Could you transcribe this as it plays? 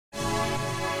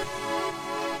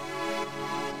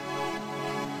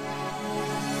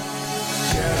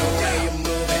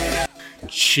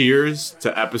Cheers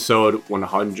to episode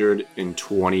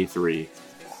 123.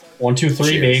 1, 2, 3,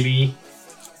 Cheers. baby.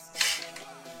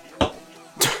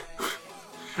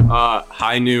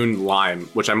 High noon lime,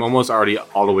 which I'm almost already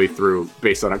all the way through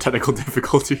based on our technical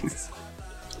difficulties.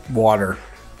 Water.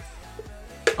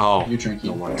 Oh, You're drinking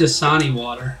no wonder. Dasani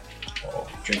water. Oh,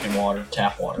 drinking water,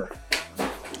 tap water.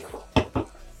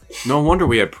 No wonder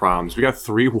we had problems. We got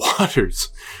 3 waters.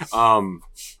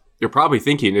 You're probably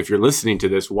thinking, if you're listening to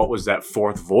this, what was that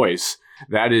fourth voice?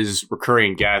 That is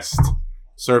recurring guest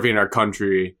serving our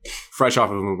country, fresh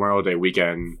off of Memorial Day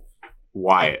weekend,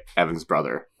 Wyatt, Evan's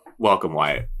brother. Welcome,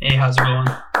 Wyatt. Hey, how's it going?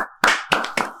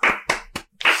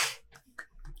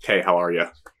 Hey, how are you?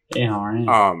 Hey, how are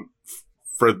you?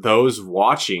 For those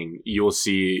watching, you'll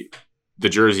see the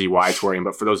jersey Wyatt's wearing,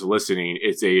 but for those listening,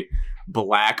 it's a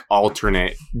black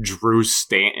alternate Drew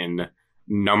Stanton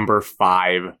number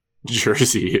 5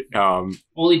 jersey.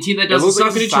 Only team that doesn't looks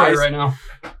like suck in a Detroit size- right now.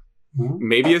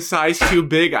 Maybe a size too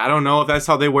big. I don't know if that's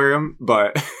how they wear them,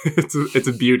 but it's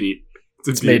a beauty.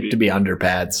 It's made to be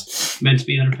underpads. Meant to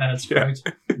be under pads, correct?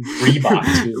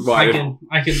 Reebok, too. But I can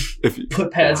if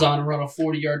put pads on and run a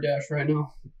 40-yard dash right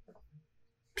now.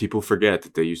 people forget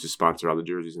that they used to sponsor all the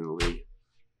jerseys in the league.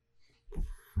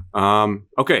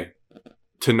 Okay.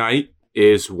 Tonight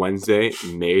is Wednesday,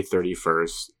 May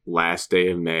 31st, last day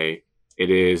of May. It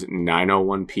is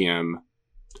 9:01 p.m.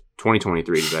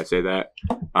 2023. Did I say that?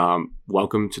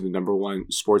 Welcome to the number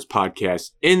 1 sports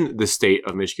podcast in the state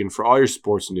of Michigan for all your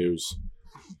sports news.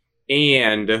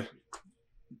 And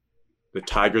the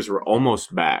Tigers were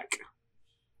almost back.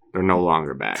 They're no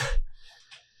longer back.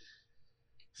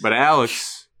 But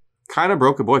Alex kind of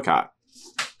broke a boycott.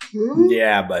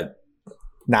 Yeah, but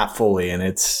not fully, and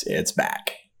it's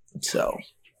back. So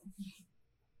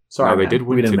sorry, No, they man. did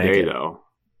We win didn't make today, it. though.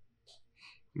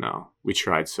 No, we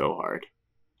tried so hard.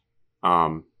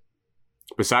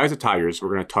 Besides the Tigers, we're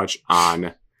going to touch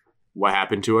on what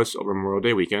happened to us over Memorial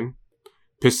Day weekend.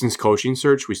 Pistons coaching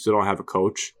search, we still don't have a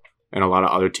coach. And a lot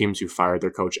of other teams who fired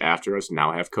their coach after us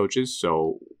now have coaches.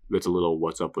 So that's a little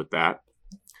what's up with that.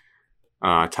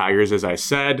 Tigers, as I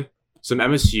said. Some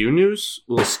MSU news,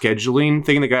 a little scheduling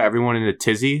thing that got everyone in a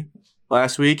tizzy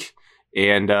last week.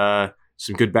 And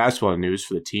some good basketball news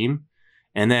for the team.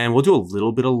 And then we'll do a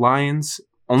little bit of Lions.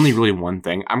 Only really one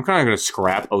thing. I'm kind of going to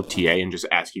scrap OTA and just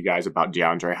ask you guys about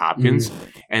DeAndre Hopkins.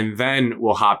 And then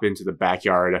we'll hop into the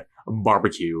backyard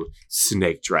barbecue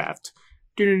snake draft.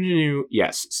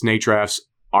 Yes, snake drafts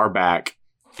are back.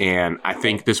 And I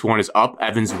think this one is up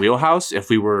Evan's wheelhouse. If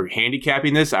we were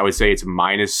handicapping this, I would say it's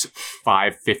minus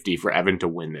 550 for Evan to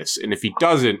win this. And if he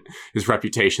doesn't, his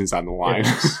reputation's on the line.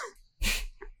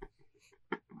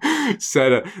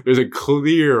 There's a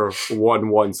clear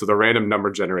 1-1, so the random number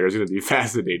generator is going to be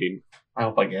fascinating. I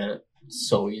hope I get it. It's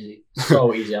so easy.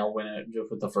 So easy. I'll win it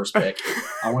just with the first pick.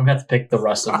 I won't even have to pick the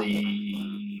rest of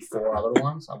the 4 other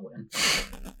ones. I'll win.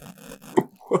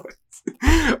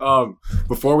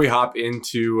 Before we hop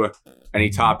into any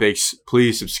topics,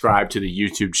 please subscribe to the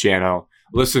YouTube channel.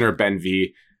 Listener Ben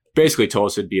V basically told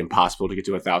us it'd be impossible to get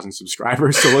to 1,000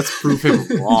 subscribers, so let's prove him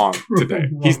wrong today.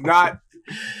 He's not.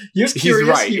 He was curious.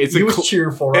 Right. He was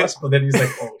cheering for us, but then he's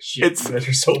like, "Oh shit, you guys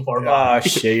are so far behind." Oh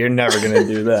shit, you're never gonna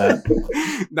do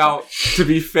that. Now, to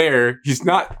be fair, he's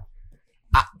not.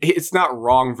 It's not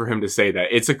wrong for him to say that.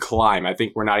 It's a climb. I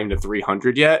think we're not even to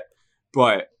 300 yet,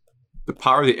 but the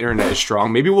power of the internet is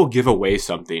strong. Maybe we'll give away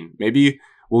something. Maybe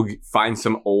we'll find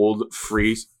some old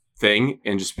free thing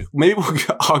and just maybe we'll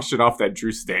auction off that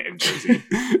Drew Stanton jersey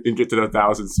and get to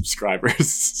 1,000 subscribers.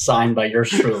 Signed by yours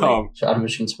truly, Shout out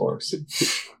Michigan Sports.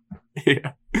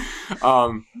 Yeah.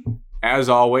 As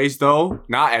always, though,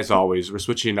 not as always, we're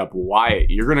switching up. Wyatt,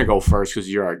 you're going to go first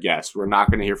because you're our guest. We're not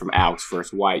going to hear from Alex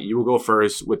first. Wyatt, you will go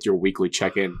first with your weekly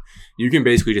check-in. You can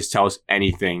basically just tell us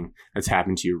anything that's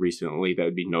happened to you recently that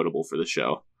would be notable for the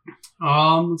show.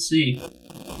 Let's see.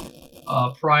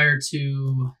 Prior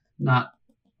to not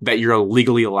That you're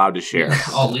legally allowed to share.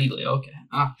 oh, legally, okay.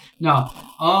 No.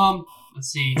 Let's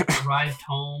see. Arrived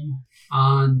home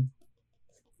on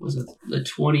was it the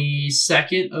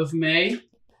 22nd of May?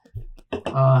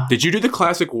 Did you do the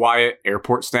classic Wyatt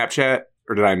airport Snapchat,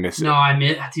 or did I miss it? No, I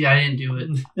didn't do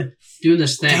it. Doing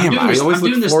this thing. Damn, I'm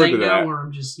doing this forward thing to now that. where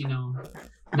I'm just,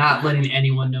 not letting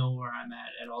anyone know where I'm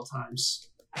at all times.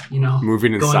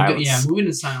 Moving in silence. Moving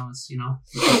in silence.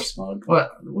 Smug.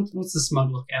 What's the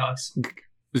smug look, Alex?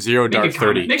 0 dark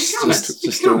 30. Make a comment.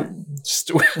 Just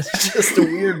a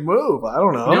weird move. I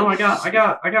don't know. No, I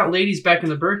got ladies back in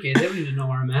the Burkay. They don't need to know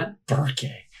where I'm at.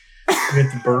 Burkay. We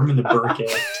got the berm and the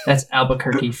Burkett. That's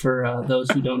Albuquerque for those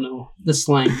who don't know the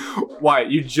slang. Why?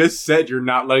 You just said you're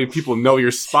not letting people know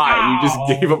your spot. And you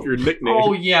just gave up your nickname.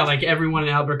 Oh, yeah, like everyone in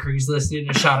Albuquerque's listening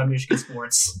to Shout Out Michigan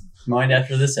Sports. Mind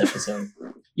after this episode.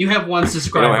 You have one I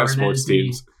subscriber. don't have and sports that is me.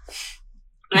 teams.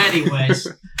 Anyways,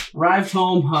 arrived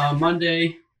home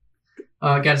Monday.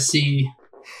 Got to see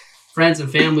friends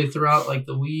and family throughout like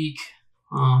the week.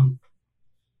 Let's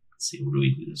see, what do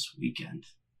we do this weekend?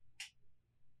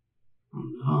 I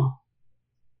don't know.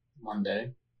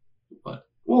 Monday. But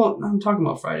well, I'm talking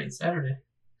about Friday and Saturday.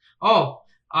 Oh,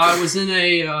 I was in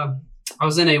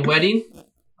a wedding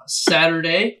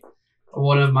Saturday.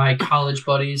 One of my college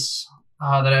buddies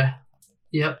that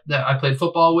I played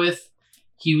football with.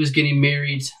 He was getting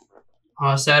married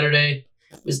Saturday.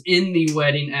 Was in the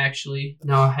wedding actually.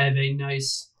 Now I have a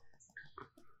nice,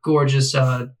 gorgeous,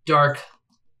 dark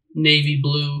navy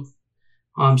blue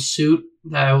suit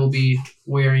that I will be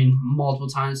wearing multiple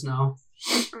times now.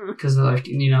 Because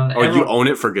You own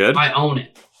it for good? I own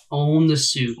it. Own the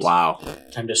suit. Wow.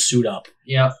 Time to suit up.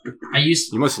 Yep.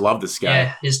 You must love this guy.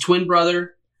 Yeah, his twin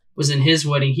brother was in his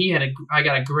wedding. I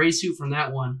got a gray suit from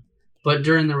that one. But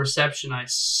during the reception, I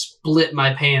split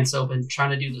my pants open trying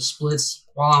to do the splits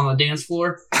while on the dance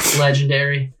floor.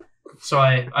 Legendary. So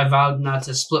I vowed not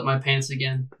to split my pants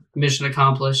again. Mission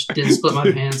accomplished. Didn't split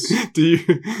my pants. Do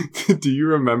you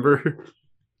remember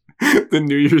the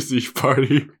New Year's Eve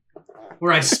party?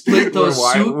 Where I split those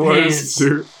Where suit wore a pants.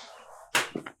 suit?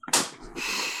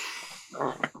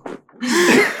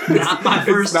 Not my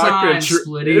first time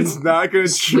splitting. It's not going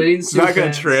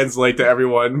to translate to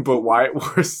everyone, but Wyatt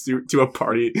wore a suit to a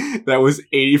party that was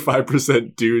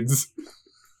 85% dudes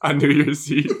on New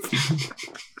Year's Eve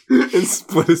and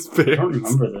split his pants. I don't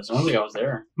remember this. I don't think I was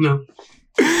there. No.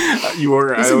 You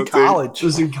were. He's in college. It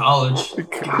was in college.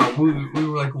 God, we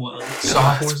were like, what, like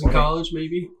sophomores in college,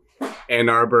 maybe? Ann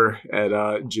Arbor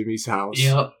at Jimmy's house.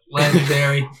 Yep,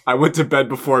 legendary. I went to bed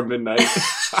before midnight.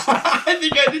 I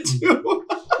think I did too.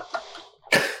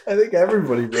 I think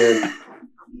everybody did.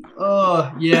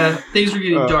 Oh, yeah. Things were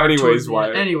getting dark. Anyways,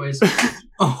 Wyatt. Anyways.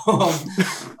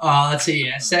 Let's see.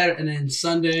 Yeah, Saturday and then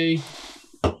Sunday.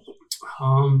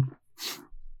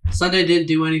 Sunday didn't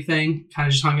do anything. Kind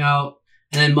of just hung out.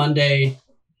 And then Monday,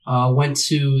 went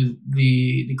to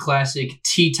the classic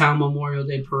T-Town Memorial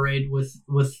Day Parade with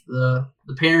the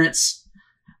parents.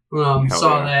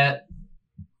 Saw that.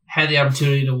 Had the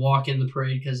opportunity to walk in the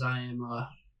parade because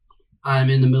I'm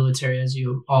in the military, as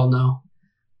you all know.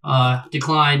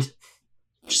 Declined.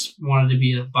 Just wanted to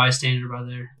be a bystander by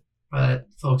that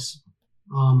folks.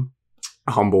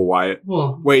 Humble Wyatt.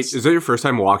 Well, wait, is that your first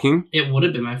time walking? It would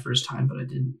have been my first time, but I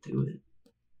didn't do it.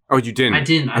 Oh, you didn't? I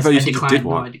didn't. I thought you said declined. you did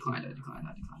walk. No, I declined.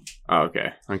 Oh,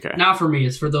 okay. Not for me.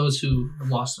 It's for those who have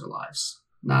lost their lives.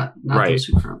 Not right. Those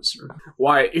who currently serve.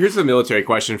 Why? Here's a military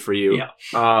question for you. Yeah.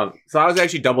 So I was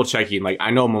actually double checking. Like,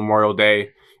 I know Memorial Day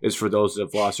is for those that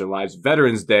have lost their lives.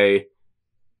 Veterans Day,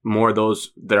 more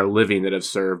those that are living that have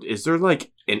served. Is there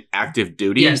like an active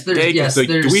duty day? Yes,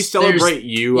 do we celebrate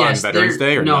you on Veterans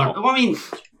Day or no? Well, I mean,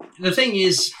 the thing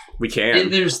is, we can.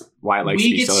 Wyatt likes to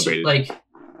be celebrated. Like,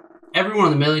 everyone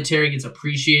in the military gets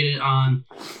appreciated on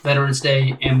Veterans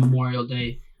Day and Memorial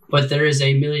Day. But there is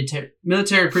a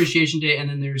military appreciation day, and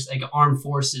then there's like an Armed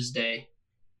Forces Day,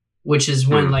 which is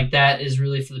when like that is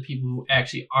really for the people who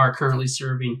actually are currently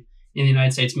serving in the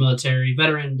United States military.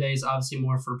 Veteran Day is obviously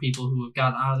more for people who have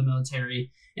gotten out of the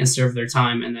military and served their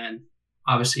time, and then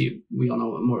obviously we all know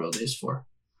what Memorial Day is for.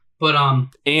 But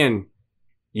and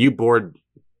you board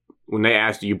when they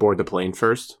asked you board the plane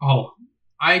first. Oh,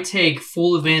 I take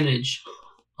full advantage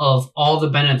of all the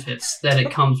benefits that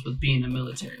it comes with being a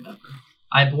military member.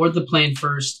 I board the plane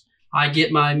first. I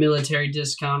get my military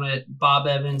discount at Bob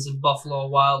Evans and Buffalo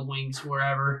Wild Wings,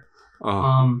 wherever.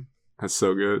 That's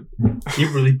so good. You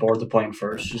really board the plane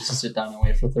first just to sit down and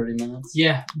wait for 30 minutes?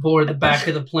 Yeah, board the back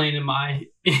of the plane in my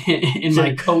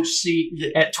coach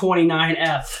seat at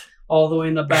 29F, all the way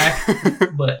in the back.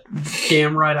 But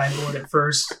damn right, I board it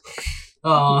first.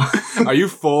 Are you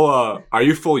full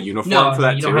uniform for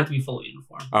that you too? don't have to be full uniform.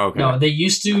 Oh, okay. No, they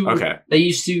used to. Okay. They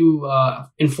used to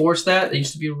enforce that. There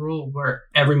used to be a rule where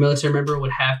every military member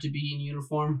would have to be in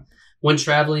uniform when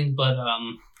traveling, but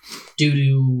due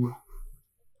to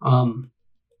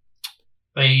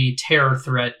a terror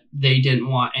threat, they didn't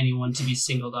want anyone to be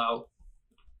singled out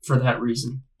for that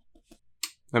reason.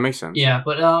 That makes sense. Yeah,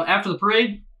 but after the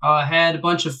parade, had a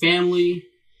bunch of family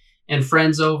and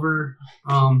friends over,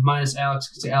 minus Alex,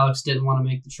 because Alex didn't want to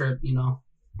make the trip,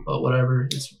 but whatever.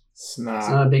 It's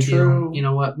not a big deal. You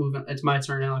know what? It's my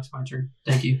turn, Alex. My turn.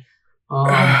 Thank you. We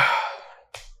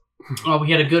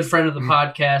had a good friend of the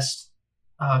podcast,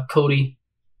 Cody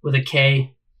with a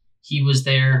K. He was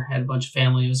there, had a bunch of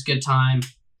family. It was a good time.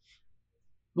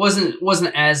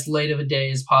 Wasn't as late of a day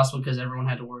as possible because everyone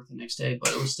had to work the next day,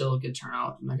 but it was still a good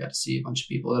turnout, and I got to see a bunch of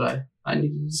people that I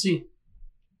needed to see.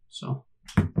 So,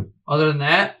 other than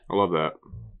that, I love that.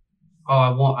 oh,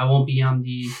 I won't be on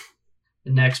the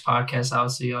next podcast.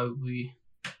 Obviously, I will be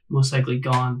most likely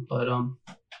gone, but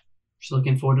just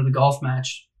looking forward to the golf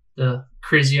match, the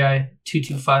Crazy Eye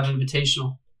 225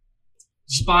 Invitational,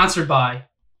 sponsored by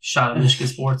Shot of Michigan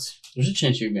Sports. There's a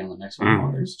chance you can be on the next one.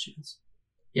 Oh, there's a chance.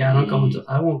 Yeah,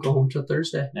 I won't go home till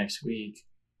Thursday Next week.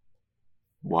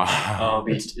 Wow.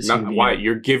 It's Why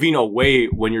you're giving away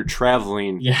when you're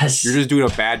traveling? Yes. You're just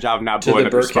doing a bad job not To blowing the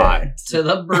up your spot. to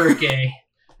the birthday.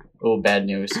 Oh, bad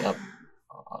news.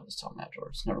 I'll just tell him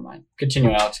afterwards. Never mind.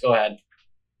 Continue, Alex. Go ahead.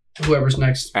 Whoever's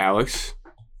next. Alex,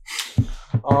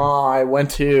 I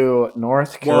went to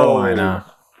North Carolina.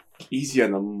 easy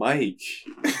on the mic.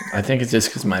 I think it's just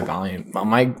because my volume,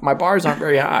 my bars aren't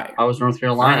very high. How was North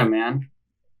Carolina, man?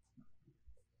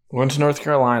 Went to North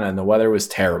Carolina and the weather was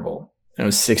terrible. It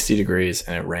was 60 degrees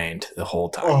and it rained the whole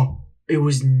time. Oh, it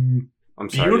was I'm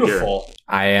sorry to hear. beautiful.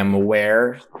 I am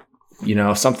aware,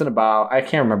 something about, I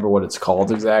can't remember what it's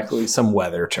called exactly, some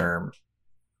weather term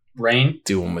Rain?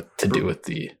 to do with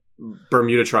the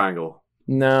Bermuda Triangle.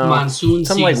 no Monsoon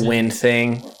some season. like wind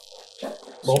thing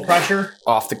Low pressure?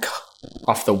 off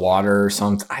the water or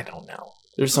something. I don't know.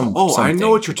 There's some. Oh, I something know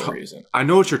what you're for talking. reason. I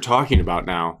know what you're talking about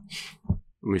now. Let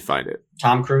me find it.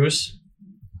 Tom Cruise?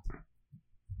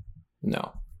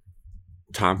 No.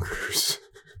 Tom Cruise.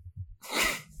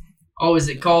 Oh, is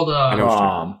it called? I know what you're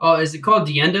talking Oh, is it called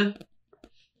Deanda?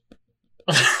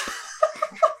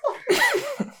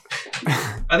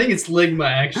 I think it's Ligma,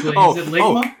 actually. Oh, Is it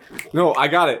Ligma? No, I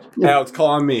got it. Alex, call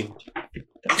on me.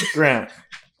 Grant.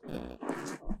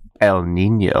 El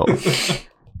Nino.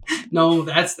 No,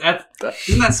 that's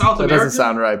isn't that South That America? doesn't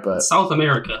sound right, but South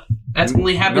America. That's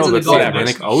only happens in the that's Gulf. the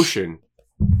Atlantic Ocean.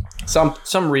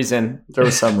 some reason there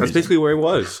was some That's reason. basically where he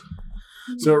was.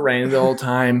 So it rained the whole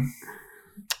time.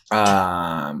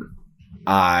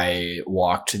 I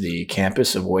walked to the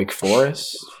campus of Wake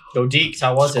Forest Go Deeks.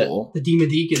 How was School. The Demon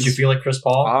it? Deacons. Did you feel like Chris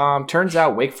Paul? Turns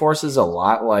out Wake Forest is a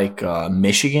lot like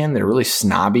Michigan. They're really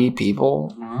snobby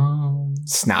people.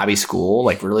 Snobby school,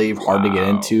 like really hard to get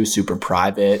into, super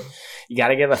private. You got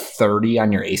to get a 30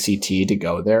 on your ACT to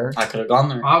go there. I could have gone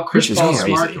there. Wow, Chris Which is Paul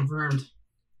crazy. smart confirmed.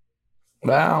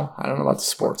 Well, I don't know about the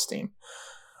sports team.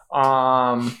 They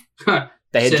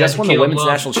had Say just that won to the Caleb women's Love.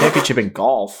 national championship in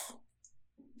golf.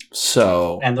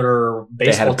 So And their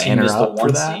They had a baseball team banner is the up for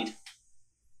 1 that? seed.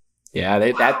 yeah,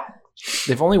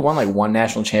 they've only won like one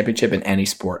national championship in any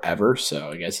sport ever. So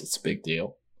I guess it's a big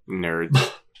deal.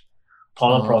 Nerds.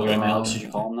 Puddle program, Alex. Did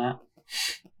you call him that?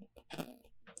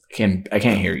 I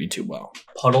can't hear you too well.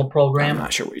 Puddle I'm program?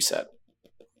 not sure what you said.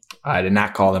 I did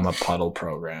not call them a puddle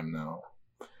program, though.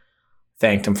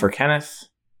 Thanked him for Kenneth,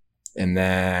 and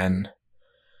then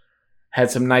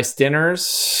had some nice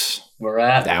dinners. Where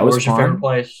at? That was Where's your fun. favorite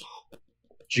place?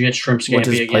 Did you get shrimp Went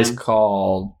to scampi this place again?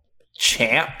 called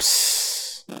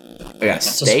Champs. I got a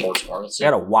That's a steak. sports bar. That's I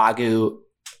got a Wagyu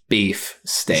beef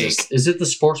steak. Is it the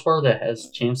sports bar that has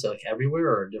champs like everywhere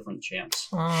or different champs?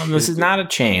 This is not a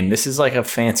chain. This is like a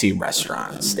fancy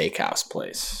restaurant, steakhouse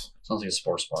place. Sounds like a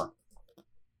sports bar.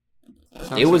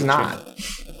 It was not.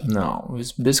 No,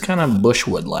 it was kind of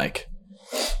Bushwood-like.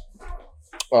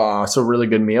 So really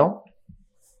good meal.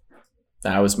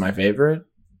 That was my favorite.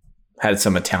 Had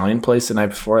some Italian place the night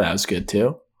before. That was good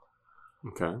too.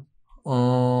 Okay.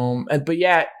 But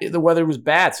yeah, the weather was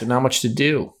bad, so not much to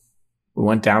do. We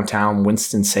went downtown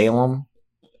Winston-Salem.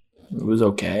 It was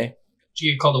okay. Did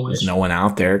you get called a witch? There's no one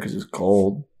out there because it was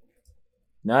cold.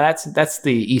 No, that's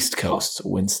the East Coast,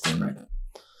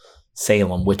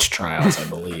 Winston-Salem witch trials, I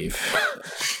believe.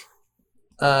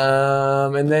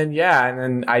 And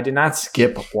then I did not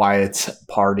skip Wyatt's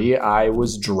party. I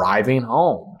was driving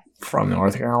home from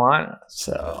North Carolina,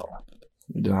 so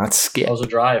did not skip. That was a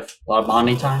drive. A lot of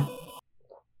bonding time.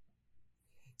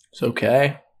 It's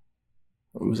okay.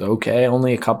 It was okay.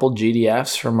 Only a couple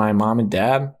GDFs from my mom and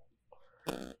dad.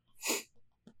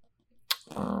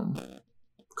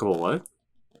 Cool. What?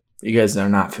 You guys are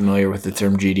not familiar with the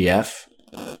term GDF?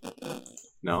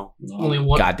 No. Only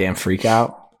one. Goddamn freak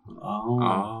out.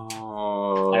 Oh.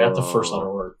 Oh. I got the first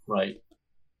letter word right.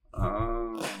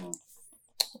 Oh.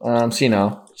 So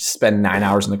you spend 9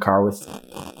 hours in the car with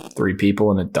 3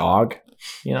 people and a dog.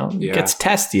 It Yeah. gets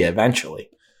testy eventually.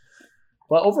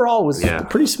 But overall, it was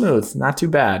pretty smooth. Not too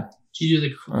bad. Did you do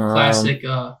the classic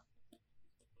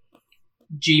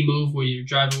G move where you're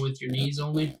driving with your knees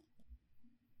only?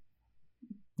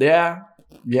 Yeah,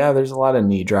 Yeah, there's a lot of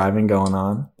knee driving going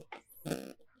on.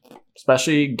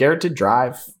 Especially Garrett did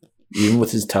drive, even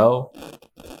with his toe.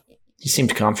 He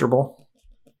seemed comfortable.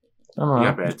 I don't know. You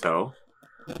got bad toe.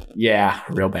 Yeah,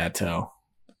 real bad toe.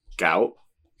 Gout.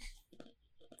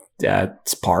 Yeah,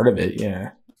 it's part of it,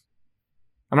 yeah.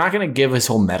 I'm not going to give his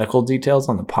whole medical details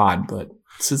on the pod, but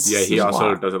he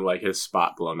also doesn't like his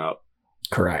spot blown up.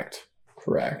 Correct.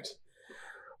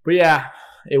 But yeah,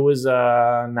 it was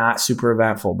not super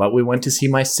eventful, but we went to see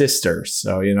my sister,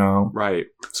 so, Right.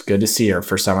 It's good to see her.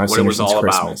 First time I've seen her since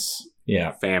Christmas.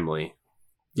 Yeah. Family.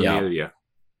 Yeah.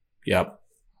 Yep.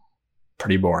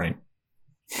 Pretty boring.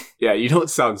 Yeah, you don't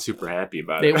sound super happy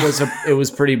about it. It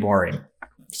was pretty boring.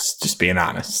 Just being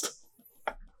honest.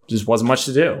 Just wasn't much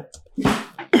to do.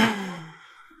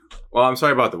 Well, I'm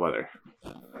sorry about the weather.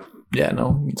 Yeah,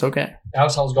 no, it's okay.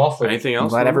 Alex, how's golf? Anything else? I'm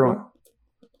glad everyone.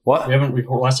 What? We haven't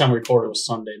recorded. Last time we recorded was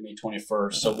Sunday, May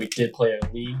 21st. So we did play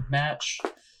a league match.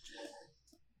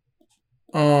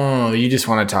 Oh, you just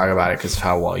want to talk about it because of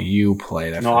how well you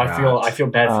played. I feel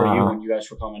bad for you when you guys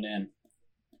were coming in.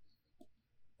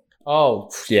 Oh,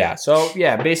 yeah. So,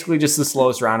 yeah, basically just the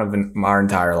slowest round of our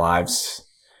entire lives.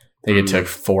 I think it took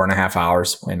 4.5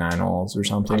 hours to play 9 holes or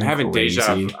something. I'm having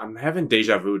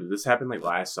deja vu. Did this happen like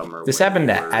last summer? This happened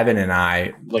to Evan and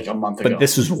I like a month ago. But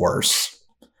this was worse.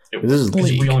 This is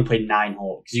because league. we only played 9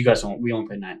 holes. Because we only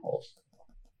played 9 holes.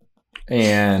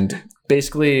 And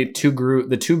basically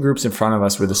the two groups in front of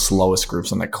us were the slowest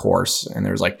groups on the course, and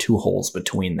there was like 2 holes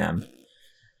between them.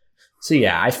 So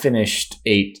yeah, I finished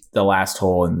 8th the last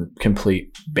hole in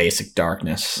complete basic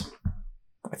darkness.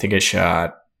 I think I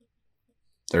shot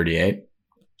 38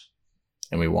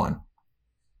 and we won.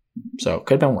 So it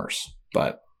could have been worse,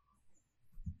 but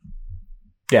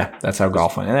yeah, that's how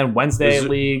golf went. And then Wednesday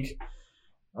league,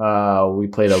 we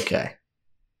played okay.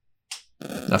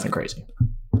 Nothing crazy.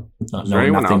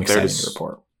 Anyone nothing out there exciting to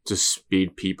report. To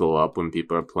speed people up when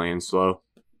people are playing slow?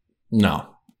 No.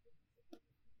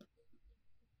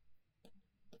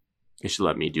 You should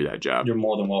let me do that job. You're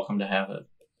more than welcome to have it.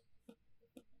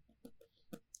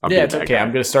 Yeah, it's okay.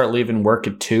 I'm going to start leaving work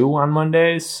at 2 on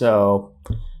Mondays, so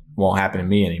it won't happen to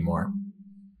me anymore.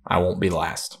 I won't be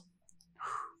last.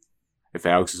 If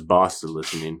Alex's boss is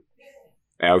listening,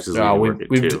 Alex is leaving work at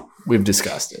 2. We've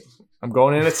discussed it. I'm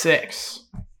going in at 6.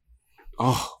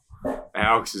 Oh,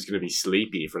 Alex is going to be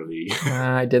sleepy for the...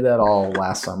 I did that all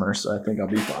last summer, so I think I'll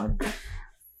be fine.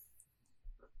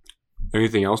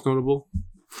 Anything else notable?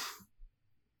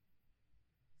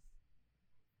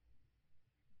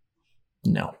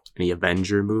 No. Any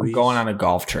Avenger movies? I'm going on a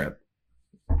golf trip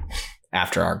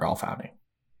after our golf outing.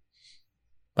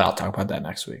 But I'll talk about that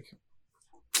next week.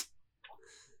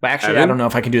 But actually, Evan? I don't know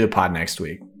if I can do the pod next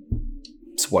week.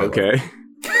 Spoiler. Okay.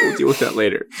 We'll deal with that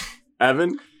later.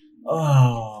 Evan?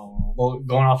 Oh, well,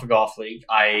 going off of Golf League,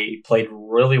 I played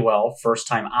really well. First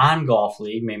time on Golf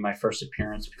League, made my first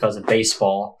appearance because of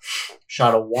baseball.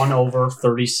 Shot a 1 over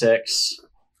 36.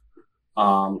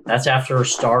 That's after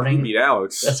starting. Beat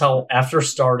Alex. That's how after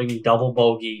starting double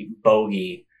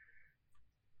bogey.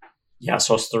 Yeah,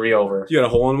 so it's 3 over. You got a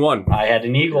hole in 1. I had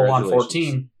an eagle on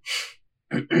 14.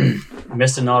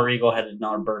 Missed another eagle, had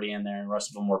another birdie in there, and the rest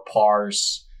of them were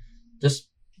pars. Just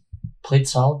played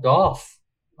solid golf.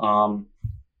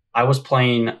 I was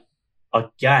playing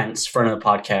against friend of the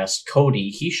podcast, Cody.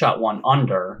 He shot 1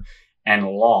 under and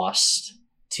lost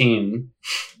team.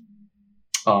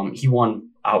 He won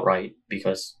outright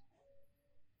because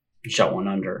he shot 1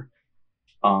 under.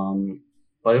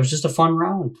 But it was just a fun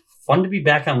round. Fun to be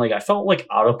back on. Like I felt like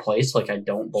out of place, like I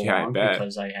don't belong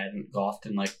because I hadn't golfed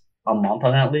in like a month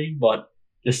on that league. But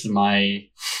this is my.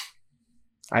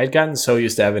 I had gotten so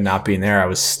used to Evan not being there, I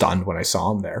was stunned when I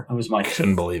saw him there. I was my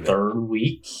couldn't believe it. Third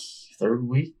week.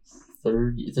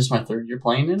 This is my 3rd year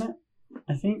playing in it,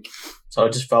 I think. So I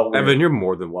just felt weird. Evan, you're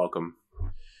more than welcome.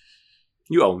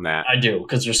 You own that. I do,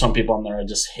 because there's some people on there I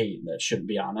just hate that shouldn't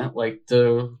be on it. Like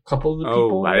the couple of the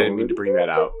people. Oh, I didn't mean to bring that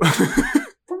out.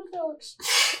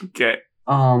 Okay.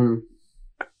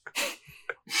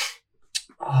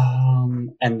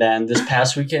 And then this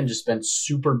past weekend, just been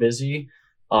super busy.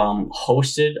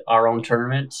 Hosted our own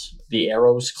tournament. The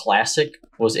Arrows Classic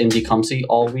was in Tecumseh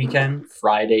all weekend,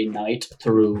 Friday night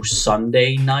through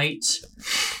Sunday night.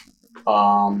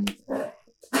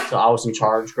 So I was in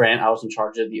charge, Grant. I was in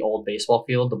charge of the old baseball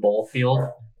field, the bowl field.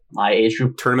 My age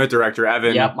group. Tournament director,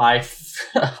 Evan. Yep.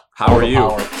 How are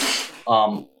you?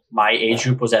 My age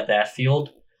group was at that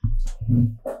field.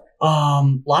 A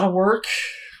lot of work.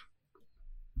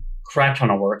 Crap ton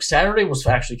of work. Saturday was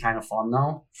actually kind of fun,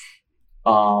 though.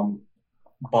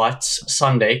 But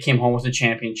Sunday came home with a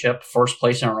championship. First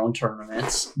place in our own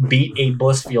tournaments. Beat a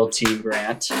Blissfield team,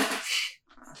 Grant.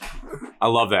 I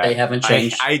love that. They haven't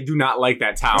changed. I do not like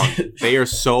that town.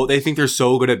 They think they're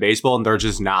so good at baseball, and they're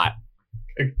just not.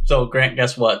 So, Grant,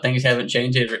 guess what? Things haven't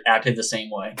changed. They acted the same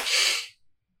way.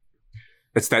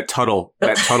 It's that Tuttle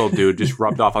dude just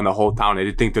rubbed off on the whole town.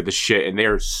 They think they're the shit, and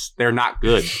they're not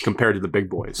good compared to the big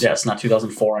boys. Yeah, it's not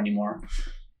 2004 anymore.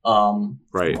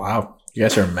 Right. Wow. You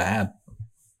guys are mad.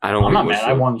 I'm not mad.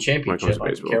 I won the championship.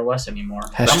 I don't care less anymore.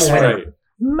 I'm a winner. Right.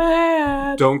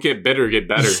 Mad. Don't get bitter, get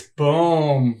better.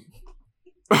 Boom.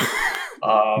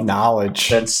 Knowledge.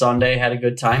 Then Sunday had a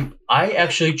good time. I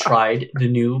actually tried the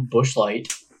new Busch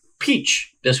Light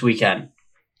Peach this weekend.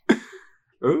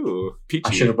 Ooh, peachy.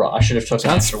 I should have took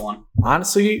an extra one.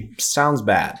 Honestly, sounds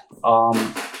bad.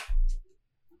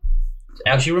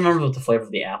 Actually, remember what the flavor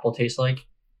of the apple tastes like?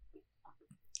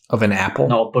 Of an apple?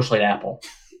 No, Busch Light apple.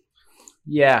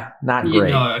 Yeah, not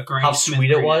great. How sweet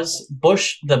it was.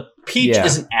 The peach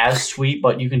isn't as sweet,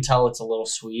 but you can tell it's a little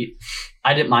sweet.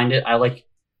 I didn't mind it. I like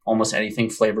almost anything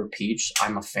flavored peach.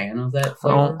 I'm a fan of that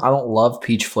flavor. I don't love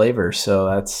peach flavor, so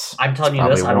that's. I'm telling you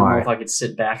this. I don't know if I could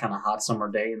sit back on a hot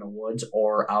summer day in the woods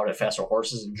or out at Faster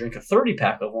Horses and drink a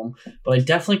 30-pack of them, but I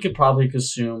definitely could probably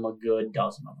consume a good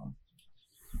dozen of them.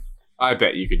 I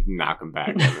bet you could knock them back,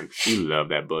 Evan. You love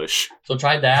that Busch. So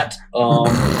tried that.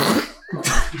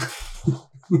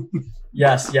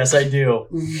 Yes, I do.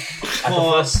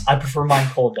 I prefer mine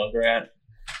cold, though, Grant.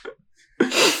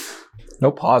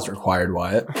 No pause required,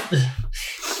 Wyatt.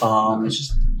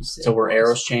 So we're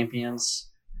Arrows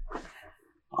champions.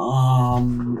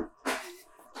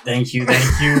 Thank you.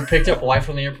 Picked up Wyatt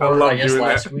from the airport, I guess,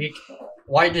 last week.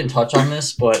 Wyatt didn't touch on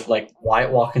this, but like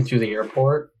Wyatt walking through the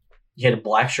airport, he had a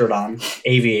black shirt on,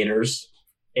 aviators,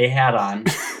 a hat on,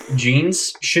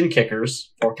 jeans, shin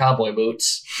kickers, or cowboy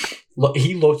boots.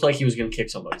 He looked like he was going to kick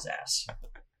somebody's ass.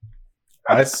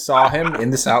 I saw him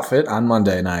in this outfit on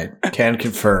Monday night. Can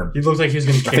confirm. He looked like he was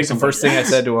going to kick somebody's ass. I think the first thing I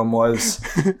said to him was,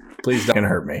 please don't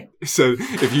hurt me. So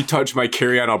if you touch my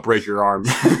carry-on, I'll break your arm.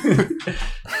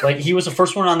 Like, he was the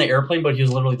first one on the airplane, but he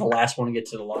was literally the last one to get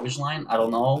to the luggage line. I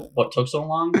don't know what took so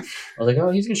long. I was like,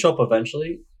 oh, he's going to show up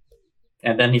eventually.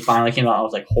 And then he finally came out. I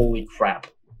was like, holy crap.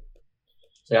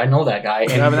 So I know that guy.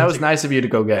 And that was nice of you to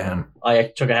go get him.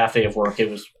 I took a half day of work. It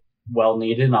was well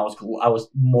needed, and I was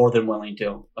more than willing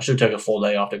to. I should have taken a full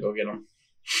day off to go get him.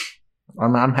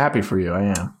 I'm happy for you.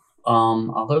 I am.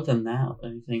 Other than that,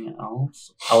 anything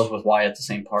else? I was with Wyatt at the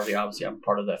same party. Obviously, I'm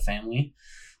part of that family.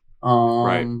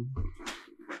 Right.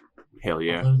 Hell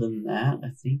yeah. Other than that, I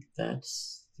think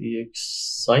that's the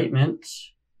excitement.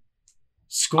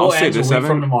 School ends a week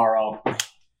from tomorrow.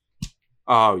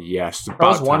 Oh yes, I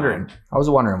was wondering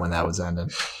when that was ending.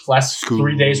 Last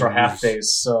 3 days are half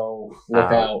days, so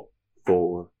look out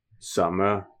for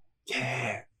summer.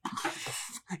 Yeah,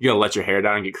 you gonna let your hair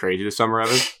down and get crazy this summer,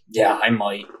 Evan? Yeah, I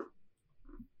might.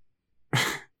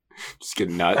 Just get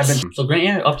nuts. So Grant,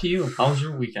 yeah, up to you. How was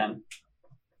your weekend?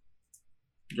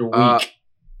 Your week?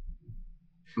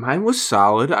 Mine was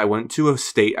solid. I went to a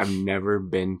state I've never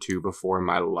been to before in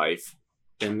my life,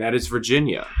 and that is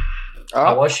Virginia.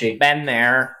 How was she? Been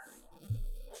there.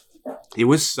 It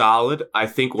was solid. I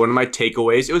think one of my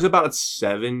takeaways, it was about a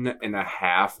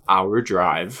 7.5 hour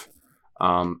drive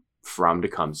from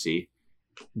Tecumseh.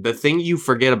 The thing you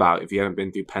forget about if you haven't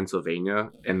been through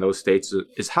Pennsylvania and those states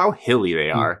is how hilly they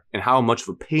are and how much of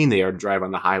a pain they are to drive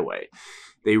on the highway.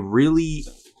 They really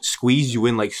squeeze you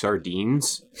in like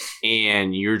sardines,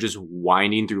 and you're just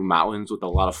winding through mountains with a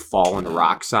lot of fallen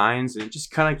rock signs, and it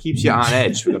just kind of keeps you on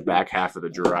edge for the back half of the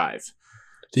drive.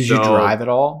 Did you drive at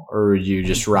all, or did you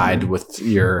just ride with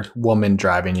your woman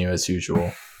driving you as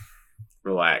usual?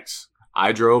 Relax.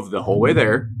 I drove the whole way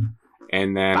there,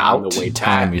 and then on the way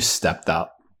back, you stepped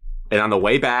up. And on the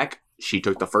way back, she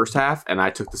took the first half, and I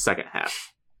took the second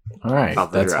half. All right,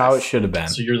 that's how it should have been.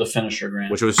 So you're the finisher, Grant.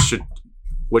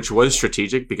 Which was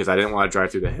strategic because I didn't want to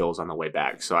drive through the hills on the way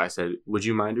back. So I said, "Would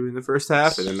you mind doing the first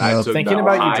half?" And then I took thinking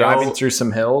about you driving through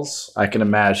some hills. I can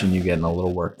imagine you getting a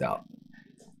little worked out.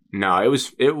 No, it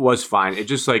was fine. It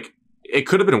just like it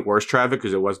could have been worse traffic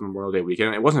because it was Memorial Day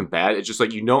weekend. It wasn't bad. It's just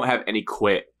like you don't have any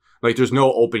quit. Like there's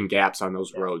no open gaps on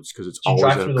those roads because it's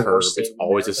always a curve. It's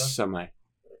always a semi.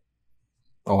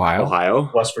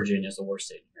 Ohio. West Virginia is the worst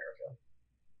state in America.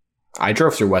 I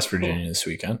drove through West Virginia this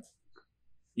weekend.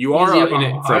 You are in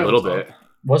it for a little bit.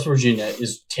 West Virginia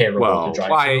is terrible to drive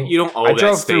through. You don't owe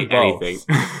that state anything.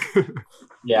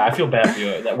 Yeah, I feel bad for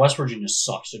you. That West Virginia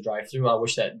sucks to drive through. I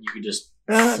wish that you could just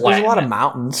there's a lot of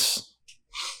mountains.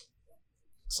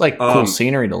 It's like cool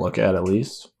scenery to look at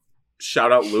least.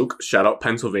 Shout out Luke. Shout out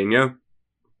Pennsylvania.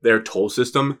 Their toll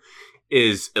system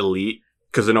is elite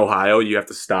because in Ohio you have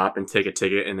to stop and take a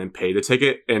ticket and then pay the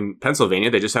ticket. In Pennsylvania,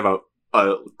 they just have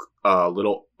a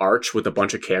little arch with a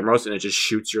bunch of cameras, and it just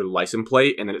shoots your license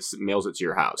plate, and then it mails it to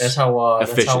your house. That's how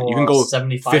efficient. You can go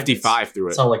 75 55 through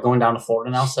it. So like going down to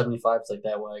Florida now, 75 is like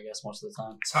that way, I guess, most of the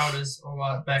time. That's how it is a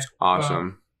lot back.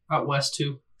 Awesome. Out west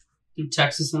too, through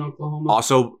Texas and Oklahoma.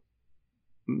 Also,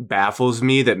 baffles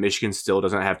me that Michigan still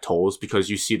doesn't have tolls because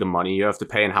you see the money you have to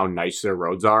pay and how nice their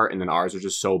roads are, and then ours are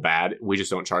just so bad. We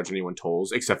just don't charge anyone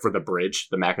tolls except for the bridge,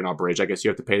 the Mackinac Bridge. I guess you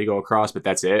have to pay to go across, but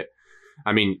that's it.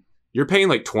 I mean, you're paying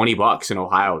like $20 in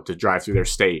Ohio to drive through their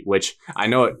state, which I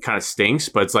know it kind of stinks,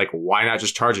 but it's like, why not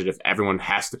just charge it if everyone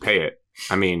has to pay it?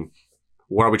 I mean,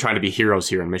 what are we trying to be heroes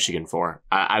here in Michigan for?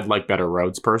 I'd like better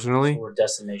roads personally. Or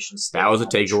destination state. That was a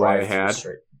takeaway I had.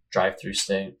 Drive-through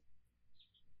state.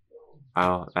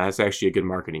 Oh, that's actually a good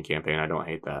marketing campaign. I don't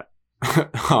hate that.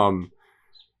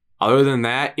 Other than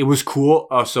that, it was cool.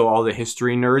 So all the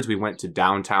history nerds, we went to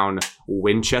downtown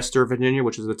Winchester, Virginia,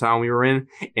 which is the town we were in.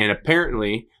 And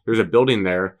apparently there's a building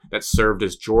there that served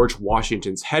as George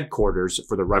Washington's headquarters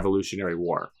for the Revolutionary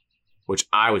War, which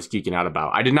I was geeking out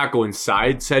about. I did not go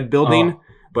inside said building,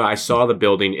 but I saw the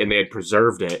building and they had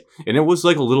preserved it. And it was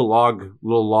like a little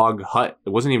log hut.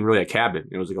 It wasn't even really a cabin.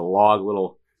 It was like a log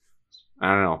little, I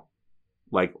don't know,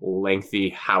 like lengthy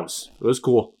house. It was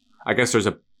cool. I guess there's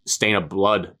a stain of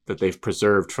blood that they've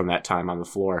preserved from that time on the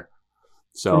floor.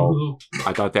 So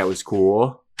I thought that was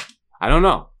cool. I don't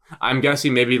know. I'm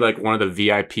guessing maybe like one of the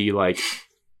VIP like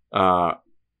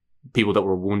people that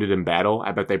were wounded in battle.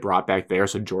 I bet they brought back there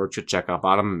so George could check up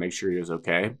on him and make sure he was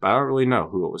okay. But I don't really know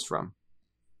who it was from.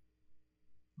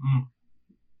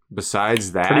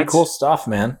 Besides that, pretty cool stuff,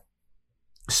 man.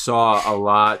 Saw a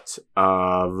lot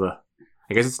of,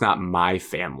 I guess it's not my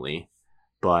family,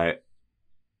 but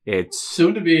it's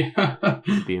soon to be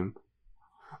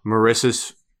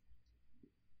Marissa's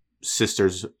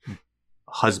sister's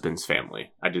husband's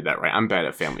family. I did that right. I'm bad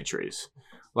at family trees.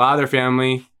 A lot of their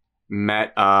family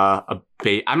met I'm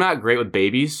not great with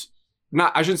babies.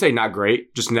 I shouldn't say not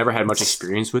great. Just never had much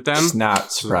experience with them. It's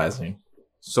not surprising.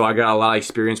 So I got a lot of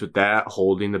experience with that,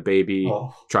 holding the baby,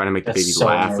 trying to make the baby so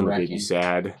laugh when the baby's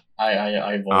sad. I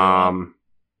avoid I'm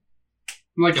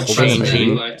like a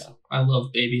changing. I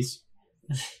love babies.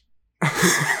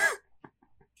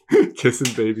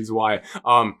 Kissing babies. Why?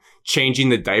 Changing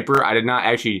the diaper. I did not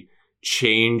actually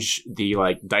change the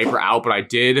like diaper out, but I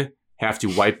did have to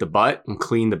wipe the butt and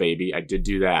clean the baby. I did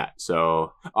do that.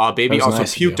 So baby also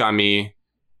nice puked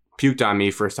on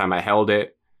me first time I held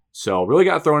it. So really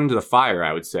got thrown into the fire,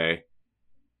 I would say.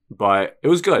 But it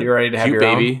was good. You ready to have Cute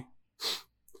your baby? own?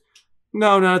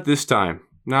 No, not at this time.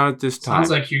 Not at this time.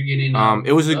 Sounds like you're getting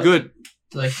it was a good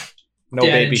like no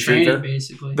baby fever.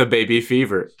 Basically. The baby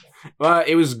fever.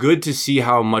 It was good to see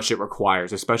how much it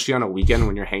requires, especially on a weekend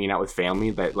when you're hanging out with family,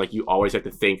 that like you always have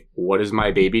to think, what is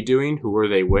my baby doing? Who are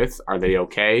they with? Are they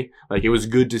okay? Like it was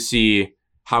good to see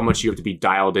how much you have to be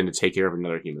dialed in to take care of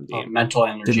another human being. Mental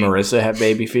energy. Did Marissa have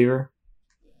baby fever?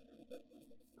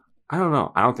 I don't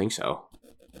know. I don't think so.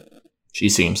 She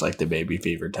seems like the baby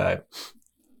fever type.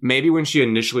 Maybe when she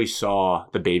initially saw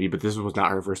the baby, but this was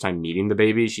not her first time meeting the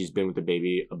baby. She's been with the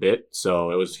baby a bit,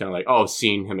 so it was kind of like,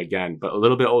 seeing him again, but a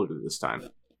little bit older this time.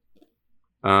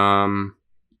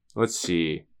 Let's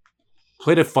see.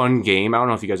 Played a fun game. I don't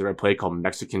know if you guys ever played, called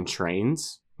Mexican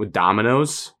Trains with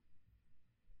dominoes.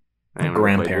 My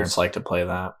grandparents like to play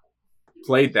that.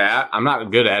 Played that. I'm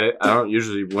not good at it. I don't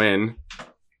usually win.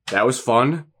 That was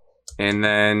fun. And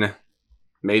then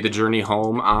made the journey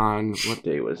home on, what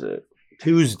day was it?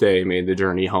 Tuesday. Made the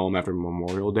journey home after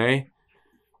Memorial Day.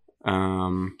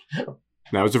 That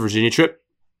was a Virginia trip.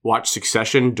 Watched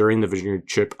Succession during the Virginia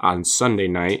trip on Sunday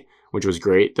night, which was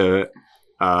great. The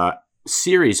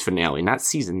series finale, not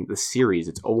season, the series.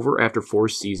 It's over after 4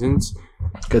 seasons.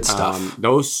 Good stuff.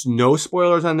 No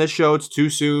spoilers on this show. It's too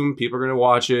soon. People are going to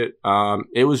watch it.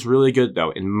 It was really good,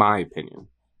 though, in my opinion.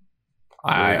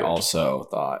 I also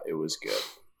thought it was good.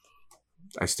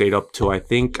 I stayed up till I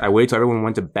waited till everyone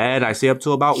went to bed. I stayed up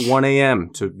till about 1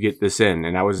 a.m. to get this in,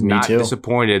 and I was not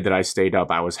disappointed that I stayed up.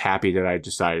 I was happy that I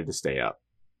decided to stay up.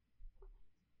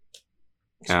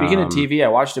 Speaking of TV, I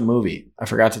watched a movie. I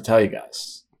forgot to tell you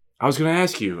guys. I was going to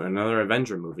ask you, another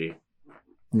Avenger movie.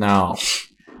 No.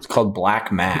 It's called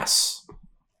Black Mass.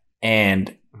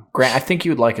 And Grant, I think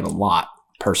you would like it a lot,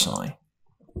 personally.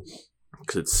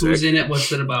 Because it's sick. Who's in it?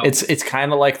 What's it about? It's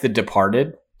kind of like The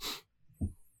Departed.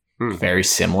 Very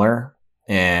similar.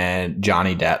 And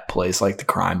Johnny Depp plays like the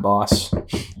crime boss.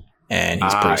 And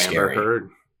he's pretty scary.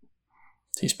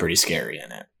 He's pretty scary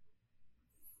in it.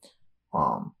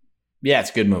 Yeah,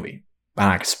 it's a good movie. I'm not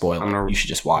going to spoil it. You should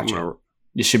just watch it.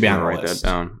 You should be on the list.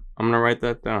 I'm I'm going to write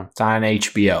that down. It's on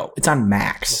HBO. It's on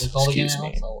Max. What's it called Excuse again, me.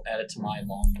 Alex? I'll add it to my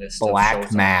long list. Black of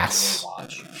shows Mass. I want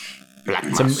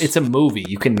to watch. It's a movie.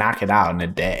 You can knock it out in a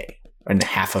day. In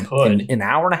an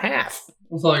hour and a half.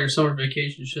 With all your summer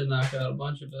vacation, you should knock out a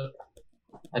bunch of it.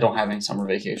 I don't have any summer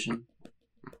vacation.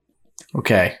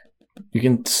 Okay. You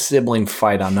can sibling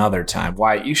fight another time.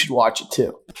 Wyatt, you should watch it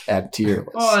too. Add it to your list.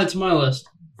 Oh, that's my list.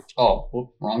 Oh, whoop,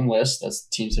 wrong list. That's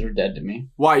teams that are dead to me.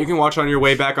 Why? You can watch on your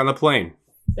way back on the plane.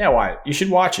 Yeah, Wyatt, you should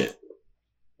watch it.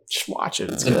 Just watch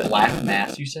it. It's Is it good. Black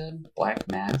Mass, you said? Black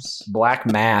Mass? Black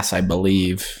Mass, I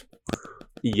believe.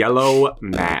 Yellow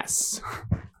Mass.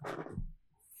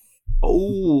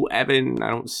 Oh, Evan, I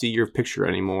don't see your picture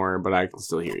anymore, but I can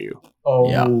still hear you. Oh.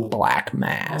 Yeah, Black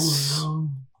Mass. Oh,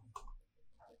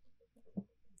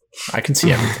 I can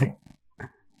see everything.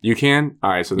 You can? All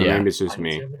right, so then Yeah. maybe it's just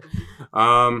me.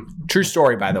 True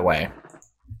story, by the way.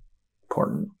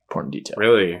 Important detail.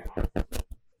 Really?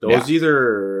 Those Yeah.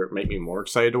 either make me more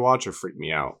excited to watch or freak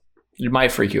me out. It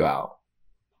might freak you out.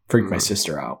 Freak my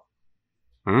sister out.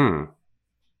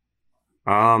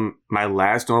 My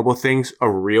last notable thing's a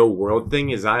real world thing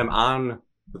is I'm on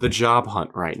the job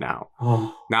hunt right now.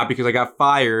 Oh, Not because I got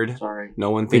fired. sorry.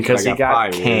 No one thinks Because I he got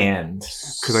fired. canned.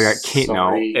 Because I got canned. No,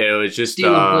 Sorry. it was just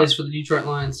Stealing plays for the Detroit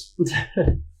Lions.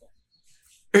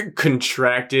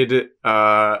 contracted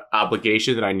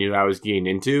obligation that I knew I was getting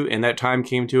into, and that time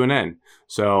came to an end.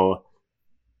 So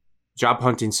job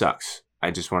hunting sucks.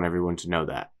 I just want everyone to know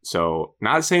that. So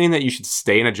not saying that you should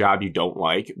stay in a job you don't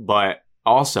like, but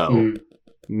also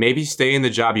maybe stay in the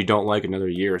job you don't like another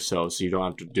year or so you don't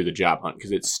have to do the job hunt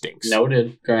because it stinks.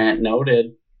 Noted. Grant,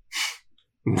 noted.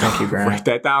 Thank you, Grant. Write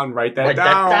that down. Write that Write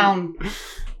down. that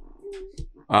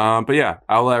down. But yeah,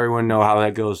 I'll let everyone know how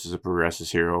that goes as it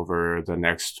progresses here over the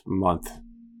next month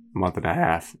and a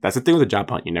half. That's the thing with the job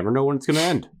hunt. You never know when it's going to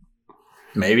end.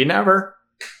 Maybe never.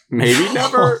 Maybe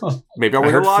never. Maybe I'll I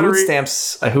win the heard lottery. food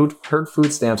stamps. I heard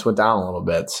food stamps went down a little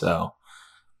bit, so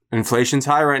Inflation's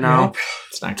high right now.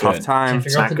 it's not Tough good. time. Can't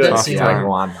It's figure out not the good. debt It's ceiling. not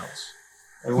go on those.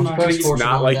 Everyone's Not credit just scores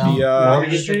not are like going the, down.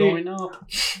 Mortgages are Street. going up.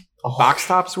 Oh, Box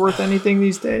tops worth anything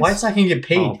these days? why it's not going to get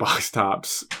paid? Oh, box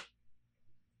tops.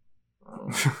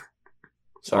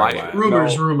 Sorry, Why-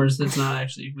 Wyatt. Rumors. That's not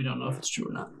actually. We don't know if it's true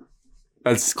or not.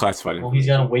 That's classified. Well, he's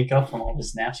got to wake up from all the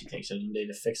snaps he takes every day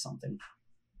to fix something.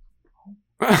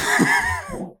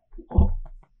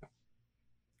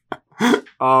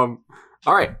 All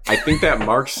right. I think that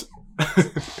marks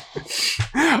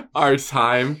our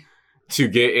time to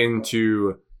get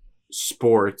into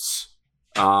sports.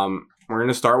 We're going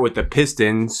to start with the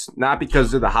Pistons, not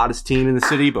because they're the hottest team in the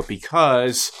city, but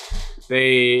because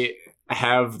they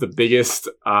have the biggest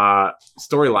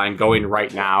storyline going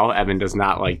right now. Evan does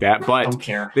not like that, but Don't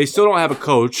care. they still don't have a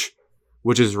coach,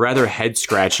 which is rather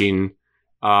head-scratching.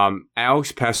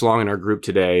 Alex passed along in our group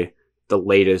today the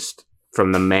latest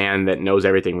from the man that knows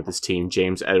everything with his team,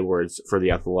 James Edwards, for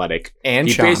The Athletic. And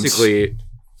He Shams. basically...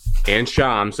 And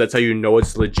Shams, that's how you know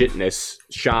it's legitness.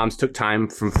 Shams took time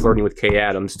from flirting with Kay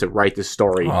Adams to write this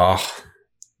story. Oh,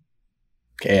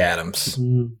 Kay Adams,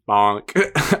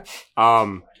 Bonk.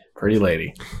 pretty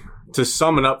lady. To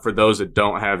sum it up for those that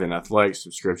don't have an Athletic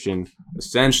subscription,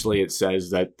 essentially it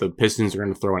says that the Pistons are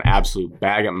going to throw an absolute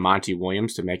bag at Monty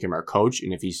Williams to make him our coach,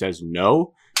 and if he says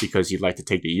no, because he'd like to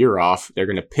take the year off, they're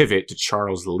going to pivot to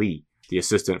Charles Lee, the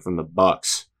assistant from the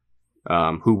Bucks,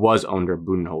 who was under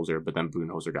Budenholzer, but then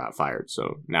Budenholzer got fired,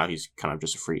 so now he's kind of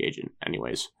just a free agent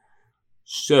anyways.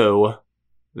 So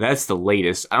that's the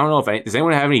latest. I don't know if does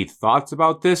anyone have any thoughts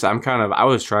about this? I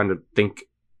was trying to think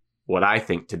what I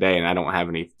think today, and I don't have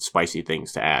any spicy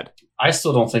things to add. I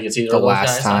still don't think it's either The of those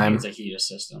last guys. time. I think it's a Heat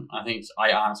assistant.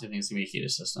 I honestly think it's going to be a Heat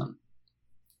assistant.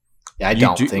 Yeah, I You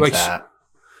don't do- think like, that.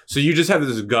 So you just have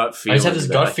this gut I feeling. just have this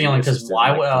that gut a Heat feeling because assistant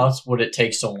why might come. else would it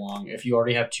take so long? If you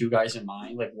already have two guys in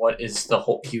mind, like what is the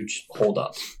whole huge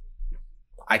holdup?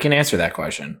 I can answer that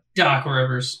question. Doc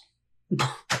Rivers.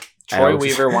 Troy Alex.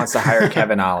 Weaver wants to hire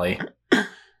Kevin Ollie,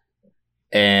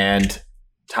 and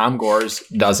Tom Gores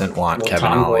doesn't want Well, Kevin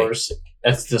Tom Ollie. Gores,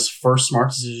 that's the first smart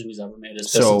decision he's ever made.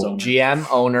 As So Pistons owner. GM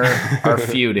owner are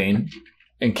feuding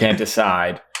and can't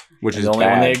decide. Which is The only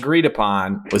one bad. they agreed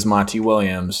upon was Monty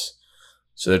Williams.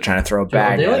 So they're trying to throw a Dude,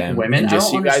 bag are they at like him. women? And I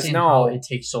just don't so you guys understand how know, it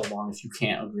takes so long if you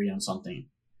can't agree on something.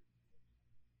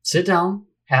 Sit down,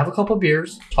 have a couple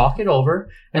beers, talk it over,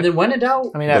 and then when in doubt,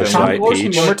 I mean, That's Evan, right, Tom Gores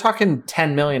Peach. can when we're go- talking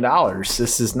 $10 million,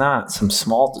 this is not some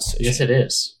small decision. Yes, it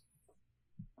is.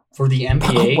 For the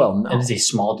NBA, Well, no. it is a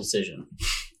small decision.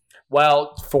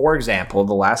 Well, for example,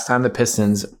 the last time the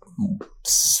Pistons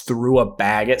threw a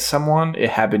bag at someone. It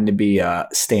happened to be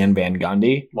Stan Van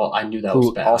Gundy. Well, I knew that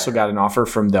was bad. Who also got an offer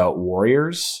from the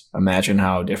Warriors. Imagine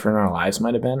how different our lives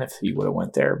might have been if he would have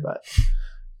went there. But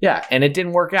yeah, and it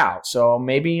didn't work out. So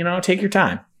maybe, take your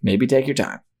time. Maybe take your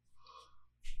time.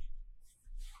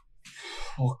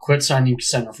 Well, quit signing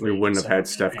center. We wouldn't have had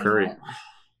Steph Curry.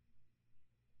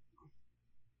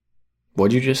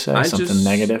 What'd you just say? Something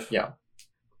negative? Yeah.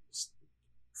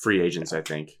 Free agents, I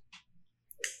think.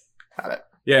 Got it.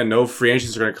 Yeah, no free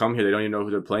agents are going to come here. They don't even know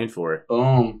who they're playing for.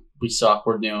 Boom. We suck.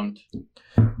 We're doomed.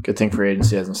 Good thing free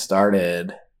agency hasn't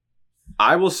started.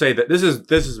 I will say that this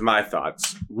is my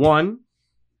thoughts. One,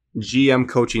 GM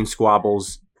coaching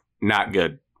squabbles, not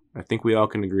good. I think we all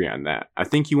can agree on that. I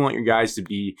think you want your guys to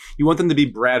be – you want them to be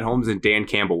Brad Holmes and Dan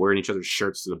Campbell wearing each other's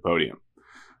shirts to the podium.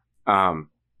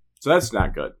 So that's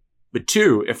not good. But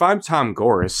two, if I'm Tom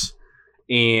Gores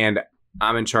and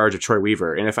I'm in charge of Troy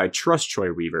Weaver, and if I trust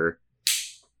Troy Weaver,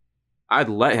 I'd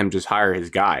let him just hire his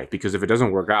guy, because if it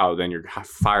doesn't work out, then you're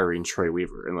firing Troy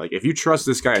Weaver. And if you trust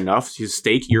this guy enough to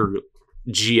stake your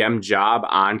GM job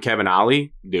on Kevin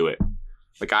Ollie, do it.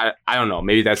 I don't know,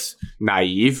 maybe that's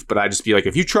naive, but I'd just be like,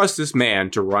 if you trust this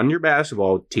man to run your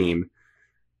basketball team,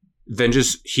 then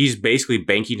he's basically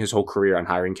banking his whole career on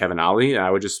hiring Kevin Ollie. And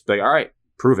I would just be like, all right,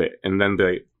 prove it. And then be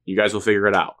like, you guys will figure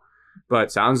it out. But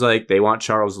it sounds like they want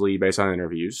Charles Lee based on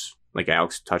interviews, like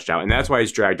Alex touched out. And that's why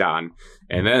he's dragged on.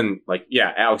 And then,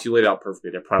 Alex, you laid it out perfectly.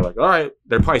 They're probably like, all right.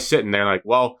 They're probably sitting there like,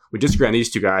 well, we disagree on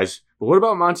these two guys. But what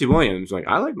about Monty Williams?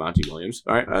 I like Monty Williams.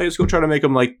 All right, let's go try to make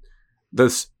him like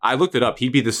this. I looked it up.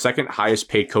 He'd be the second highest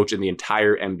paid coach in the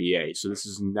entire NBA. So this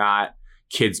is not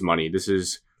kids' money. This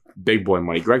is big boy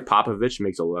money. Greg Popovich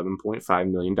makes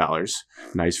 $11.5 million.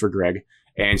 Nice for Greg.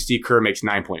 And Steve Kerr makes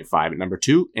 9.5 at number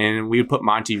 2. And we would put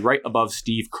Monty right above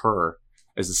Steve Kerr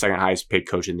as the second highest paid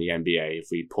coach in the NBA if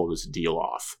we pull this deal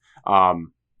off.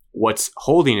 What's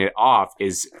holding it off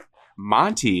is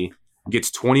Monty gets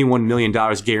 $21 million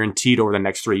guaranteed over the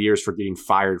next 3 years for getting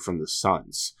fired from the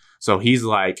Suns. So he's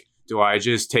like, do I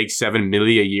just take $7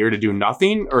 million a year to do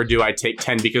nothing, or do I take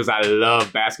 10 because I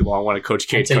love basketball and want to coach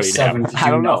Kate? I take 7 to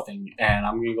do know. nothing, and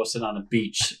I'm going to go sit on a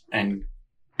beach and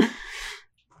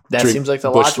that seems like the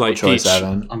logical choice,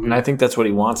 Evan. And I think that's what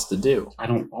he wants to do. I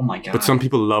don't. Oh my god! But some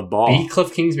people love ball. Be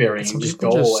Cliff Kingsbury and just go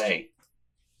away.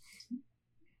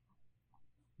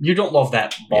 You don't love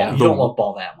that ball. Yeah. You don't love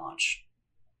ball that much.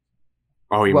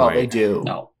 Oh, well, they do.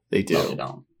 No, they do. No, they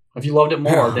don't. If you loved it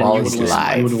more, then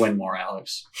you would win more,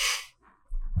 Alex.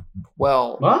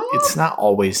 Well, it's not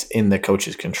always in the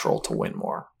coach's control to win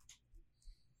more.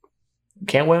 You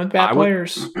can't win with bad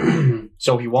players.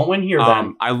 So he won't win here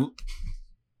then.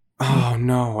 Oh,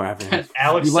 no, Evan.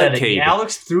 Alex said it.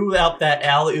 Alex threw out that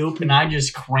alley-oop, and I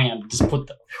just crammed. Just put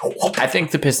the... I think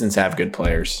the Pistons have good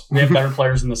players. They have better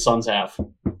players than the Suns have.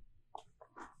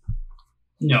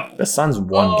 No. The Suns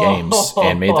won games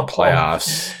and made the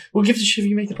playoffs. Who gives a shit if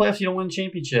you make the playoffs? You don't win the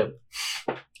championship.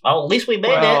 Oh, at least we made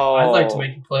it. I'd like to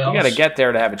make the playoffs. You got to get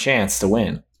there to have a chance to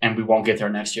win. And we won't get there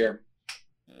next year.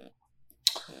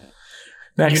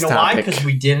 Next you know topic. why? Because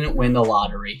we didn't win the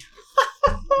lottery.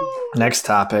 Next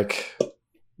topic.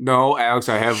 No, Alex,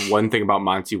 I have one thing about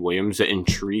Monty Williams that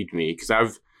intrigued me, because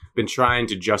I've been trying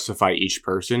to justify each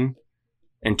person.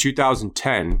 In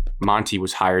 2010, Monty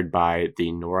was hired by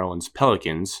the New Orleans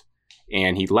Pelicans,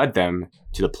 and he led them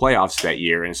to the playoffs that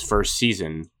year in his first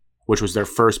season, which was their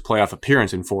first playoff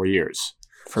appearance in 4 years.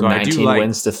 From 19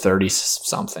 wins to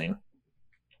 30-something.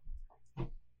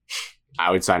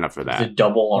 I would sign up for that. The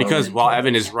double because while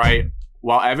Evan is right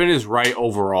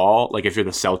overall, like if you're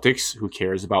the Celtics, who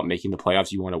cares about making the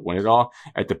playoffs? You want to win it all.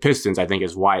 At the Pistons, I think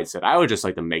as Wyatt said, I would just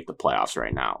like to make the playoffs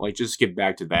right now. Just get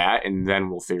back to that, and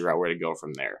then we'll figure out where to go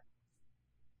from there.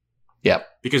 Yep.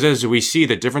 Because as we see,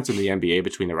 the difference in the NBA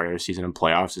between the regular season and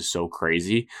playoffs is so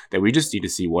crazy that we just need to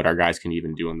see what our guys can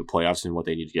even do in the playoffs and what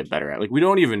they need to get better at. We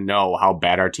don't even know how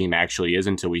bad our team actually is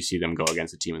until we see them go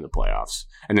against a team in the playoffs.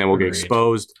 And then we'll get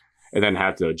exposed and then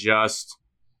have to adjust.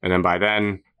 And then by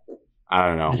then, I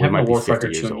don't know. We might be 50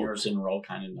 years old. 2 years in a row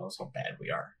kind of knows how bad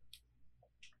we are.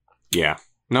 Yeah.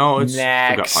 No, it's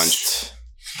Next. a gut punch.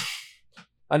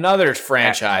 Another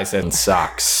franchise that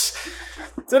sucks.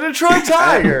 The Detroit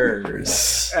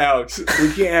Tigers. Alex,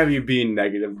 we can't have you being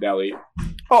negative, Nelly.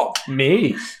 Oh,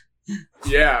 me?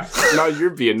 Yeah. No, you're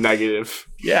being negative.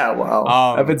 Yeah,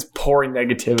 well, Evan's pouring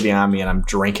negativity on me and I'm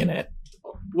drinking it.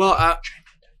 Well,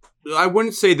 I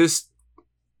wouldn't say this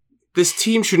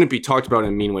team shouldn't be talked about in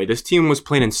a mean way. This team was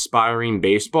playing inspiring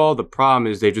baseball. The problem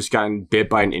is they've just gotten bit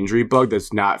by an injury bug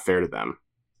that's not fair to them.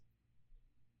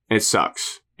 And it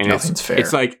sucks. And Nothing's fair.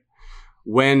 It's like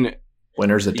when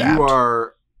winners adapt.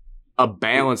 a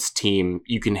balanced team,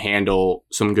 you can handle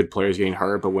some good players getting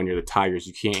hurt, but when you're the Tigers,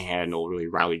 you can't handle really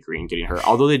Riley Greene getting hurt.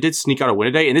 Although they did sneak out a win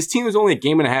today, and this team is only a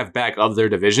game and a half back of their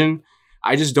division.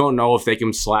 I just don't know if they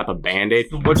can slap a Band-Aid.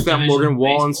 What's that Morgan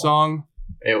Wallen song?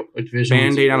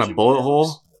 Band-Aid on a bullet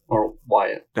hole? Or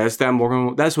Wyatt. That's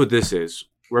what this is.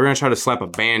 We're going to try to slap a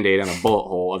Band-Aid on a bullet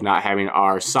hole of not having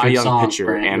our Cy Young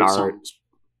pitcher and our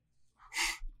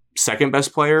second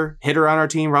best player hitter on our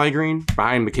team, Riley Greene,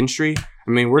 behind McKinstry.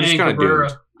 I mean, we're just kind of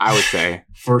doomed, I would say.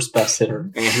 First best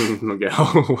hitter. And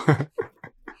Miguel.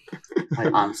 I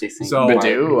honestly think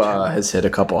Badu has hit a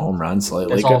couple home runs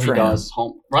lately. That's all he does.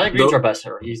 Riley Greene's our best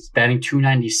hitter. He's batting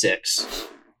 296.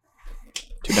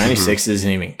 296 isn't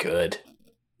even good.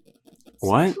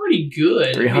 What? It's pretty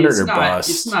good. 300 or bust.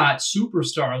 It's not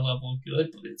superstar level good,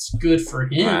 but it's good for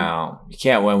him. Wow. You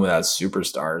can't win without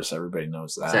superstars. Everybody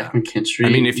knows that. Zach McKinstry. I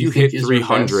mean, if you hit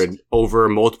 300 over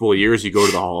multiple years, you go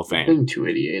to the Hall of Fame.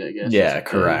 288, I guess. Yeah,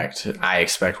 correct. I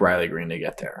expect Riley Greene to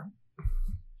get there.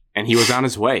 And he was on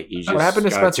his way. What happened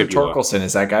to Spencer Torkelson?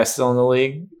 Is that guy still in the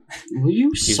league? Will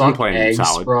you suck eggs,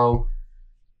 solid. Bro?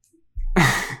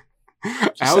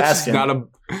 Alex is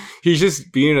he's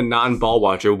just being a non-ball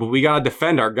watcher, but we got to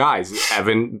defend our guys.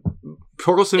 Evan,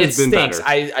 Torkelson has been better.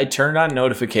 I turned on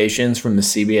notifications from the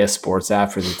CBS Sports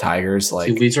app for the Tigers like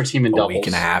leads our team in doubles. Week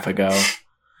and a half ago.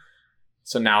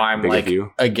 So now I'm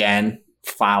again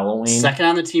following. Second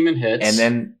on the team in hits. And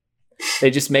then they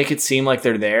just make it seem like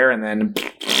they're there and then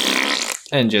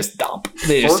just dump.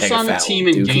 They just First on the team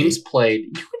in games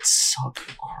played. You would suck.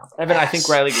 Evan, I think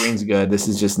Riley Greene's good. This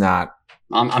is just not.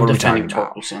 I'm defending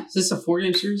Torkelson. Is this a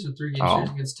 4-game series or 3-game series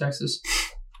against Texas?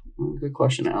 Good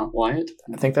question, Wyatt.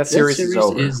 I think that series is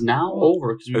over. Is now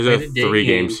over because we played a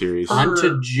 3-game series. On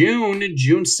to June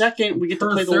 2nd, we get to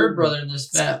play the third brother in this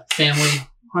family,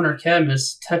 Hunter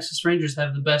Cadmus. Texas Rangers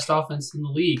have the best offense in the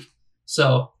league.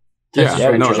 So Rangers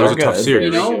that was a tough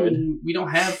series. We don't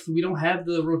have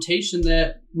the rotation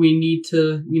that we need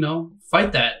to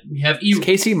fight that. We have Is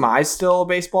Casey Mize still a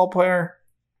baseball player?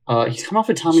 He's come off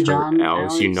with Tommy John.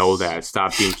 Alex, you know that.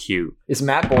 Stop being cute. Is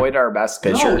Matt Boyd our best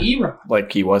pitcher? No, Erod.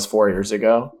 Like he was 4 years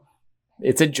ago?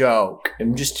 It's a joke.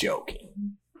 I'm just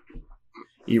joking.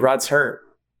 Erod's hurt.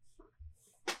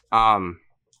 To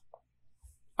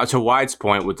Wyatt's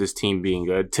point with this team being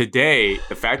good, today,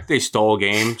 the fact that they stole a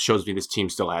game shows me this team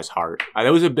still has heart.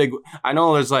 That was a big... I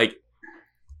know there's what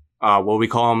do we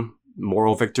call them?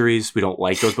 Moral victories. We don't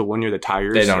like those, but when you're the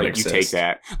Tigers, they don't exist. You take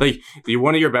that.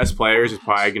 One of your best players is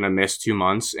probably going to miss 2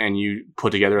 months, and you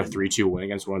put together a 3-2 win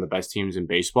against one of the best teams in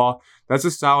baseball. That's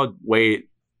a solid way.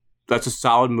 That's a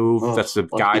solid move. That's the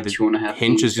guy that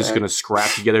Hinch is just going to scrap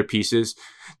together pieces.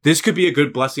 This could be a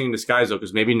good blessing in disguise, though,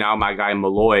 because maybe now my guy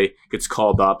Malloy gets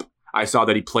called up. I saw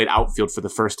that he played outfield for the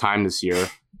first time this year.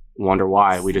 Wonder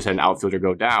why. We just had an outfielder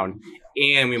go down.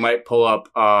 And we might pull up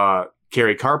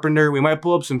Kerry Carpenter. We might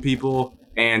pull up some people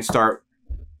and start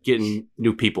getting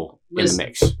new people in the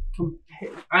mix.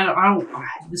 I don't.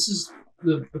 This is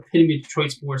the epitome of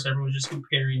Detroit sports. Everyone's just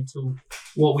comparing to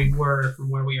what we were from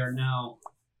where we are now.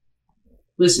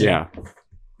 Listen,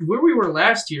 where we were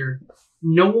last year,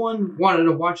 no one wanted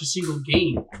to watch a single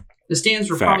game. The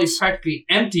stands were probably practically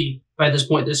empty by this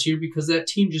point this year because that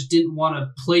team just didn't want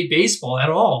to play baseball at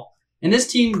all. And this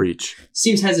team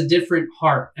seems has a different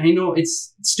heart. And I know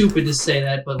it's stupid to say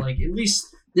that, but at least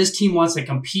this team wants to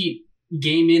compete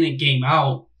game in and game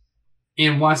out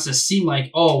and wants to seem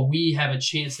like, we have a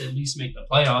chance to at least make the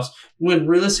playoffs. When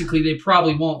realistically, they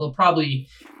probably won't. They'll probably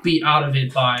be out of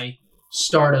it by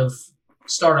start of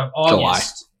August. July.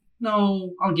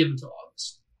 No, I'll give them till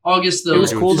August. August, though. It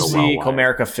was cool to see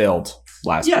Comerica filled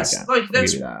last weekend.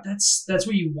 That's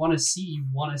what you want to see. You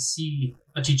want to see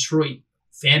a Detroit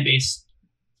fan base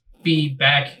be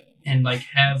back and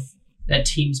have that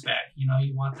team's back. You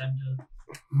want them to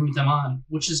root them on,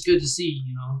 which is good to see.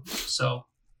 So,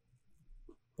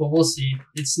 but we'll see.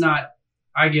 It's not.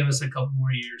 I give us a couple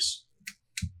more years.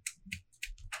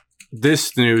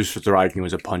 This news for Thorogny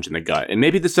was a punch in the gut, and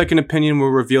maybe the second opinion will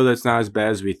reveal that it's not as bad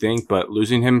as we think. But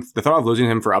the thought of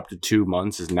losing him for up to 2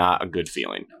 months is not a good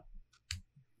feeling.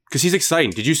 Because he's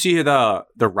exciting. Did you see the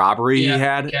robbery he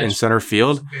had in center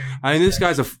field? I mean, this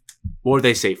guy's what would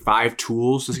they say? 5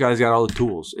 tools. This guy's got all the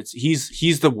tools.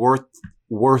 He's the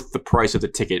worth the price of the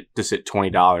ticket to sit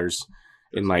 $20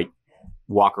 and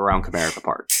walk around Comerica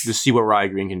Park to see what Riley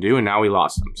Greene can do. And now we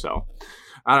lost him. So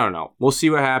I don't know. We'll see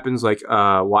what happens. Like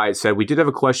Wyatt said, we did have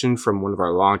a question from one of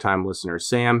our longtime listeners,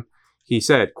 Sam. He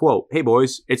said, quote, "Hey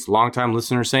boys, it's longtime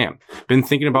listener Sam. Been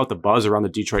thinking about the buzz around the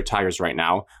Detroit Tigers right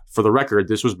now. For the record,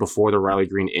 this was before the Riley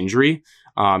Greene injury.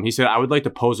 He said, I would like to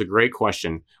pose a great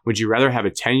question. Would you rather have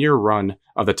a 10-year run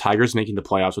of the Tigers making the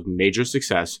playoffs with major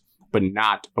success, but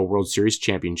not a World Series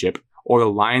championship, or the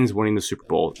Lions winning the Super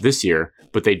Bowl this year,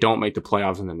 but they don't make the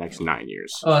playoffs in the next 9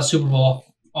 years?" Super Bowl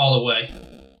all the way.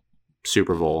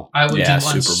 Super Bowl. I would do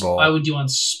Super Bowl. I would do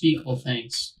unspeakable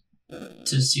things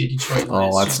to see a Detroit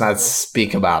Lions. Oh, let's Super not Bowl.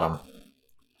 speak about them.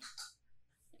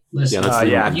 Listen,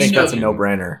 Yeah, I think that's a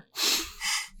no-brainer.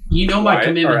 You know my Wyatt or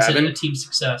commitment to Evan? the team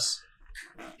success.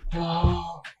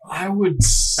 Oh, I would.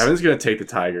 Evan's going to take the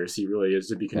Tigers. He really is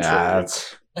to be controlled.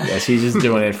 Yes, he's just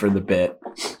doing it for the bit.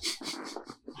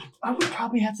 I would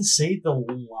probably have to say the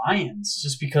Lions,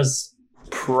 just because.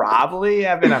 Probably,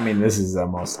 Evan. I mean, this is the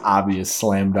most obvious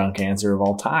slam dunk answer of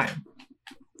all time.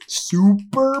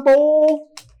 Super Bowl?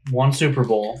 One Super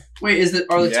Bowl. Wait,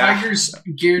 are the Yeah. Tigers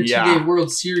guaranteed Yeah. a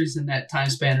World Series in that time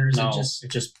span, or is No, it just?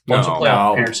 it's just bunch No. of playoff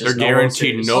No, appearances. they're no World guaranteed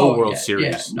Series. no Oh, World yeah, Series.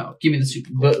 Yeah, no, give me the Super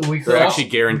Bowl. But we could They're also, actually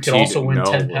guaranteed we could also win no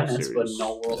 10 World pennants, but Series.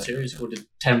 no World Series. Who did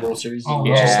 10 World Series? Oh,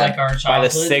 Yeah. just like our By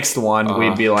childhood. the sixth one,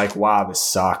 we'd be like, wow, this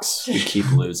sucks. We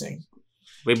keep losing.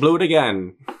 We blew it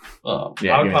again. Yeah, I would give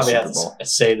me probably the have Super to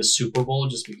say the Super Bowl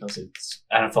just because it's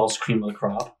NFL's cream of the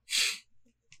crop.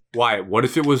 Why? What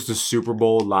if it was the Super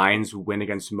Bowl Lions win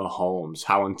against Mahomes?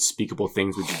 How unspeakable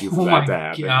things would you do for Oh that my to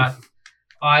happen? god!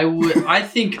 I would. I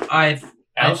think Alex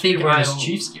would be wearing his I-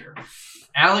 Chiefs gear.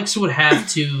 Alex would have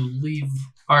to leave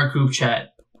our group chat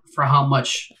for how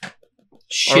much Or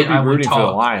shit be I would rooting for the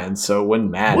talk. Lions, so it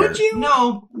wouldn't matter. Would you?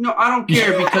 No, I don't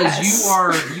care because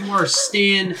Yes. you are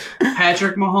Stan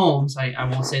Patrick Mahomes. I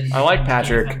won't say the I like name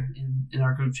Patrick. in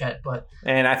our group chat, but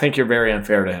And I think you're very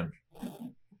unfair to him.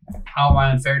 how am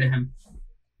I unfair to him?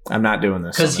 I'm not doing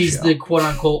this. Because on he's show. the quote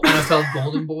unquote NFL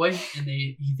golden boy, and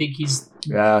you think he's.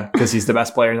 Yeah, because he's the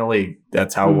best player in the league.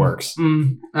 That's how it works. I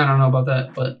don't know about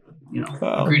that, but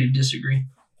Oh. agree to disagree.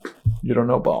 You don't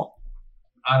know ball.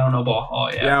 I don't know ball. Oh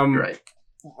yeah, Yeah, you're right.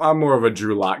 I'm more of a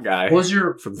Drew Lock guy What was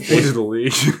your from the stage of the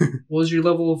league. What was your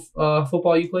level of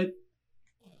football you played?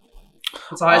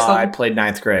 What's the highest I level? played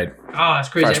ninth grade. Ah, it's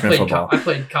crazy. freshman football. I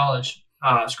played college.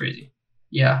 Ah, it's crazy.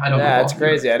 Yeah, I don't know. Yeah, ball. it's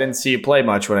crazy. I didn't see you play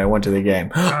much when I went to the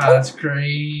game. Ah, that's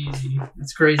crazy.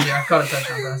 That's crazy. I caught a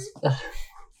touchdown pass.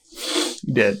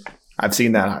 You did. I've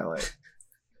seen that highlight.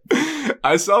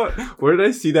 I saw it. Where did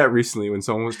I see that recently? When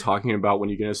someone was talking about when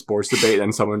you get in a sports debate,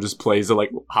 and someone just plays the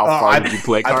how far did you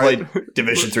play? I Card. played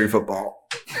Division III football.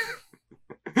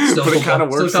 Still but it football. kind of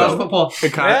works. Still college though. football.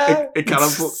 It kind of it kind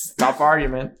it's of tough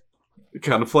argument. it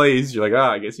kind of plays. You're like,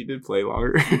 I guess he did play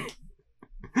longer.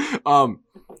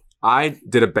 I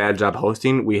did a bad job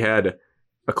hosting. We had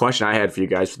a question I had for you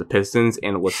guys for the Pistons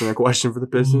and a listener question for the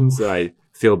Pistons that I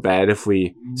feel bad if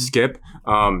we skip.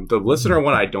 The listener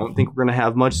one, I don't think we're going to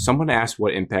have much. Someone asked,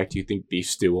 what impact do you think Beef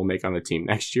Stew will make on the team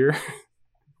next year?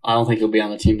 I don't think he'll be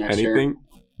on the team next year. Anything?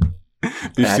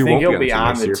 Beef I Stew think won't he'll be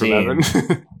on the be team on next the year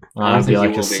from Evan. I don't I'd be think he like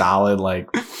a will be. solid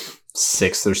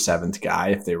 6th or 7th guy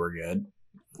if they were good.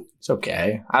 It's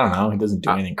okay. I don't know. He doesn't do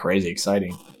anything crazy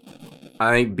exciting.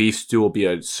 I think Beef Stew will be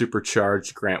a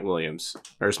supercharged Grant Williams.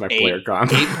 There's my player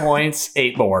comp. 8 points,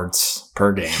 8 boards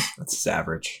per game. That's his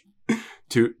average.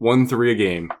 1-3 a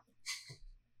game.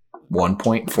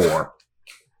 1.4.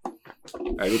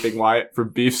 Anything, Wyatt, for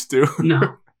Beef Stew?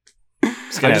 No.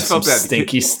 He's gonna I have just some felt bad.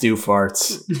 stinky stew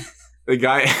farts. The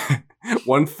guy,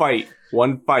 one fight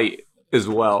as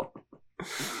well.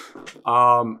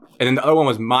 And then the other one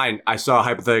was mine. I saw a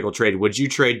hypothetical trade. Would you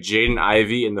trade Jaden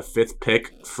Ivey in the 5th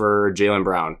pick for Jaylen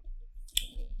Brown?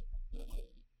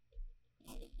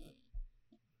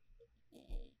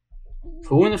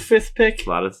 Who in the 5th pick? A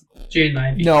lot of Jaden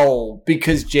Ivey. No,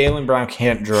 because Jaylen Brown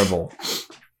can't dribble.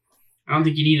 I don't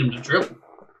think you need him to dribble.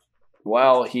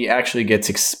 Well, he actually gets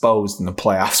exposed in the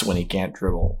playoffs when he can't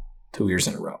dribble 2 years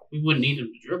in a row. We wouldn't need him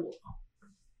to dribble.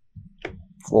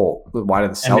 Well, why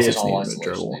did the NBA's Celtics all need him to isolation.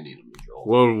 dribble? They need him to dribble.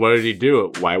 Well, what did he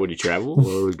do? Why would he travel? What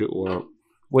would he do? Well,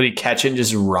 Would he catch it and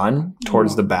just run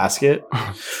towards the basket?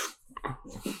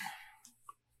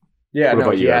 Yeah, What no,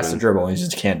 about he you, has Evan? to dribble. He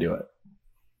just can't do it.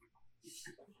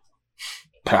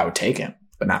 But I would take him,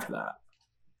 but not for that.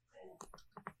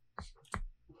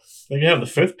 They can have the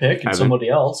 5th pick and Evan? somebody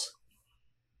else.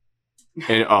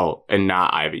 and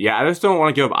not Ivy. Yeah, I just don't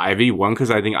want to give up Ivy. One,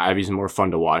 because I think Ivy's more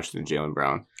fun to watch than Jaylen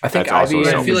Brown. I think That's also Ivy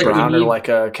a and feel like Brown you are need- like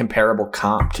a comparable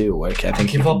comp too. Like I think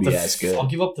he could be as good. I'll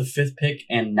give up the 5th pick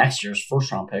and next year's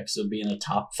 1st round pick, so it'll be in the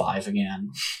top 5 again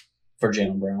for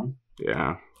Jaylen Brown.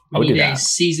 Yeah. I would We do need a that.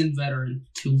 seasoned veteran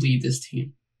to lead this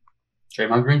team.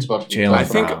 Draymond Green's about to be Jaylen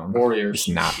playing for Brown the Warriors. It's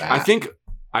not that. I think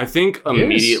I think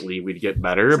immediately we'd get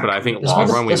better, but I think long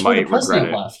run we might regret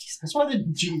it. Left. That's why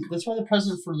the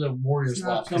president for the Warriors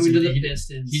left. Coming to the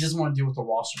Pistons. He doesn't want to deal with the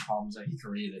roster problems that he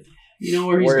created. You know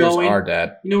where he's Warriors going? are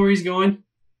dead. You know where he's going?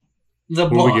 The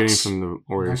Who are we getting Bucks. from the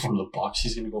Warriors? From the Bucks,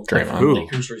 he's going to go Draymond. play for the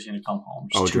Lakers, or he's going to come home.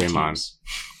 Just two Draymond. teams.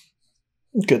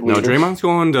 Good No, leader. Draymond's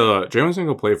going to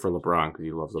go play for LeBron because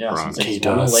he loves Yeah, LeBron. so He he's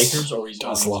going to does. the Lakers, or he's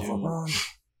Does going love to LeBron.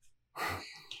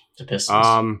 the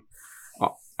Pistons.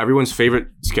 Everyone's favorite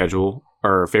schedule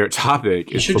or favorite topic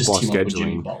He is should just football team up with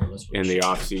Jimmy scheduling Butler. That's what in he the should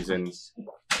off season.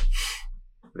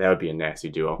 That would be a nasty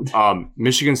duo.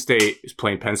 Michigan State is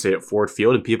playing Penn State at Ford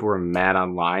Field, and people were mad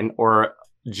online or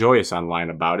joyous online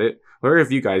about it. Where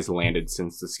have you guys landed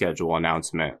since the schedule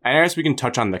announcement? I guess we can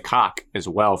touch on the cock as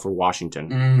well for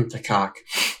Washington. The cock.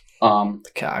 The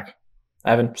cock.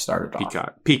 I haven't started off.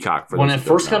 Peacock. For When those it who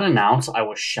don't first got know. announced, I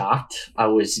was shocked. I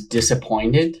was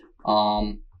disappointed.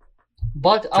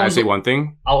 But Can I say one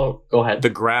thing? I'll go ahead. The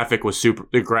graphic was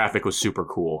super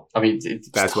cool. I mean,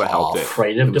 That's what helped it.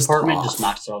 Creative It was department tough. just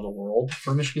knocks it out of the world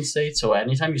for Michigan State. So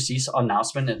anytime you see an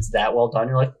announcement that's that well done,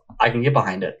 you're like, I can get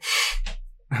behind it.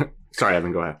 Sorry,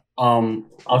 Evan, go ahead. I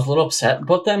was a little upset,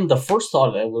 but then the first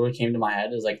thought that literally came to my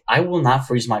head is like, I will not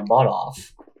freeze my butt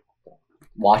off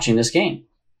watching this game.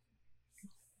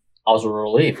 I was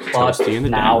relieved, but Toasty in the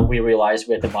now den. we realize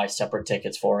we have to buy separate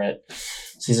tickets for it.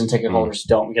 Season ticket holders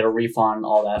don't get a refund,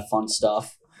 all that fun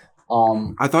stuff.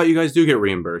 I thought you guys do get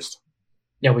reimbursed.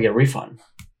 Yeah, we get a refund.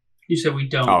 You said we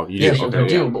don't. Oh, you Yeah, did. we Okay,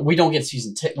 do, yeah. but we don't get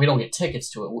we don't get tickets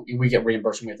to it. We get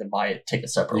reimbursed. We have to buy a ticket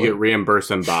separately. You get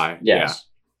reimbursed and buy. Yes.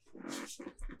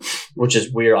 Which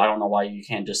is weird. I don't know why you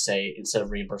can't just say, instead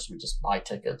of reimbursement, just buy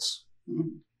tickets.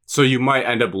 So you might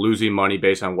end up losing money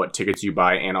based on what tickets you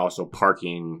buy, and also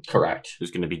parking Correct. is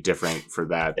going to be different for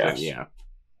that. Yes. Than, yeah.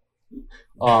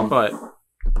 But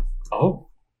Oh.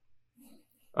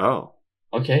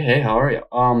 okay. Hey, how are you?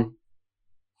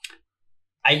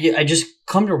 I just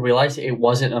come to realize it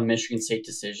wasn't a Michigan State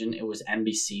decision. It was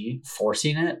NBC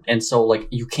forcing it, and so like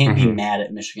you can't be mad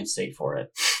at Michigan State for it.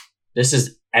 This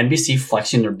is NBC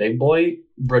flexing their big boy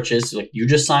britches. Like, you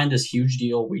just signed this huge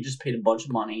deal. We just paid a bunch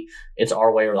of money. It's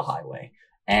our way or the highway.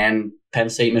 And Penn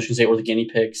State, Michigan State were the guinea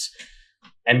pigs.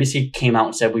 NBC came out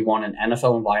and said we want an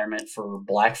NFL environment for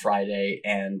Black Friday,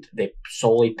 and they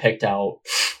solely picked out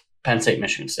Penn State,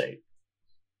 Michigan State.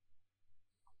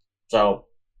 So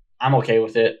I'm okay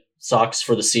with it. Sucks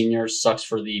for the seniors, sucks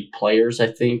for the players, I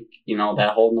think,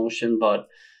 that whole notion, but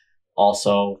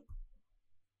also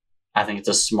I think it's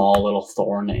a small little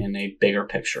thorn in a bigger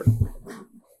picture.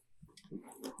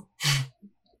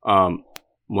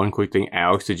 One quick thing,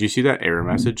 Alex, did you see that error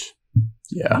message?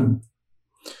 Yeah.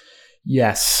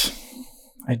 Yes,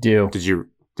 I do. Did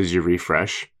you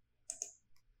refresh?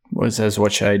 What says,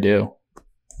 what should I do?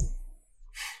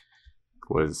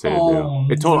 What does it say to do?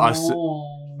 It told us.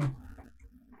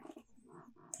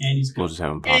 And he's We'll good. just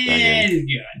have him pop back And in. he's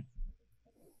good.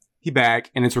 He back,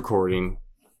 and it's recording.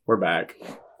 We're back.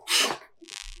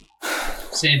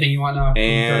 Say anything you want to.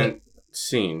 And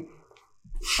scene.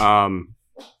 Evan,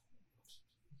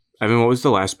 what was the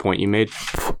last point you made?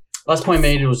 Last point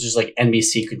made, it was just like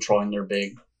NBC controlling their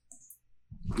big,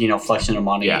 flexing their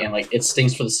money. Yeah. And like it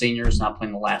stings for the seniors not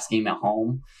playing the last game at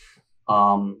home.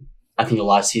 I think a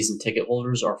lot of season ticket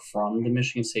holders are from the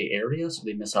Michigan State area, so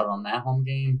they miss out on that home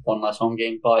game, one less home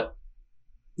game, but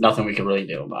nothing we could really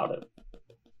do about it.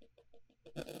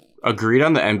 Agreed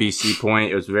on the NBC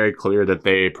point. It was very clear that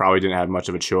they probably didn't have much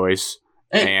of a choice.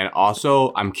 And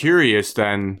also, I'm curious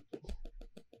then.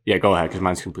 Yeah, go ahead, because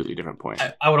mine's a completely different point.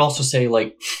 I would also say,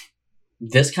 like,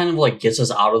 this kind of, like, gets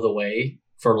us out of the way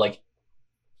for, like,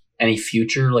 any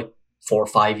future, like, 4 or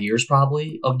 5 years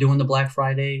probably of doing the Black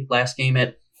Friday last game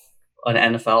at an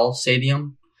NFL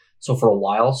stadium. So for a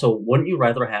while. So wouldn't you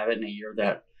rather have it in a year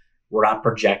that we're not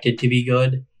projected to be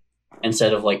good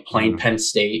instead of, like, playing Penn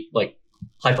State, like,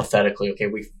 hypothetically, okay,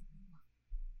 we've,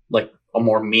 like, a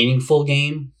more meaningful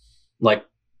game, like,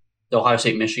 the Ohio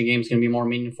State-Michigan game is going to be more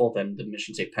meaningful than the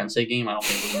Michigan State-Penn State game. I don't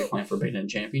think we're going to be playing for a Big Ten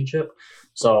championship.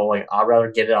 So, like, I'd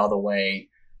rather get it out of the way,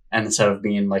 and instead of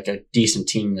being, like, a decent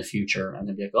team in the future, and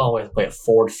then be like, oh, we have to play at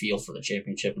Ford Field for the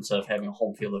championship instead of having a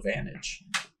home field advantage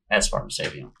at Spartan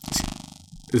Stadium.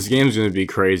 This game's going to be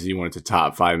crazy when it's a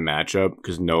top 5 matchup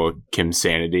because Noah Kim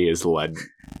Sanity has led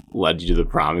you to the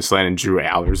promised land, and Drew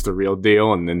Aller's the real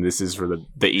deal, and then this is for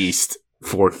the East.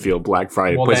 Ford Field Black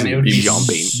Friday. Well, Places then it would be be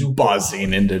jumping. super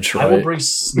Buzzing in Detroit. I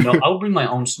will bring my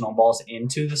own snowballs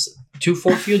to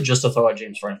Ford Field just to throw at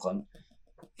James Franklin.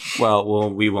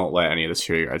 Well, we won't let any of the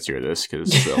security guards hear this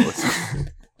because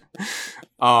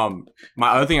My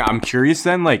other thing, I'm curious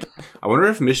then, like, I wonder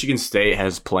if Michigan State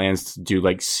has plans to do,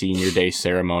 like, senior day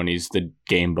ceremonies the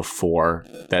game before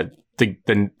that,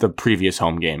 the previous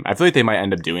home game. I feel like they might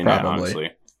end up doing that,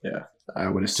 honestly. Yeah, I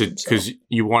would assume because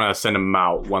you want to send them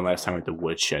out one last time with the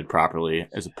woodshed properly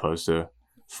as opposed to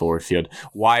Ford Field.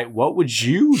 What would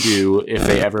you do if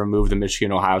they ever move the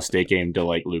Michigan-Ohio State game to,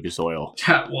 like, Lucas Oil?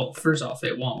 Well, first off,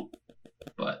 it won't.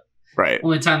 But right.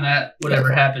 Only time that would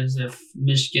ever happen is if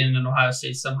Michigan and Ohio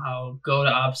State somehow go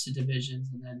to opposite divisions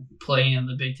and then play in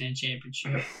the Big Ten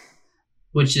championship,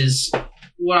 which is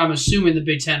what I'm assuming the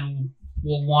Big Ten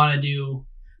will want to do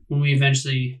when we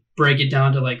eventually break it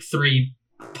down to like 3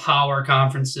 power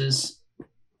conferences.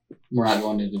 We're not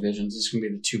going to divisions. It's going to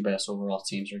be the 2 best overall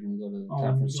teams are going to go to the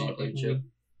conference championship.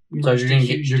 Like, so you're going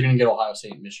to get Ohio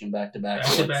State and Michigan back-to-back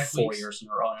for like 4 years in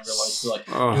a row. And everybody's like,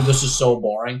 dude, this is so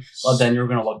boring. But then you're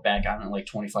going to look back on it like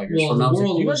 25 years from now.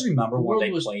 Do you guys remember when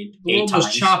they played 8 times? The world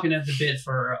was chomping at the bit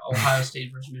for Ohio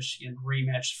State versus Michigan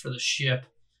rematch for the ship,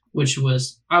 which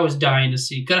I was dying to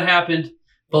see. Could have happened.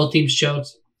 Both teams choked.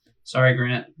 Sorry,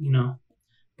 Grant.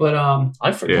 But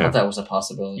I forgot that was a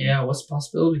possibility. Yeah, what's a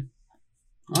possibility?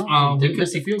 Didn't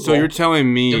miss the field goal. So you're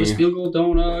telling me... That was field goal.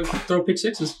 Don't throw pick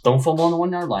sixes. Don't fumble on the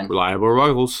 1 yard line. Reliable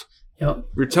ruggles. Yep.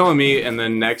 You're telling me in the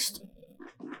next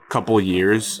couple of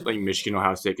years, like Michigan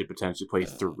Ohio State could potentially play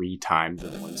 3 times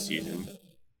in one season?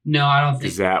 No, I don't think.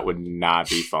 Because that would not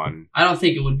be fun. I don't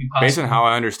think it would be possible. Based on how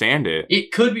I understand it.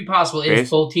 It could be possible if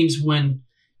both teams win.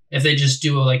 If they just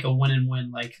do like a win and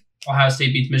win, like Ohio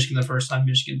State beats Michigan the first time,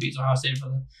 Michigan beats Ohio State for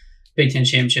the Big Ten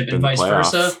championship, and vice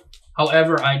versa.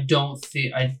 However, I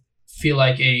feel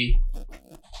like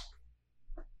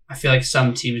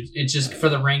some teams. It's just for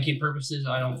the ranking purposes.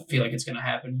 I don't feel like it's going to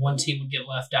happen. One team would get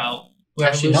left out.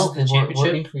 Actually, no, because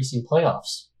we're increasing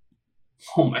playoffs.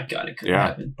 Oh my god, it could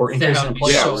happen. We're increasing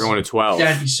playoffs. Yeah, we're going to 12.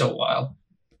 That'd be so wild.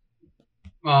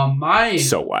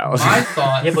 So wild. My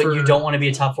thought. Yeah, but you don't want to be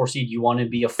a top 4 seed. You want to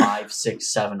be a 5,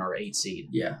 6, 7, or 8 seed.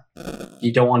 Yeah.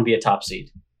 You don't want to be a top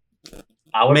seed.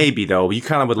 Maybe though. You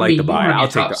kind of would like to buy it. I'll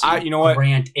take the. You know what?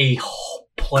 Grant a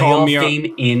playoff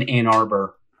game in Ann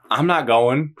Arbor. I'm not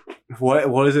going.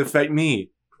 What does it affect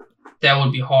me? That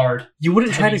would be hard. You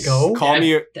wouldn't try to go?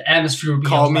 The atmosphere would be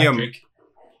electric.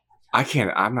 I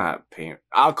can't. I'm not paying.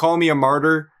 I'll call me a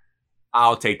martyr.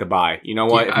 I'll take the buy. You know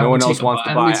what? If no one else wants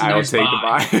to buy, I will take the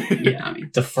buy. Yeah, I mean,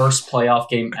 the first playoff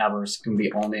game ever is going to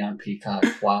be only on Peacock.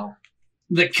 Wow.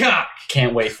 The cock.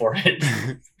 Can't wait for it.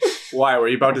 Why? Were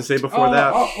you about to say before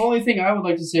that? Only thing I would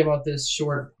like to say about this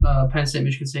short Penn State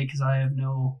Michigan State, because I have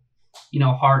no,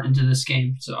 heart into this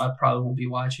game, so I probably won't be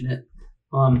watching it.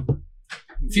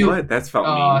 What? That's felt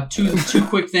mean. Two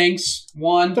quick things.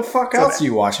 One, the fuck else are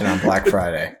you watching on Black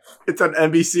Friday? It's on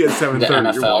NBC at 7:30. The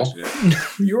NFL. You're watching it.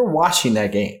 You were watching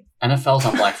that game. NFL's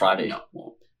on Black Friday. No.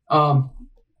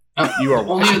 You are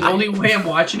the only way I'm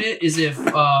watching it is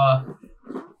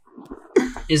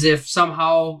if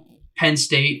somehow Penn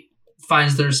State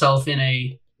finds themselves in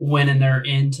a win and they're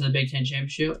into the Big Ten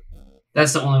championship.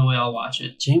 That's the only way I'll watch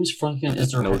it. James Franklin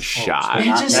is their no shot.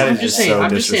 I'm just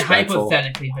saying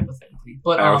hypothetically.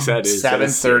 But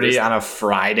 7:30 on a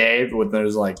Friday when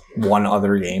there's like one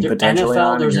other game potentially NFL,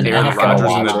 on. There's an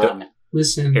NFL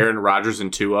Listen, Aaron Rodgers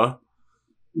and Tua.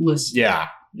 Listen, yeah,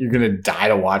 you're gonna die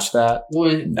to watch that.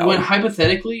 When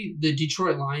hypothetically the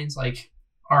Detroit Lions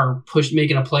are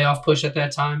making a playoff push at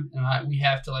that time, and we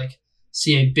have to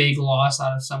see a big loss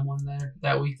out of someone there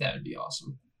that week, that would be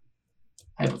awesome.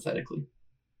 Hypothetically.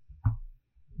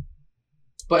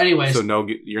 But anyways. So no,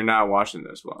 you're not watching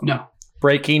this one. No.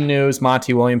 Breaking news,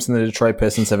 Monty Williams and the Detroit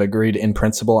Pistons have agreed in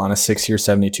principle on a 6-year,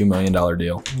 $72 million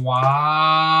deal.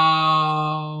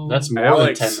 Wow. That's more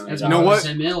than $10 million. That's, you know what?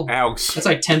 Alex. That's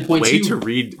like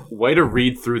 10.2. Way to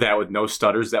read through that with no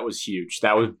stutters. That was huge.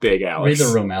 That was big, Alex. Read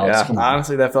the room, Alex. Yeah,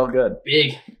 honestly, that felt good.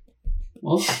 Big.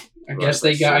 Well, I guess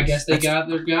they got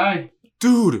their guy.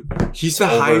 Dude, he's the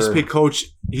highest paid coach.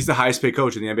 He's the highest paid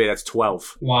coach in the NBA. That's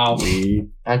 12. Wow.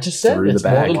 I just said it's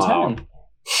more than 10.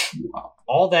 Wow.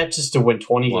 All that just to win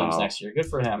 20 games next year. Good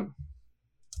for him.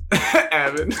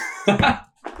 Evan.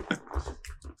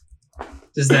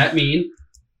 Does that mean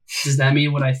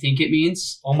what I think it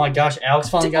means? Oh my gosh, Alex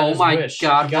finally got his wish. Oh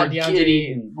my god,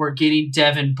 we're getting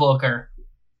Devin Booker.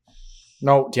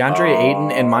 No, DeAndre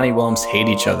Ayton and Monty Williams hate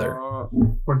each other.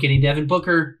 We're getting Devin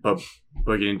Booker.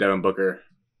 We're getting Devin Booker.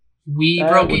 We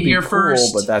broke it here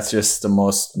first. But that's just the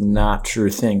most not true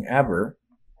thing ever.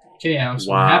 Okay, Alex,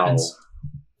 what happens?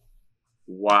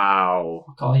 Wow.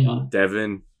 I'll call you on it.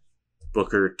 Devin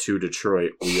Booker to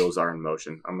Detroit. Wheels are in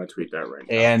motion. I'm going to tweet that right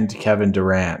now. And Kevin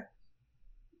Durant.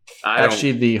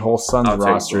 Actually, the whole Suns I'll take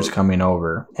roster is both. coming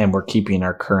over, and we're keeping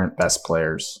our current best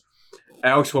players.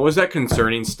 Alex, what was that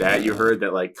concerning stat you heard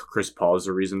that like Chris Paul is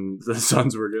the reason the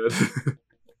Suns were good?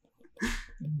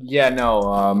 Yeah,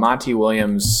 no. Monty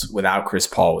Williams without Chris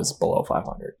Paul was below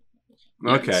 500.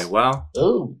 Okay, well,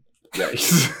 Ooh.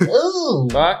 yikes. Ooh.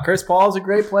 But Chris Paul is a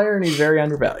great player, and he's very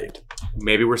undervalued.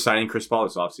 Maybe we're signing Chris Paul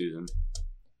this offseason.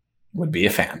 Would be a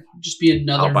fan. Just be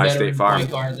another I'll buy veteran State Farm.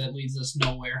 point guard that leads us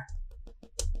nowhere.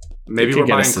 Maybe Could we're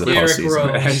get buying us to the Cliff.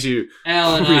 postseason. As you,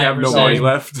 Allen we have no money Iverson.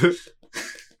 left.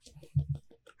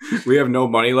 We have no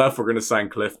money left. We're gonna sign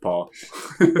Cliff Paul.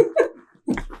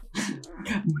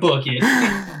 Book it.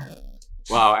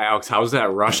 Wow, Alex, how's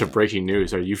that rush of breaking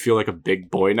news? Are you feel like a big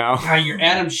boy now? God, you're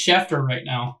Adam Schefter right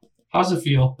now. How's it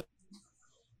feel?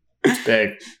 It's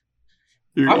big.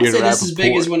 I would say this is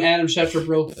big Rappaport. as when Adam Schefter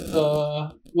broke.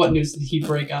 What news did he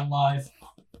break on live?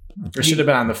 I should have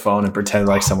been on the phone and pretended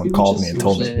like someone called me and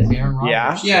told me. Aaron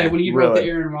Rodgers. Yeah? Yeah, when he broke the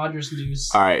Really? Aaron Rodgers news.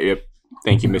 All right, yep.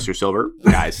 Thank you, Mr. Silver.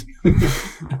 Guys.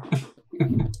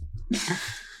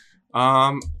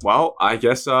 Well, I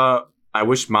guess I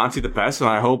wish Monty the best, and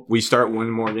I hope we start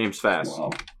winning more games fast.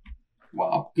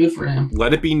 Wow, good for him.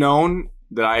 Let it be known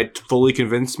that I fully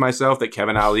convinced myself that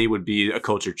Kevin Ali would be a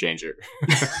culture changer.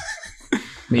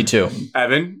 Me too.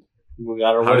 Evan, We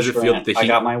got our How wish. does it feel Grant. that the I Heat-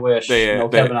 got my wish. No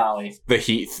Kevin Ollie. the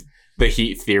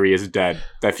Heat theory is dead.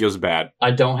 That feels bad.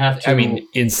 I don't have to. I mean,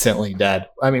 instantly dead.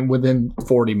 I mean, within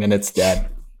 40 minutes, dead.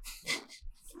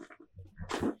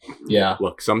 yeah.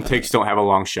 Look, some takes don't have a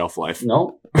long shelf life.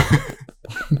 No.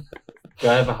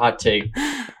 I have a hot take.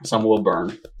 Some will burn.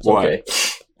 It's What? okay.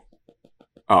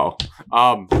 Oh.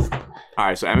 All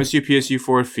right, so MSU PSU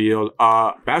Ford Field.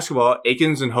 Basketball,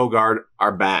 Akins and Hogard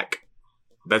are back.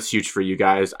 That's huge for you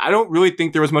guys. I don't really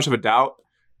think there was much of a doubt,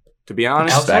 to be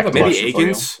honest. Alex, I have a Maybe question for you.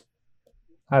 Akins.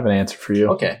 I have an answer for you.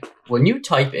 Okay. When you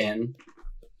type in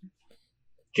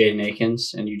Jaden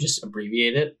Akins and you just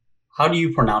abbreviate it, how do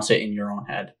you pronounce it in your own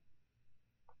head?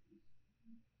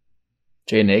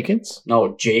 Jaden Akins?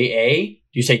 No, J-A?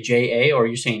 Do you say J-A or are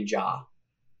you saying Ja?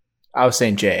 I was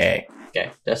saying J.A. Okay.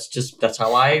 That's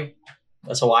how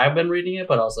I've been reading it,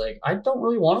 but I was like, I don't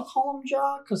really want to call him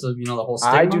Ja because of, the whole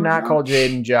stigma. I do of not Ja. call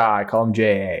Jaden Ja. I call him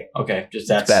J.A. Okay, just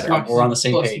that's better. We're on the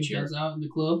same Busting page here. guys out in the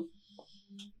club.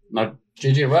 Not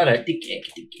JJ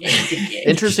Redick.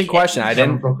 Interesting question. I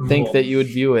didn't Broken think rule. that you would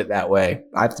view it that way.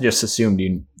 I just assumed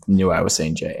you knew I was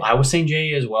saying J.A. I was saying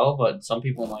J as well, but some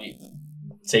people might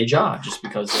say Ja just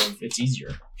because it's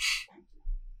easier.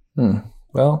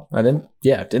 Well, I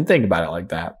didn't think about it like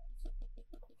that.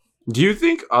 Do you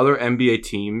think other NBA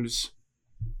teams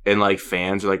and like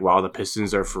fans are like, wow, the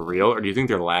Pistons are for real? Or do you think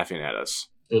they're laughing at us?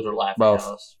 Those are laughing Both.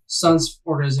 at us. Suns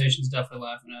organization's definitely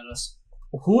laughing at us.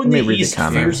 Who in Let me the read the East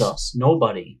comments. fears us?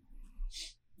 Nobody.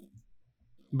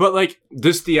 But like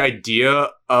just the idea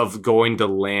of going to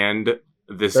land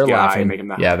this They're guy laughing. and make him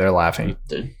the Yeah, they're laughing.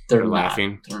 They're not.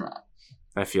 laughing. They're not.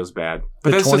 That feels bad.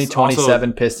 The that's just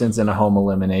 2027 Pistons in a home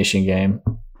elimination game.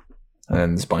 And then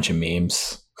there's a bunch of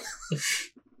memes.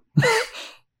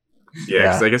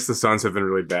 Yeah, 'cause I guess the Suns have been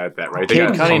really bad at that, right? They Cade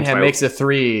got Cunningham pumped makes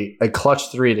a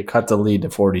clutch three to cut the lead to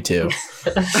 42.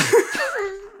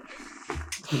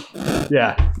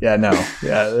 Yeah,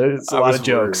 there's a I lot was of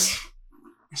jokes.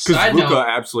 because Side Luka note.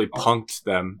 absolutely punked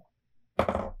them.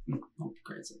 Oh,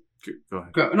 crazy. Go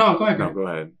ahead. Go ahead. No, Greg. go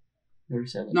ahead.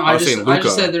 No, I I was just saying I Luka.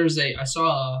 just said I saw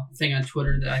a thing on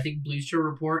Twitter that I think Bleacher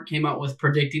Report came out with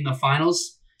predicting the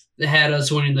finals that had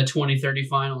us winning the 2030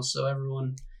 finals. So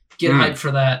everyone get hyped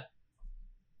for that.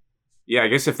 Yeah, I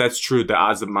guess if that's true, the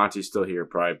odds of Monty's still here are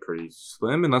probably pretty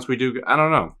slim, unless we do. I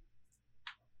don't know.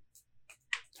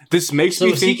 This makes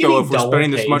me think, though, if we're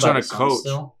spending this much on a coach.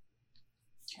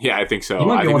 Yeah, I think so. He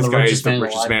might I be think one this of the guy is richest the men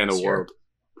richest alive man in this the year. world.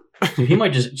 Dude, he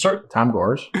might just start. Tom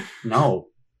Gores? No,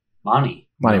 Monty.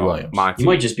 Monty No, Williams. Monty. He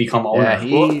might just become owner. Yeah,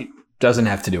 he doesn't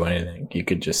have to do anything. He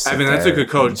could just sit I mean, that's a there good and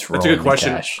coach. just That's a roll good in the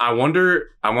question. cash. I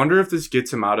wonder if this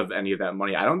gets him out of any of that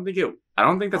money. I don't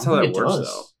think that's how that think it works, does.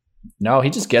 though. No, he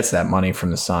just gets that money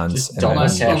from the Suns Just and don't then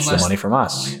let he gets the cash. money from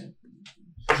us.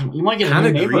 You might get a Kind new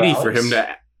of neighbor, greedy Alex. for him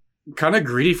to. Kind of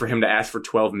greedy for him to ask for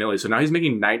 $12 million. So now he's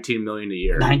making $19 million a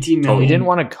year. 19 He million. didn't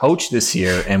want to coach this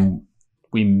year, and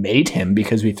we made him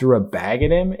because we threw a bag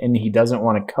at him, and he doesn't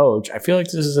want to coach. I feel like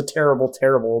this is a terrible,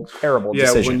 terrible, terrible Yeah,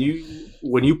 decision.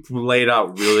 when you lay it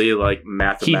out really like He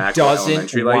mathematical doesn't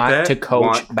elementary want like that, to coach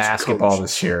want to basketball coach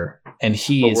this year, and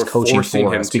he But is we're coaching forcing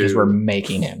for him us because to. we're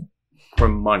making him. for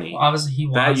money. Well, obviously, he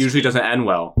That wants usually to. doesn't end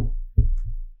well.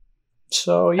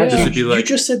 So This yeah, would be like- you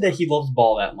just said that he loves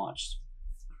ball that much.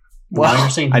 well, Now you're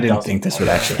saying he I didn't doesn't. think this would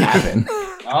actually happen.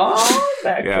 Oh,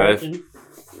 Yeah, backtracking.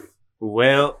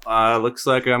 Well, looks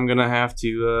like I'm gonna have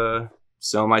to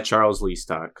sell my Charles Lee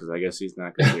stock because I guess he's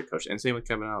not gonna be a coach. And same with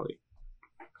Kevin Ollie.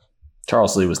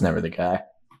 Charles Lee was never the guy.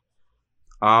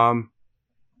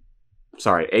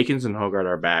 Sorry, Akins and Hogard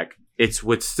are back. It's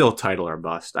still title or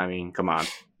bust. I mean, come on.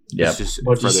 Yeah.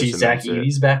 What, you see Zach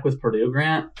Edey's back with Purdue,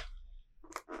 Grant?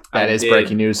 That is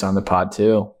breaking news on the pod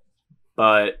too.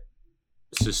 But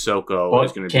Sissoko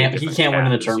is going to be. He can't win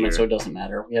in the tournament, so it doesn't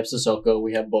matter. We have Sissoko,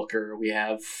 we have Booker, we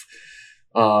have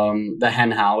the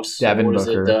Hen House. Devin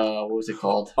Booker. What was it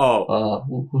called?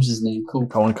 Who's his name?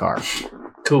 Cohen Carr.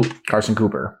 Carson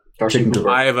Cooper.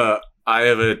 I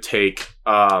have a take.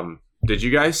 Did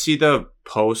you guys see the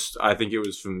post? I think it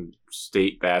was from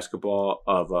State Basketball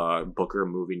of Booker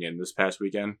moving in this past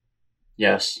weekend.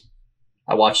 Yes,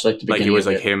 I watched the beginning. Like it was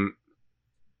like him.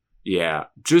 Yeah,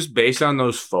 just based on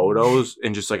those photos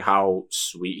and just like how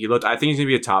sweet he looked, I think he's gonna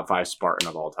be a top 5 Spartan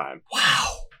of all time.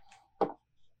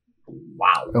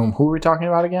 Wow. Who are we talking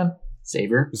about again?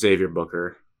 Xavier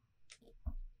Booker.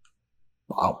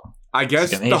 Wow. I guess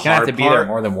he's gonna have to be there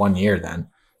more than 1 year then.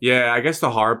 Yeah, I guess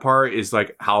the hard part is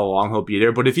like how long he'll be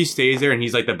there. But if he stays there and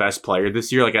he's like the best player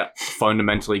this year, like a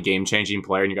fundamentally game-changing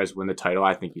player, and you guys win the title,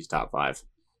 I think he's top 5.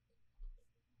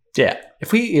 Yeah,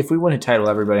 if we win a title,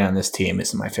 everybody on this team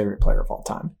is my favorite player of all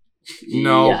time.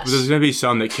 No, yes. There's going to be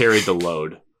some that carried the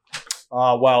load.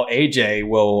 Well, AJ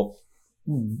will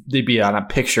be on a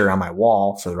picture on my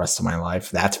wall for the rest of my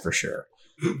life. That's for sure.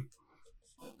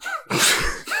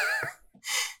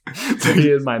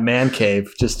 He in my man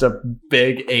cave, just a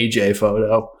big AJ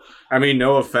photo. I mean,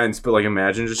 no offense, but like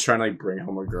imagine just trying to like bring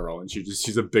home a girl and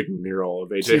she's a big mural of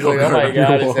AJ. She's like, oh my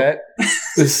god, is that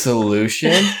the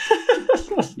solution?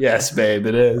 Yes, babe,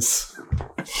 it is.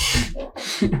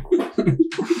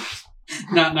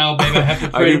 Not now, babe. I have to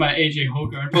pray to my AJ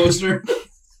Hogard poster.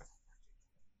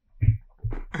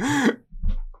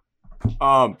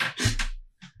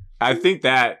 I think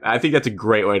that's a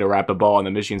great way to wrap the ball on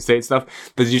the Michigan State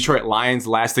stuff. The Detroit Lions,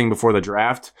 last thing before the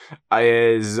draft,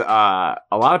 is a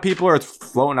lot of people are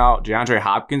floating out DeAndre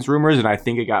Hopkins rumors, and I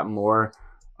think it got more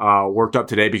worked up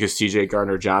today because CJ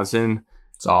Gardner-Johnson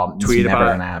tweeted never about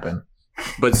going to happen.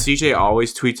 But CJ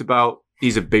always tweets about,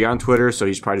 he's a big on Twitter, so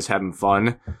he's probably just having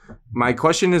fun. My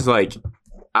question is like,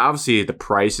 obviously the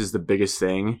price is the biggest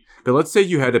thing, but let's say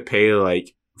you had to pay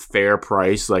like fair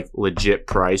price, like legit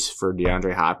price for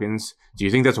DeAndre Hopkins. Do you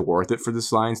think that's worth it for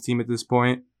this Lions team at this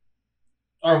point?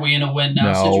 Are we in a win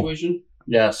now situation?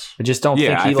 Yes. I just don't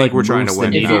think we're trying to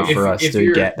win now for us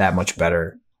to get that much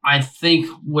better. I think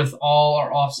with all our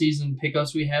offseason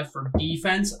pickups we have for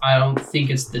defense, I don't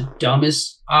think it's the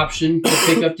dumbest option to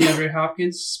pick up DeAndre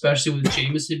Hopkins, especially with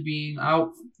Jameson being out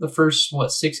the first,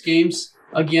 6 games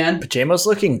again. But Jamo's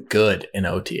looking good in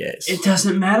OTAs. It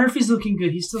doesn't matter if he's looking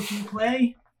good. He still can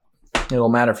play. It'll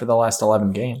matter for the last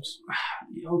 11 games.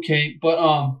 Okay, but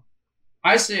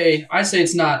I say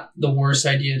it's not the worst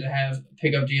idea to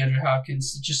pick up DeAndre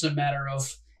Hopkins. It's just a matter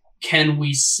of can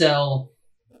we sell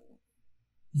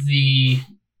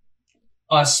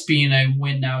us being a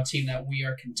win now team that we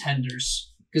are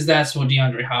contenders, because that's what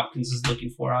DeAndre Hopkins is looking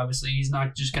for. Obviously, he's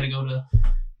not just going to go to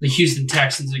the Houston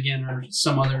Texans again or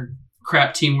some other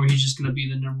crap team where he's just going to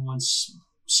be the number one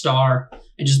star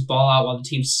and just ball out while the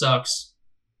team sucks.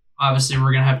 Obviously,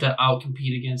 we're going to have to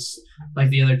outcompete against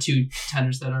like the other 2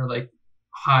 contenders that are like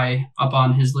high up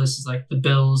on his list, is like the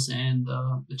Bills and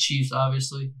the Chiefs.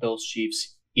 Obviously, Bills,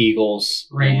 Chiefs, Eagles,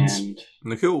 Ravens. And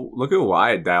Look who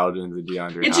I dialed into the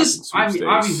DeAndre. It's just, I mean,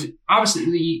 obviously,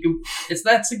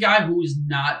 that's a guy who is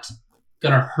not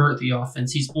gonna hurt the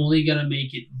offense. He's only gonna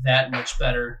make it that much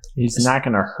better. He's not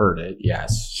gonna hurt it.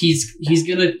 Yes, he's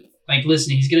gonna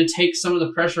listen. He's gonna take some of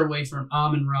the pressure away from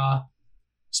Amon-Ra,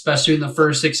 especially in the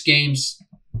first 6 games,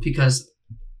 because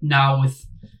now with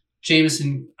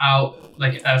Jameson out,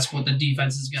 that's what the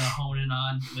defense is gonna hone in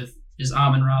on with his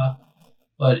Amon-Ra.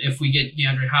 But if we get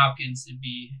DeAndre Hopkins, it'd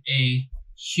be a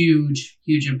huge,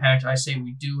 huge impact. I say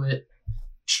we do it.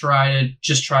 Try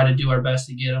to do our best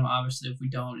to get him. Obviously, if we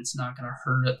don't, it's not going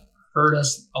to hurt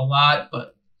us a lot.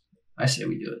 But I say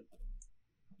we do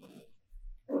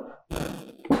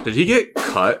it. Did he get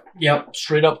cut? Yep,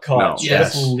 straight up cut. No.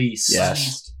 Yes. Lease.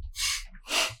 Yes.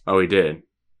 Oh, he did.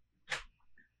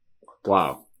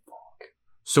 Wow.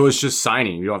 So it's just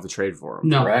signing. You don't have to trade for him.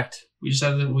 No. Correct.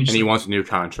 And he wants a new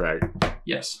contract.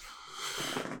 Yes.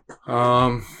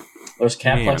 There's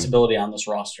cap flexibility on this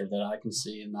roster that I can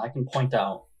see and I can point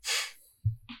out.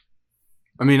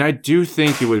 I mean, I do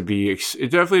think it would be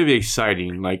it definitely be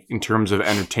exciting, like in terms of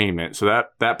entertainment. So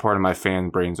that part of my fan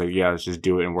brain's like, yeah, let's just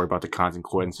do it and worry about the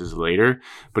consequences later.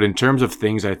 But in terms of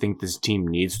things I think this team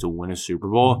needs to win a Super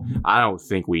Bowl, I don't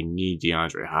think we need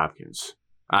DeAndre Hopkins.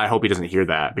 I hope he doesn't hear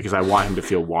that because I want him to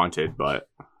feel wanted, but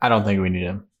I don't think we need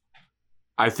him.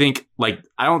 I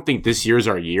don't think this year's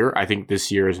our year. I think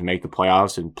this year is make the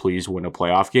playoffs and please win a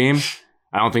playoff game.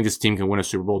 I don't think this team can win a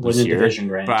Super Bowl this year. Division,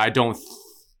 right? But I don't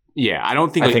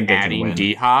think adding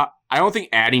D-Hop. I don't think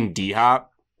adding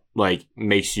D-Hop like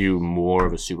makes you more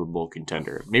of a Super Bowl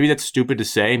contender. Maybe that's stupid to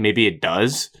say. Maybe it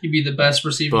does. He'd be the best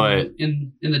receiver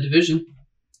in the division.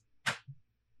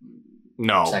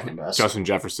 No, second best. Justin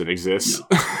Jefferson exists.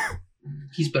 No.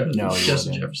 He's better than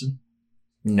Justin Jefferson.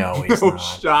 No, he's no not.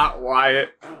 shot, Wyatt.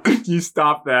 You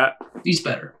stop that. He's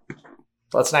better.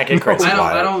 Let's not get crazy.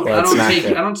 I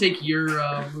don't take your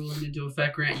ruling into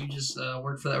effect, Grant. You just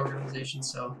work for that organization,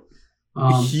 so.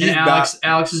 And Alex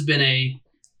has been a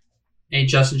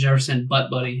Justin Jefferson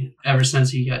butt buddy ever since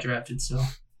he got drafted. So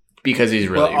because he's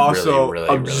really, really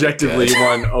objectively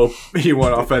really he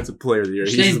won Offensive Player of the Year.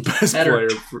 He's the best player.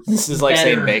 This is like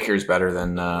saying Baker's better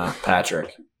than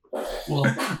Patrick. Well,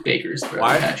 Baker's better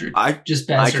than Patrick. Just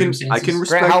bad circumstances. I can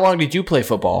respect. Grant, how long did you play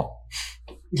football?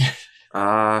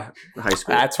 High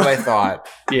school. That's what I thought.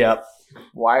 Yep.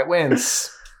 Wyatt wins.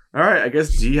 All right, I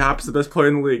guess D-Hop's the best player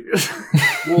in the league.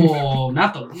 Whoa,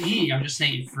 not the league. I'm just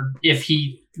saying if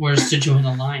he was to join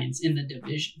the Lions in the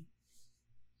division.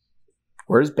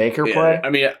 Where does Baker play? I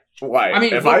mean, why?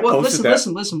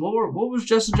 Listen. What was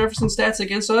Justin Jefferson's stats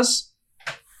against us?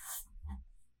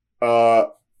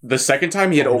 The second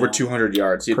time he had over 200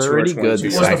 yards. He had pretty good. What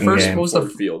was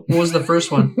the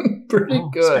first one? Pretty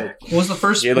good. What was the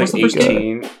first? He had like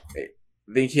 18. I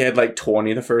think he had like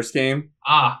 20 the first game.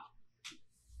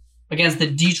 Against the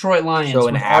Detroit Lions. So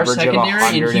an average of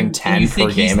 110 per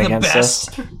game against us.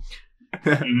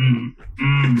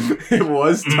 It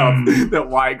was tough that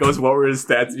Wyatt goes, what were his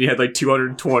stats? And he had like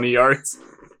 220 yards.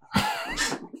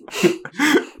 Like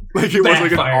it was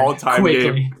like an all-time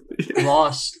game.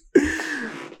 Lost.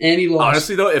 And he lost.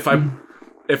 Honestly though, if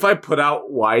I put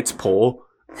out Wyatt's poll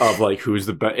of like who's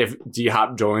the best, if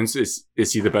D-Hop joins, is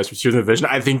he the best receiver in the division?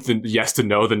 I think the yes to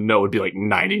no, the no would be like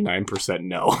 99%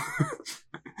 no.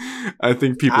 I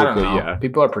think people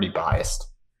people are pretty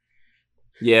biased.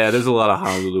 Yeah, there's a lot of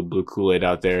Honolulu blue Kool-Aid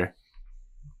out there.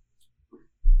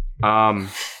 What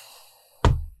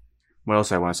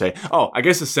else I want to say? Oh, I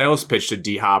guess the sales pitch to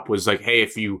D-Hop was like, hey,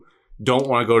 if you don't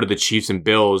want to go to the Chiefs and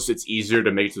Bills, it's easier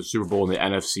to make it to the Super Bowl in the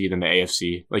NFC than the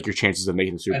AFC. Like your chances of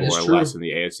making the Super Bowl are less in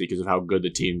the AFC because of how good the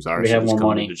teams are. We have more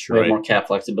money. We have more cap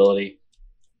flexibility.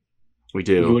 We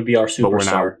do. You would be our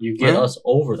superstar. You get us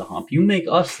over the hump. You make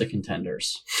us the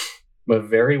contenders. A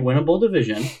very winnable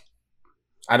division.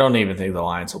 I don't even think the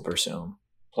Lions will pursue him.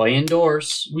 Play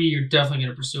indoors. We are definitely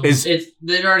going to pursue him.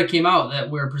 It already came out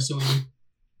that we're pursuing him.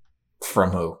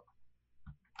 From who?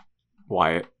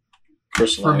 Wyatt.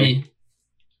 For me.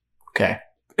 Okay.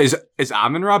 Is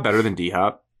Amon-Ra better than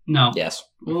D-Hop? No. Yes.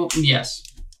 Well, yes.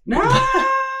 No.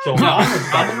 So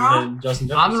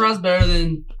Amon-Ra's better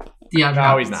than DeAndre.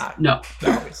 No, he's not. No,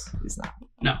 he's not.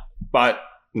 No. But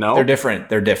no, they're different.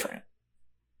 They're I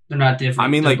not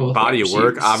different. mean, like body of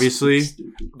work, obviously.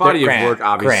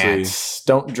 Grant,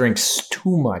 don't drink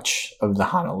too much of the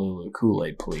Honolulu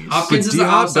Kool-Aid, please. Hopkins is the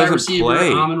outside receiver.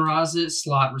 Amon-Ra's a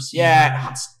slot receiver.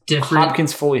 Yeah, it's different.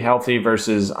 Hopkins fully healthy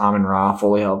versus Amon-Ra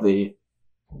fully healthy.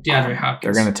 DeAndre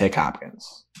Hopkins. They're going to take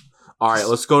Hopkins. All right,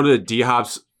 let's go to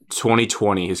D-Hop's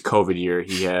 2020, his COVID year.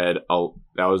 He had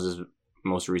that was his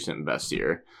most recent and best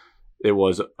year. It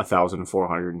was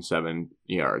 1,407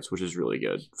 yards, which is really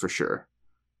good for sure.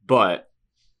 But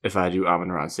if I do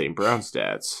Amon-Ra St. Brown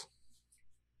stats,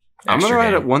 Amon-Ra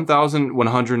had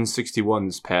 1,161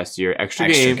 this past year. Extra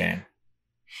game.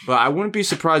 But I wouldn't be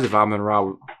surprised if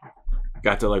Amon-Ra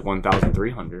got to like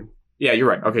 1,300. Yeah, you're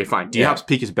right. Okay, fine. D-Hop's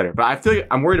peak is better. But I feel like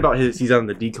I'm worried about he's on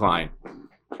the decline.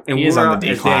 And he is on the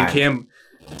decline.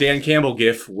 Dan Campbell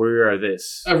gif, where are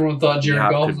this? Everyone thought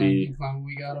Jared Goff was on the decline when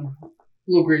we got him.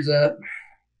 Look where he's at.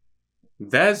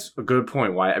 That's a good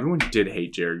point. Why everyone did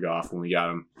hate Jared Goff when we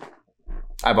got him.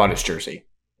 I bought his jersey.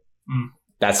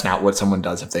 That's not what someone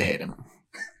does if they hate him.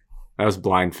 That was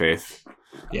blind faith.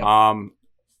 Yeah.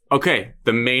 Okay,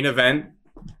 the main event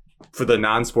for the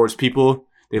non-sports people,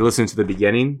 they listened to the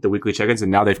beginning, the weekly check-ins,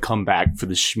 and now they've come back for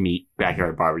the Schmeat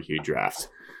Backyard Barbecue Draft.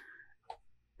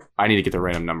 I need to get the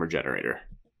random number generator.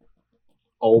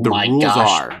 Oh my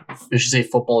gosh. I should say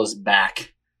football is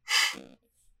back.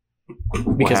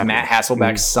 Because Matt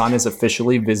Hasselbeck's son is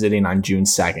officially visiting on June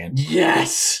 2nd.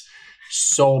 Yes.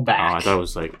 So back. Oh, I thought it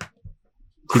was like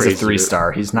He's a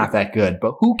 3-star. He's not that good,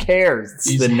 but who cares? It's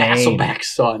He's the name.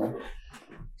 Hasselbeck's son.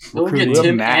 We'll We get have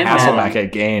Tim Matt and Hasselbeck Matt.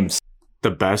 at games.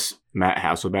 The best Matt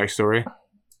Hasselbeck story.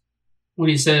 When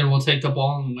he said we'll take the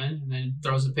ball and win, and then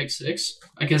throws a pick 6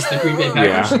 against the Green Bay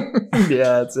Packers.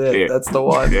 Yeah, that's it. Yeah. That's the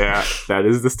one. Yeah, that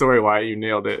is the story. Why you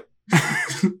nailed it.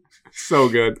 So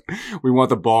good. We want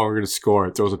the ball. We're gonna score.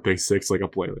 It throws a pick 6 like a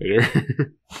play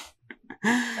later.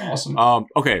 Awesome.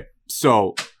 Okay,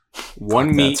 so one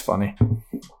Fuck, meat, that's funny.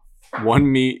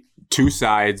 2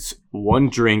 sides, 1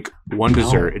 drink, 1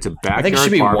 dessert. It's a backyard I think it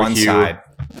should be barbecue. 1 side.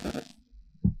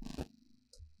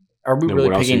 Are we Then really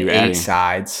what else are picking you 8 adding?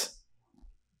 sides?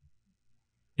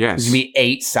 Yes. There's gonna be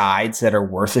 8 sides that are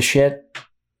worth a shit.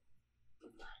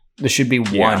 There should be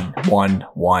Yeah. one.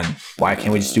 Why can't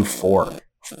we just do 4?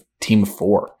 Team of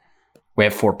 4. We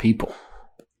have 4 people.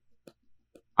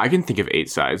 I can think of 8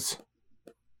 sides.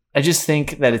 I just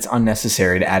think that it's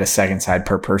unnecessary to add a second side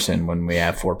per person when we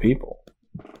have 4 people.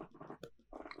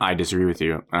 I disagree with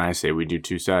you. I say we do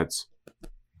 2 sides.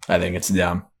 I think it's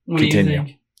dumb. What do you Continue.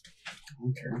 think? I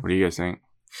don't care. What do you guys think?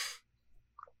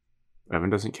 Evan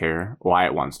doesn't care.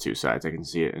 Wyatt wants 2 sides. I can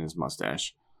see it in his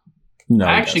mustache. No,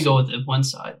 I it actually doesn't. go with the 1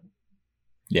 side.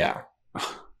 Yeah.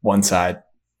 1 side.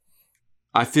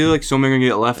 I feel like so many are going to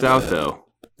get left out, though.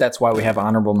 That's why we have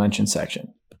honorable mention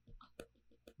section.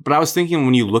 But I was thinking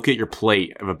when you look at your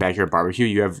plate of a backyard barbecue,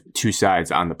 you have 2 sides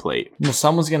on the plate. Well,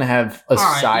 someone's gonna have a All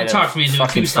right, side you talked of me into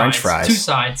fucking 2 French sides. fries. 2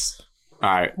 sides. All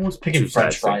right. Who's picking 2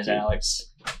 French sides, fries, thank you.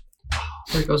 Alex?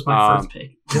 There goes my Um, first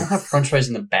pick. You don't have French fries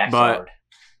in the backyard.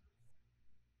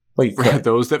 Wait, For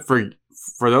those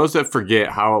that forget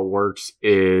how it works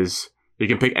is you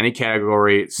can pick any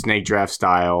category, snake draft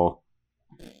style,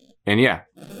 and yeah,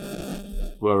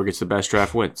 whoever gets the best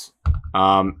draft wins.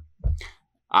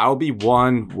 I'll be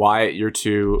 1, Wyatt, you're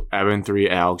 2, Evan 3,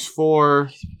 Alex 4.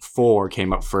 4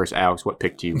 came up first. Alex, what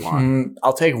pick do you want?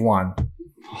 I'll take 1.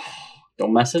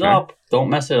 Don't mess it Okay. up. Don't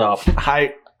mess it up.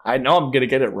 I know I'm gonna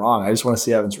get it wrong. I just want to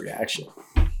see Evan's reaction.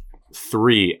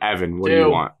 3, Evan, what do you 2.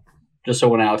 want? Just so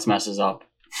when Alex messes up.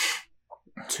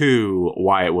 2,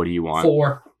 Wyatt, what do you want?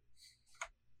 4.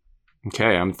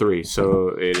 Okay, I'm 3. So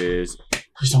it is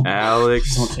Please don't,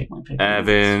 Alex, please don't take my pick.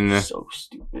 Evan, So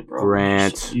stupid, bro.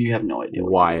 Grant, You have no idea.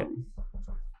 what Wyatt. you're doing.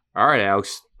 All right,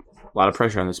 Alex. A lot of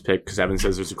pressure on this pick because Evan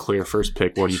says there's a clear first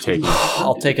pick. What are you taking?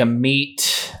 I'll take a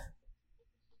meat,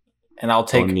 and I'll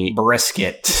take meat.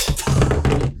 brisket.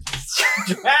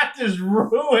 Draft is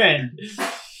ruined.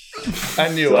 I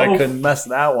knew So I couldn't mess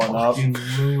that one up. Fucking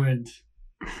ruined.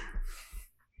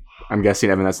 I'm guessing,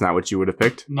 Evan, that's not what you would have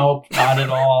picked. Nope, not at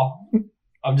all.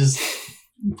 I'm just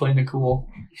playing it cool.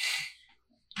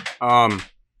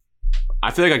 I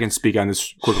feel like I can speak on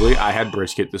this quickly. I had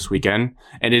brisket this weekend,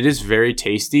 and it is very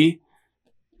tasty,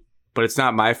 but it's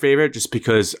not my favorite just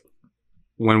because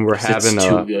when we're having It's a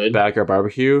too good. backyard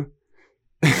barbecue,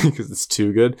 because it's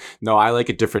too good. No, I like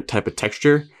a different type of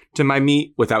texture to my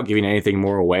meat without giving anything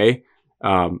more away.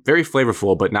 Very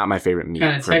flavorful, but not my favorite meat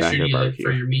Kind of for a texture do backyard you like barbecue.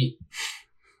 for your meat?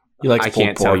 He likes I pulled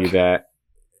can't tell pork. you that.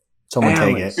 Someone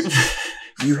take Alex.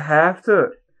 it. You have to.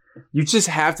 You just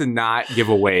have to not give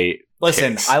away.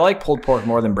 Listen, picks. I like pulled pork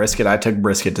more than brisket. I took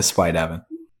brisket to spite Evan.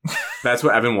 That's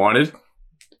what Evan wanted.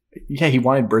 Yeah, he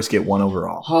wanted brisket 1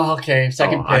 overall. Oh, okay,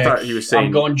 second Oh, pick. I thought he was saying-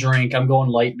 I'm going drink. I'm going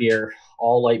light beer.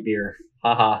 All light beer.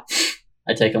 Haha.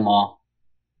 I take them all.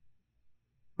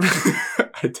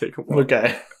 I take him.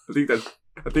 Okay. I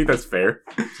think that's fair.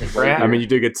 Grant? I mean, you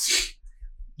did get.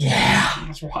 Yeah.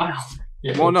 That's wild.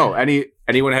 Well, no.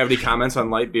 Anyone have any comments on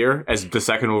light beer as the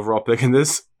second overall pick in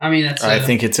this? I mean, that's. I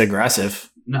think it's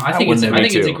aggressive. No, I I think it's. wouldn't I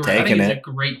have think it's too. a great. I think Taking it's it. a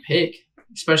great pick,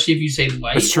 especially if you say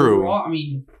light. It's true. Overall. I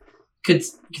mean, could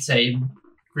say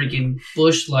freaking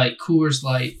Bush Light, Coors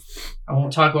Light. I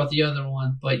won't talk about the other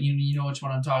one, but you know which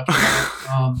one I'm talking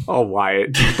about. Oh,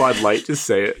 Wyatt, Bud Light, just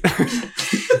say it.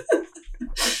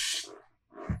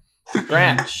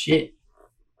 Grant. Shit.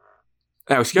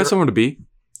 Alex, you got somewhere to be?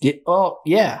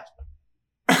 Yeah.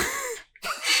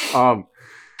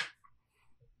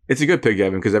 It's a good pick,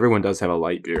 Evan, because everyone does have a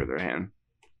light beer in their hand.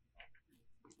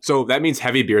 So that means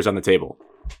heavy beer's on the table.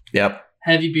 Yep.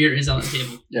 Heavy beer is on the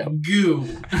table. Yeah. Goo.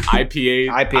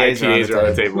 IPAs are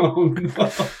on the table.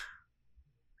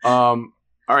 Oh, no.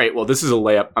 All right. Well, this is a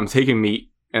layup. I'm taking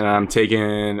meat and I'm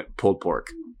taking pulled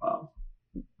pork. Wow.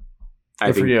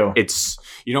 Good for you. It's,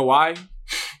 you know why?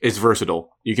 It's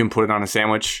versatile. You can put it on a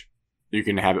sandwich. You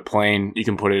can have it plain. You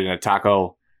can put it in a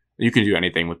taco. You can do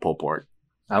anything with pulled pork.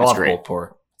 I It's love great. pulled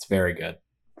pork. It's very good.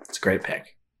 It's a great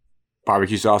pick.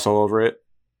 Barbecue sauce all over it.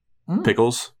 Mm.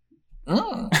 Pickles.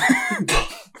 Mm.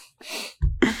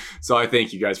 So I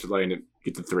thank you guys for letting it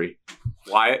get to 3.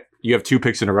 Wyatt, you have 2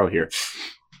 picks in a row here.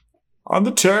 On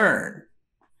the turn.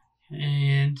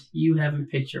 And you haven't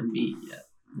picked your meat yet.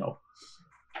 No.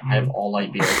 I have all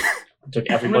light beer. I took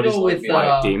I'm gonna everybody's go light with beer.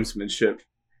 Gamesmanship.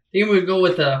 I think I'm gonna go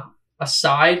with a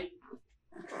side.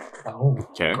 Oh,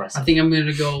 Okay. I aggressive. think I'm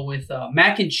gonna go with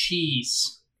mac and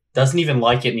cheese. Doesn't even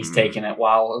like it, and he's taking it.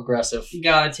 Wow, aggressive. You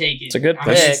gotta take it. It's a good I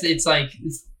mean, pick. it's like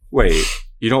Wait,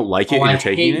 you don't like it and I you're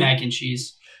taking hate it? mac and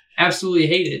cheese. Absolutely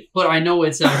hate it. But I know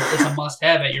it's a must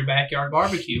have at your backyard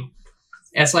barbecue.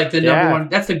 That's like the number one.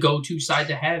 That's the go-to side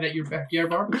to have at your backyard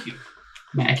barbecue.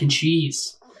 Mac and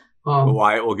cheese.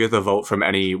 Wyatt will get the vote from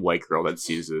any white girl that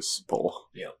sees this poll.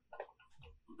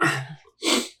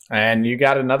 And you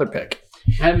got another pick.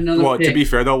 I have another Well, pick. to be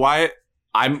fair though, Wyatt,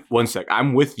 I'm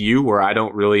with you where I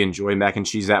don't really enjoy mac and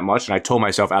cheese that much, and I told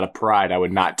myself out of pride I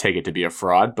would not take it to be a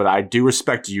fraud, but I do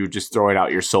respect you just throwing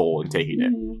out your soul and taking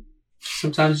it.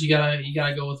 Sometimes you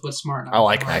gotta go with what's smart. I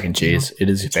like mac and cheese. It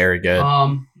is very good.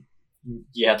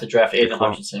 You have to draft Aiden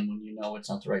Hutchinson when you know it's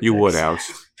not the right You picks. would,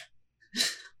 Alex.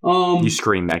 You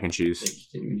scream mac and cheese.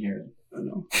 You didn't even hear it. I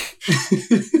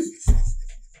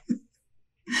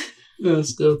know.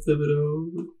 Still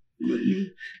Thibodeau.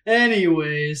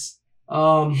 Anyways,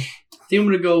 I think I'm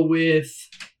gonna go with.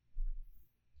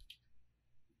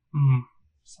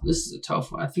 This is a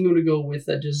tough one. I think I'm gonna go with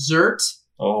a dessert.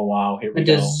 Oh, wow. Here we A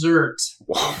go. dessert.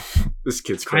 Wow, this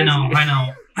kid's crazy. I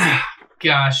know.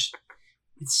 Gosh,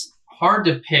 it's hard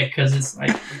to pick because it's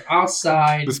like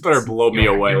outside. This better blow me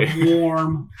away. You're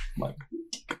warm.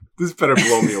 This better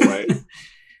blow me away.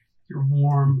 You're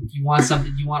warm. You want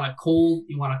something? You want a cold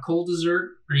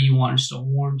dessert, or you want just a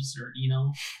warm dessert? You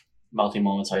know. Melty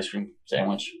Moments ice cream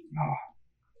sandwich. Oh,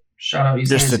 shout out,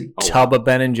 East Just a Lansing. tub of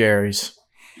Ben and Jerry's.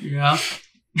 Yeah.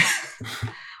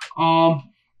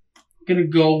 Gonna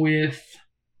go with.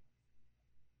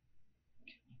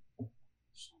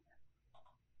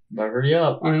 Hurry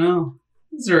up. I don't know.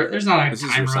 There's not a This is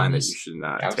timer your sign on that this. you should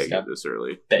not Alex take got- it this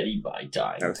early. Betty by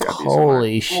time. Alex got these somewhere.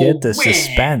 Holy shit, the wait.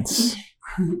 suspense.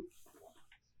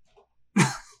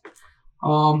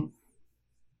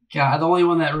 God, the only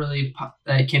one that really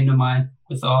that came to mind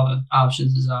with all the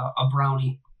options is a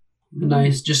brownie.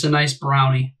 Just a nice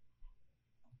brownie.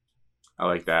 I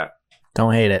like that.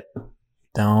 Don't hate it.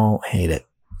 Don't hate it.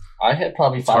 I had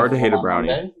probably It's 5 hard to of hate them a on brownie.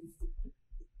 Monday.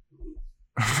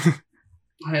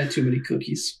 I had too many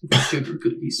cookies, sugar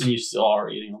cookies. And you still are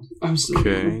eating them. I'm still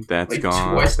Okay, that's Like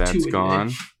gone. twice, two That's a day.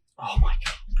 gone. Oh my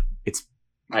god. It's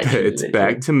I hated it's it,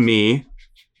 back dude. to me.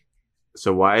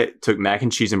 So Wyatt took mac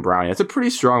and cheese and brownie. That's a pretty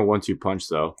strong 1-2 punch,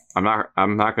 though. I'm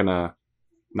not gonna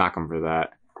knock him for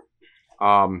that.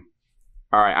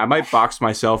 All right, I might box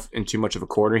myself in too much of a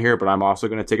corner here, but I'm also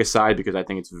gonna take a side because I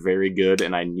think it's very good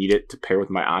and I need it to pair with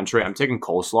my entree. I'm taking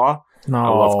coleslaw. No. I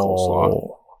love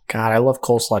coleslaw. God, I love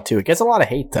coleslaw too. It gets a lot of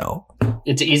hate though.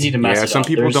 It's easy to mess Yeah, it some up.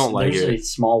 people don't like there's it. a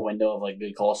small window of like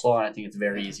good coleslaw, and I think it's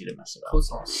very easy to mess it up.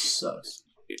 Coleslaw sucks.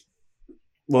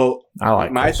 Well, I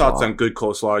like my coleslaw. thoughts on good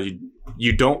coleslaw is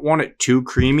you don't want it too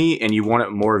creamy and you want it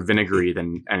more vinegary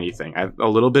than anything. A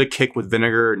little bit of kick with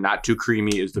vinegar, not too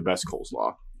creamy, is the best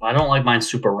coleslaw. I don't like mine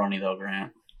super runny though,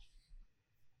 Grant.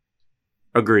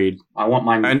 Agreed. I want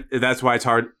mine. And that's why it's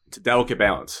hard to delicate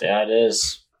balance. Yeah, it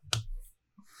is.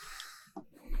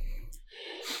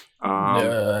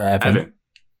 Evan,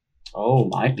 Oh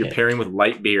my! you're pick. pairing with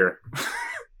light beer.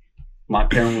 My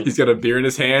pairing with. He's got a beer in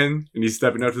his hand and he's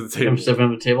stepping up to the table. I'm stepping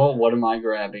on the table. What am I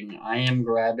grabbing? I am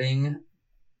grabbing.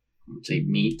 Let's say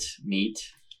meat.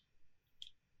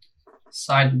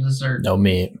 Side and dessert. No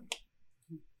meat.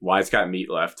 Wyatt's got meat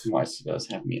left. Why does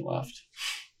have meat left?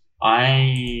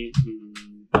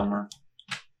 Bummer.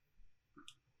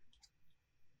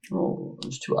 Oh,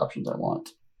 there's 2 options I want.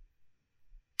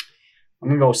 I'm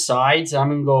gonna go sides. I'm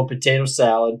gonna go potato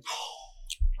salad.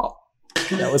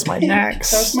 That was my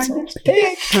next. That was my next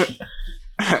pick.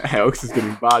 Alex is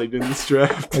getting bodied in this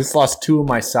draft. I just lost 2 of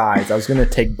my sides. I was going to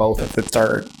take both at the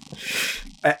start.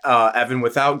 Evan,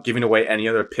 without giving away any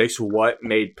other picks, what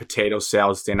made potato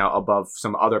salad stand out above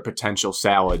some other potential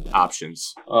salad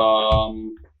options? I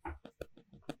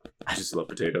just love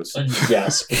potatoes.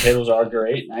 Yes, potatoes are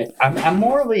great. I'm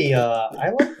more of a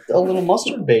I like a little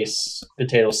mustard based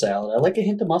potato salad. I like a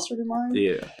hint of mustard in mine.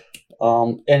 Yeah.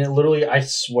 And it literally, I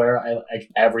swear, like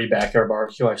every backyard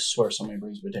barbecue, I swear somebody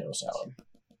brings potato salad.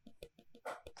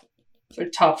 It's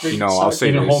like top 3. You know, I'll say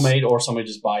Either this. homemade or somebody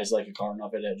just buys like a carton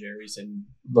of it at Jerry's, and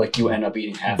like you end up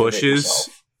eating half of it Bush's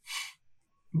yourself.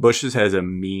 Bush's has a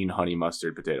mean honey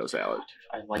mustard potato salad.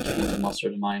 I like a hint of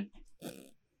mustard in mine.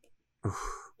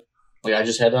 Like I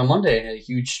just had it on Monday. I had a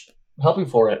huge helping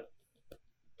for it.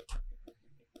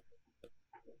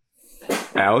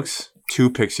 Alex, 2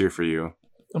 picks here for you.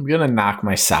 I'm going to knock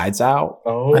my sides out,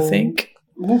 I think.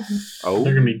 Oh,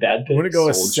 They're going to be bad I'm picks. going to go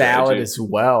with Sold salad strategy. as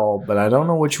well, but I don't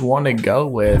know which one to go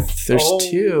with. There's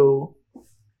two.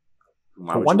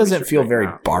 Why But would one you doesn't waste feel your very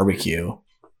pick now? barbecue.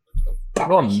 I'm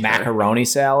going macaroni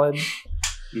salad.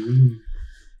 Mm.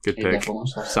 Good Hey, pick. that's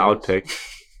almost like Solid this. pick.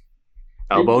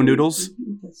 Elbow noodles.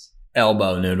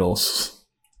 Elbow noodles.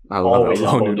 I love Always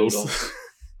elbow elbow noodles. noodles.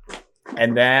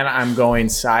 And then I'm going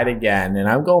side again, and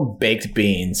I'm going baked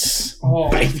beans. Oh,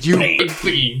 Baked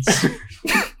beans.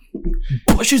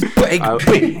 Bush's baked I-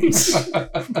 beans.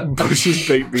 Bush's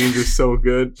baked beans are so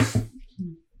good.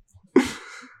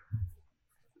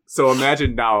 So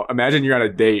imagine you're on a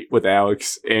date with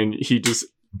Alex and he just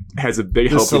has a big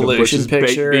The helping of solution Bush's baked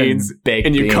picture beans, and baked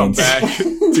and you beans. come back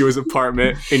to his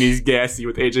apartment and he's gassy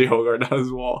with AJ Hogarth on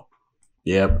his wall.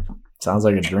 Yep. Sounds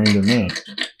like a dream to me.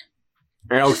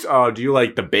 Alex, do you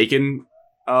like the bacon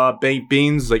baked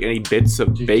beans? Like any bits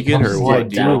of Dude, bacon, or comes what right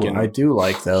do you like? down. I do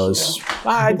like those.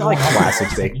 I like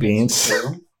classic baked beans.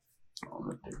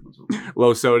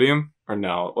 Low sodium or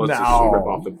no? Let's just No. rip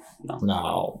off the.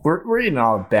 No, we're eating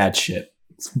all the bad shit.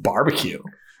 It's barbecue.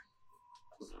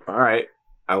 All right,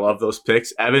 I love those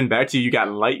picks. Evan, back to you. You got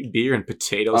light beer and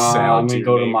potato I'm salad. going to your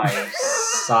go to name. my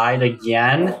side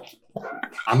again.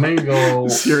 I'm going to go.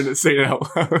 Just hearing it say it out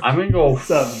loud. I'm going to go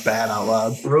It's bad out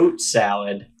loud. fruit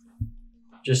salad.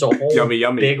 Just a whole Yummy,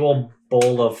 yummy. big old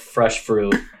bowl of fresh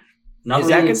fruit. Not Is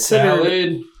that really considered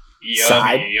salad.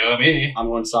 side? Yummy. I'm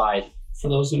going side. For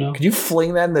those who know. Could you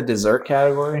fling that in the dessert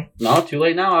category? No, too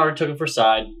late now. I already took it for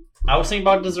side. I was thinking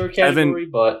about dessert category,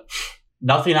 but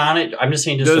nothing on it. I'm just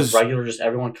saying just a regular, just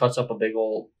everyone cuts up a big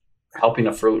old helping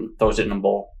of fruit and throws it in a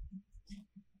bowl.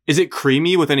 Is it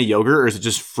creamy with any yogurt, or is it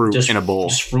just fruit in a bowl?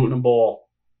 Just fruit in a bowl.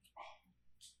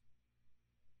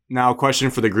 Now, question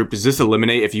for the group: does this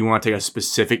eliminate if you want to take a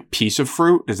specific piece of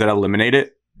fruit? Does that eliminate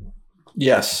it?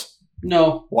 Yes.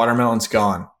 No. Watermelon's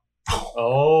gone.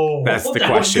 Oh, That's the That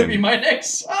was question. gonna be my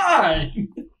next side.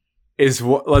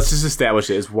 Let's just establish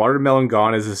it. Is watermelon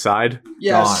gone as a side?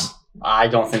 Yes. I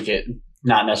don't think it.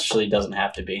 Not necessarily doesn't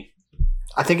have to be.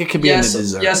 I think it could be Yes. in the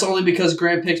dessert. Yes, only because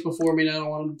Grant picks before me and I don't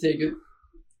want him to take it.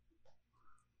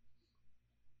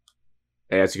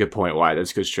 Hey, that's a good point. Why?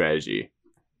 That's good strategy.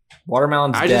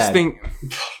 Watermelon's I dead. just think,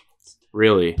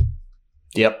 really.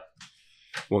 Yep.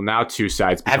 Well, now two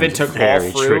sides Evan becomes took all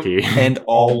very fruit tricky. and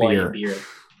all white beer.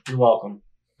 You're welcome.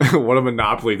 What a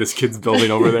monopoly this kid's building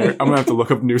over there. I'm gonna have to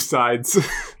look up new sides.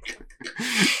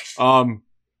 All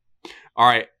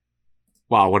right.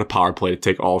 Wow, what a power play to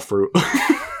take all fruit.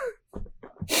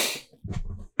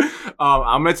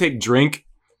 I'm gonna take drink.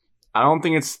 I don't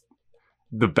think it's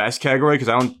the best category because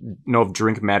I don't know if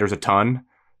drink matters a ton,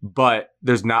 but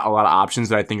there's not a lot of options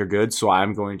that I think are good. So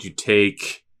I'm going to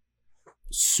take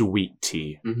sweet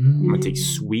tea. I'm gonna take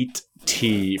sweet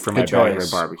tea for my Good backyard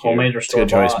choice. barbecue. Homemade or It's a store good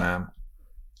choice, bought? man.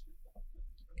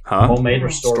 Huh? Homemade or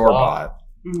store Store bought?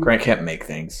 bought. Grant can't make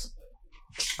things.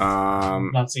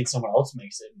 I'm not seeing someone else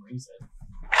makes it and brings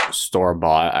it. Store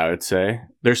bought, I would say.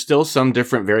 There's still some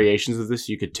different variations of this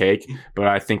you could take, but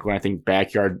I think when I think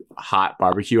backyard hot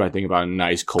barbecue, I think about a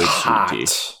nice cold sweet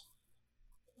tea.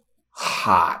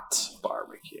 Hot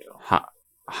barbecue.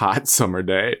 Hot summer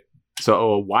day.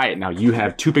 So Wyatt, now you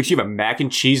have two picks. You have a mac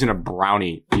and cheese and a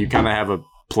brownie. You kind of have a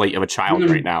plate of a child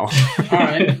right now. All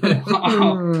right.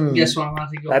 Guess what? I'm about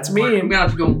to go. That's more, me. I'm gonna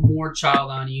have to go more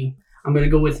child on you. I'm gonna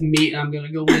go with meat. And I'm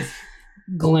gonna go with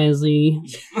glizzy.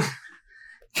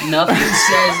 Nothing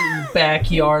says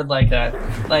backyard like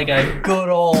a good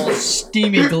old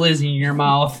steamy glizzy in your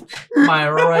mouth. Am I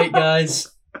right, guys?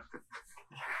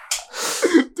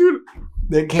 Dude,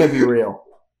 That can't be real.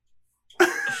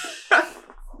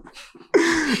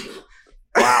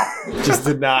 Wow. Just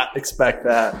did not expect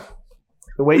that.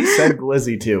 The way you said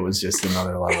glizzy, too, was just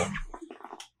another level.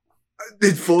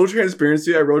 in full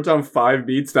transparency, I wrote down 5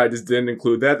 beats that I just didn't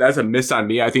include that. That's a miss on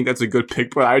me. I think that's a good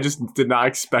pick, but I just did not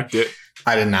expect it.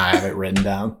 I did not have it written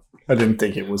down. I didn't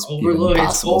think it was even Overlooked. It's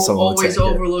possible someone would always take it.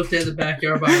 overlooked at the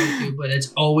backyard barbecue, but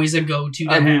it's always a go-to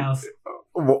to I mean, have.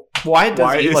 Wyatt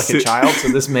does eat is like a it- child, so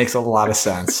this makes a lot of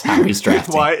sense how he's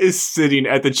drafting. Wyatt is sitting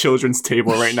at the children's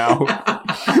table right now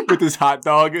with his hot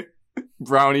dog,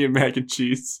 brownie, and mac and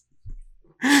cheese.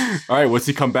 All right, what's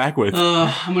he come back with?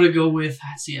 I'm gonna go with.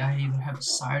 Let's see. I either have a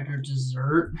side or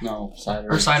dessert No, cider.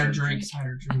 or cider drink.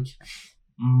 Cider drink.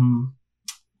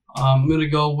 I'm gonna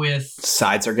go with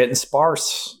Sides are getting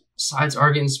sparse. sides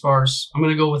are getting sparse. I'm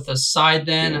gonna go with the side.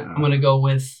 Then Yeah. I'm gonna go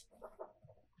with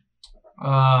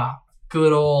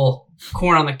good old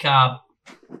corn on the cob.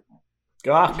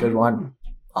 Ah, good one.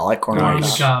 I like corn Corn on on the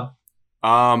the cob.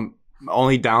 cob.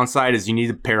 Only downside is you need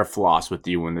a pair of floss with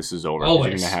you when this is over. 'Cause Always.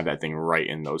 You're going to have that thing right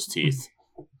in those teeth.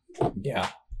 Yeah.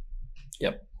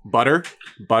 Butter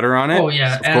on it. Oh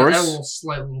yeah, of add course. a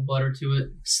slight little butter to it.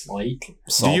 Slight.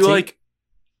 Salty.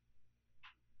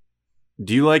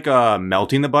 Do you like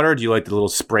melting the butter? Or do you like the little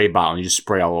spray bottle and you just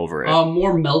spray all over it?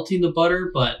 More melting the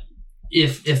butter, but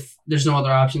if there's no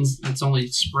other options, it's only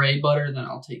spray butter, then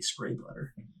I'll take spray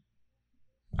butter.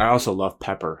 I also love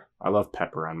pepper. I love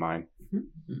pepper on mine.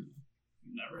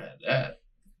 Never had that.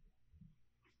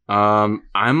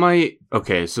 I might.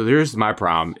 Okay, so there's my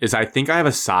problem. Is I think I have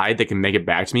a side that can make it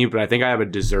back to me, but I think I have a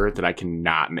dessert that I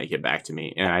cannot make it back to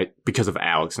me, and because of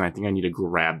Alex, and I think I need to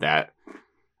grab that.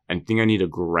 I think I need to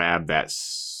grab that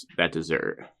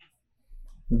dessert.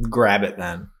 Grab it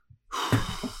then.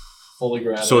 Fully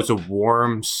grab it. So it's a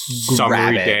warm,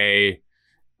 summery day.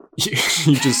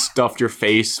 You just stuffed your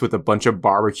face with a bunch of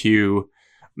barbecue,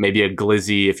 maybe a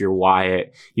glizzy if you're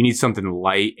Wyatt. You need something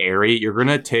light, airy. You're going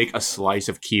to take a slice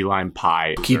of key lime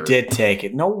pie. You did take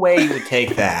it. No way you would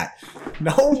take that.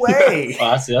 No way.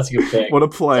 That's a good pick. What a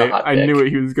play. It's a hot I pick. knew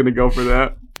he was going to go for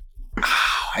that.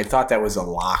 I thought that was a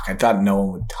lock. I thought no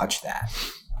one would touch that.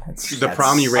 The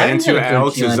problem you ran into,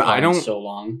 Alex, is I don't. So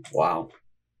long. Wow.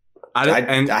 I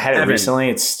had it Evan, recently.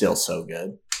 It's still so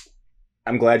good.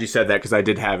 I'm glad you said that because I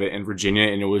did have it in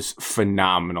Virginia and it was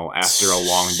phenomenal after a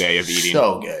long day of eating.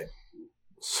 So good.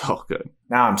 So good.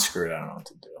 Now I'm screwed. I don't know what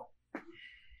to do.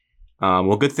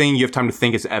 Well, good thing you have time to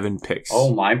think as Evan picks.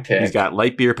 Oh, my pick. He's got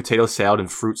light beer, potato salad,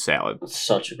 and fruit salad.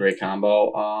 Such a great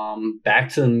combo. Back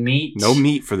to the meat. No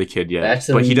meat for the kid yet, Back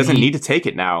to but the he doesn't meat. need to take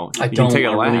it now. I He don't. can take it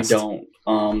I really last. don't.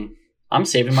 I'm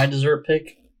saving my dessert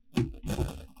pick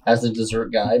as the dessert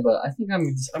guy, but I think I'm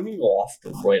gonna go off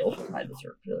the rails with my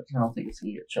dessert pick. I don't think it's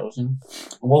gonna get chosen.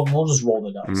 We'll just roll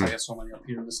the dice. I got so many up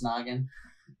here in this noggin.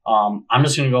 I'm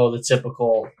just gonna go with the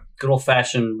typical good old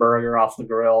fashioned burger off the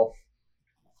grill.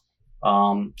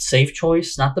 Safe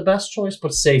choice, not the best choice,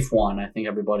 but safe one. I think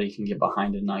everybody can get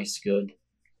behind a nice, good.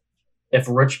 If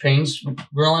Rich Payne's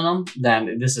grilling them,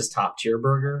 then this is top tier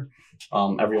burger.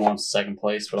 Everyone's second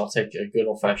place, but I'll take a good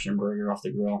old fashioned burger off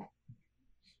the grill.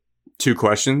 2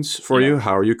 questions for you.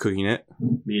 How are you cooking it?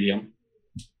 Medium.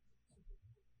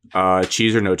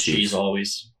 Cheese or no cheese? Cheese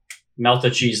always. Melt the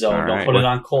cheese though. All Don't right. put it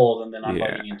on cold and then I'm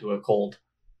Yeah. biting into it cold.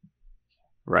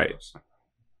 Right.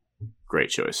 Great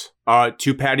choice.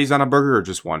 2 patties on a burger or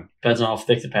just one? Depends on how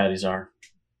thick the patties are.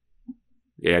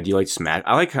 Yeah. Do you like smash?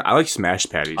 I like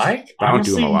smashed patties. I but I don't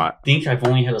do them a honestly lot. think I've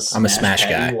only had a smash I'm a smash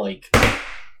patty, guy.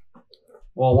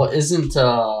 Well, what isn't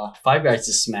Five Guys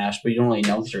is smash, but you don't really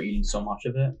know because you're eating so much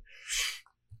of it.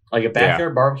 Like a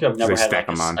backyard barbecue, I've never they had. stack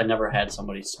 'em on. I never had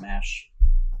somebody smash.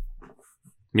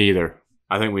 Me either.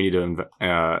 I think we need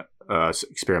to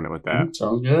experiment with that.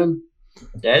 Sounds good.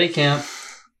 Daddy camp.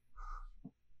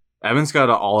 Evan's got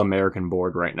an all-American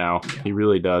board right now. Yeah. He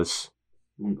really does.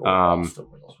 Go off the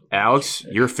rails with Alex, my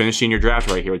pick. you're finishing your draft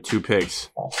right here with 2 picks.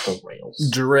 off the rails.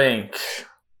 Drink.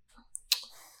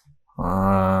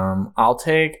 I'll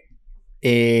take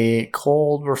a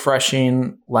cold,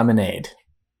 refreshing lemonade.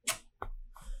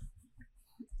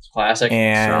 Classic.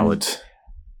 And Solid.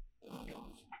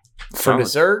 for Solid.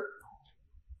 dessert,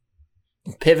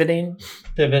 pivoting,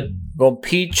 Pivot. go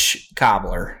peach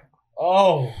cobbler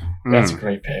Oh, that's a Mm.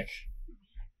 great pick.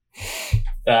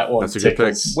 That one. That's a good pick.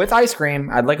 tickles. with ice cream.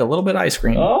 I'd like a little bit of ice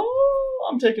cream. Oh,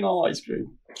 I'm taking all ice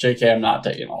cream. JK, I'm not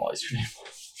taking all ice cream.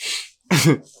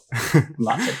 I'm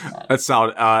not taking that. That's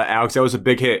solid. Alex, that was a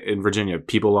big hit in Virginia.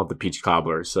 People love the peach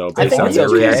cobbler. So I based think on it's their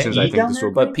okay. reactions, I Eat think down this there,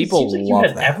 will. But dude? people it seems like love you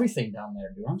had that. everything down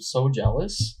there, dude. I'm so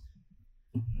jealous.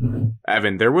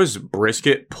 Evan, there was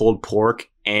brisket, pulled pork,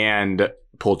 and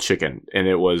pulled chicken, and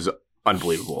it was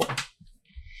unbelievable.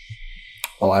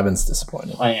 Well, Evan's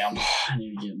disappointed. I am. I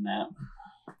need to get in that.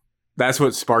 That's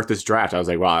what sparked this draft. I was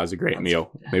like, wow, that was a great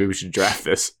meal. Maybe we should draft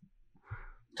this.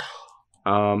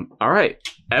 All right,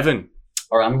 Evan.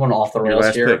 All right, I'm going off the Your rails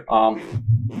last here. pick.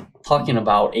 Talking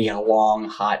about a long,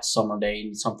 hot summer day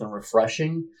and something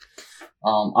refreshing.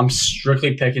 I'm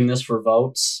strictly picking this for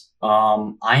votes.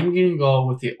 I'm going to go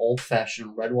with the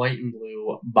old-fashioned red, white, and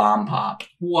blue bomb pop.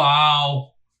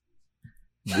 Wow.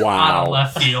 Out of Wow.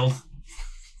 left field.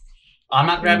 I'm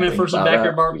not grabbing it Think for some about backyard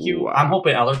that. barbecue. Wow. I'm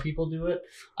hoping other people do it.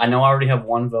 I know I already have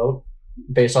one vote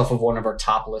based off of one of our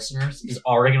top listeners. He's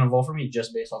already going to vote for me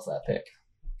just based off that pick.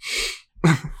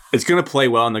 It's going to play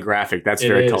well in the graphic. That's It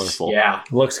very is, colorful. Yeah.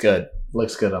 Looks good.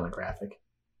 Looks good on the graphic.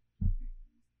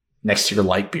 Next to your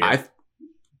light beer.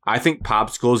 I think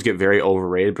popsicles get very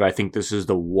overrated, but I think this is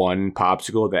the one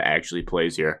popsicle that actually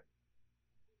plays here.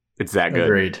 It's that good.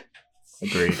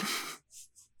 Agreed.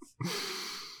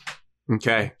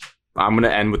 Okay. I'm gonna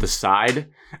end with a side.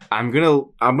 I'm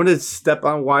gonna step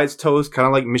on Wyatt's toes, kind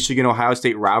of like Michigan-Ohio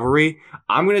State rivalry.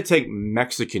 I'm gonna take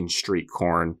Mexican street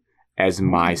corn as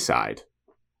my side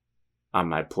on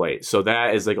my plate. So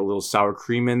that is like a little sour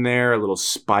cream in there, a little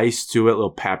spice to it, a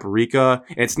little paprika.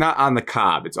 And it's not on the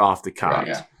cob; it's off the cob.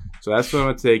 Yeah. So that's what I'm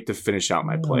gonna take to finish out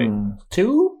my plate.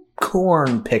 2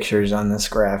 corn pictures on this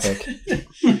graphic.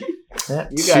 Yeah,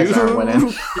 you guys aren't winning.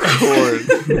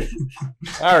 Corn.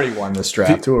 I already won this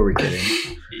draft. Who are we kidding?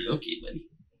 Okay, buddy.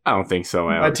 I don't think so,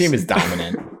 My Alex. team is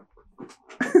dominant.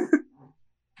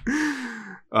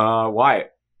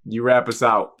 Wyatt, you wrap us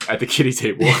out at the kitty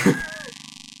table.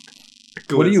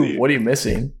 What are you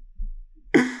missing?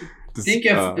 I think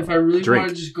if I really drink. want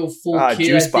to just go full kid,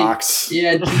 Juice I think, box.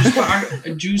 Yeah,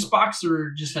 a juice box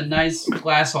or just a nice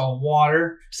glass of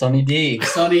water. Sunny D.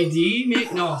 Sunny D?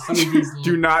 No, Sunny D's a little,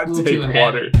 Do not little take too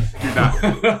water. Do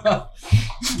not.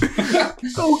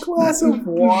 Oh, glass of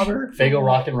water. Fago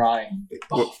Rock and Rye.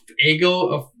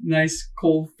 Fago, a nice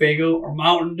cold Fago or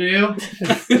Mountain Dew.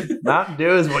 Mountain Dew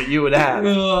is what you would have.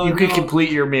 You could No.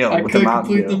 complete your meal I with a could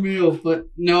Mountain complete Dew. the meal, but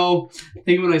no. I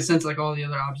think when I sense like all the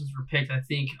other options were picked, I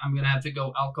think I'm gonna have to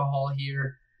go alcohol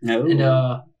here, No. and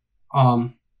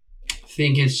I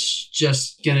think it's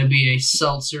just gonna be a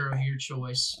seltzer of your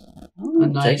choice. A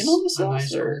nice, Taking on the a nice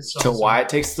seltzer. cold So seltzer. Wyatt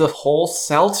takes the whole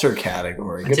seltzer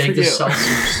category. I Good take for the you.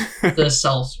 seltzers. The I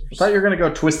seltzers. thought you were going to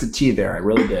go Twisted Tea there. I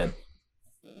really did.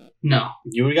 No,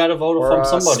 You got to vote Or from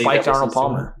somebody. Spiked that Arnold listens to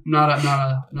Palmer. not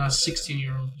a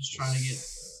 16-year-old who's trying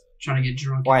to get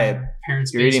drunk. Wyatt, in their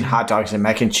parents' You're eating basement. hot dogs and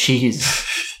mac and cheese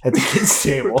at the kids'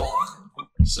 table.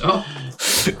 So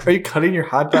Are you cutting your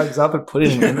hot dogs up and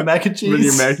putting them in the mac and cheese? With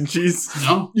your mac and cheese.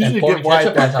 no, You And should pouring get Wyatt ketchup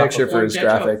on that top of picture it. for his Pouring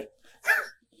ketchup. graphic.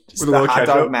 Just With a the little hot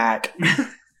ketchup. dog mac.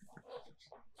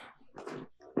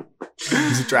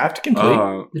 Is the draft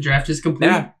complete? the draft is complete.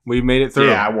 Yeah, we made it through.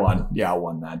 Yeah, I won. Yeah, I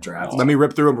won that draft. Let me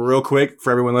rip through them real quick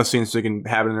for everyone listening so they can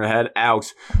have it in their head.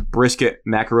 Alex, brisket,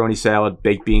 macaroni salad,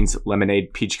 baked beans,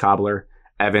 lemonade, peach cobbler.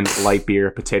 Evan, light beer,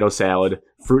 potato salad,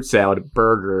 fruit salad,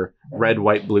 burger, red,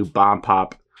 white, blue, bomb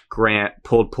pop. Grant,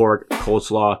 pulled pork,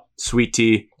 coleslaw, sweet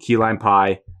tea, key lime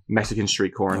pie, Mexican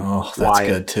street corn. Oh, that's Wyatt,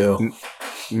 good too.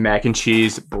 mac and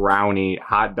cheese, brownie,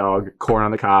 hot dog, corn on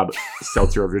the cob,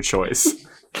 seltzer of your choice.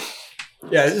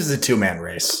 Yeah, this is a 2-man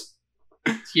race.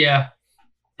 Yeah.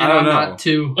 I And don't I'm know. not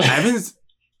too. Evan's.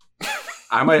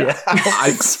 I might. Yeah, I don't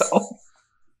think so.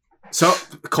 So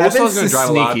coleslaw Evan's is going to drive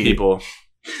a lot of sneaky. people.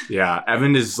 Yeah,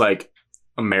 Evan is like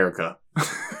America.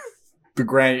 But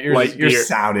Grant, you're Light beer.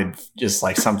 sounded just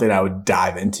like something I would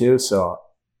dive into. So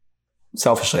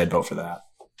selfishly, I'd vote for that.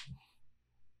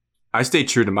 I stay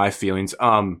true to my feelings.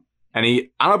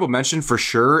 Any honorable mention for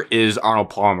sure is Arnold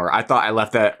Palmer. I thought I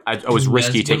left that. I was Ooh,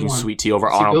 risky that's a good taking one. sweet tea over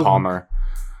That's a Arnold good one. Palmer.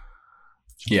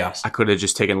 Yes. I could have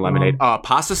just taken lemonade.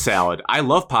 Pasta salad. I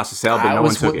love pasta salad, but I no one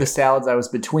was took with the it. salads. I was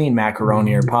between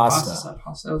macaroni or pasta.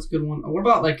 Pasta, that's a good one. What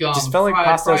about like Just felt like fried,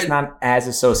 pasta is fried- not as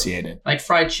associated. like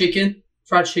fried chicken?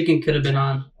 Fried chicken could have been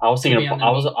on. I was thinking. Maybe on I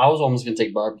the was almost gonna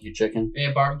take barbecue chicken.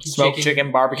 Yeah, barbecue Smoked chicken.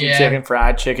 chicken, barbecue Yeah. chicken,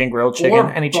 fried chicken, grilled chicken,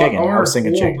 Or- any chicken. I was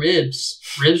thinking or chicken. ribs.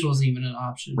 Ribs wasn't even an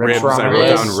option. Ribs, I wrote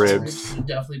ribs. down ribs. Could have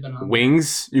definitely been on.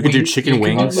 Wings. You could do Wings. chicken You could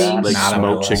do wings, wings. like Not on my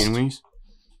smoked list. chicken wings.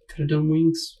 Could have done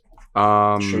wings.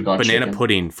 Should've gone Banana chicken.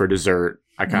 pudding for dessert.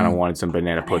 I kind of wanted some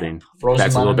banana pudding. Frozen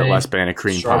That's a little bit lemonade, less banana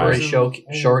cream Strawberry pie.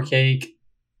 shortcake,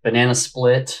 banana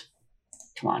split.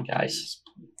 Come on, guys.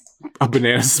 A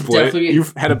banana split. Definitely-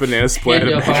 You've had a banana split.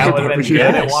 Yeah, at a yeah, That would have been barbecue.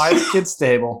 good Yes. at Wise Kids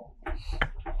Table.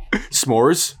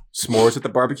 S'mores at the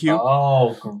barbecue.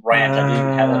 Oh, Grant! I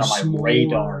didn't have that on my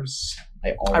radar. S'mores.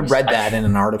 I read that in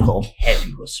an article.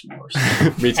 Heavy with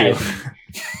s'mores. Me too.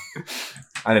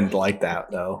 I didn't like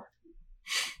that though.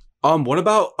 What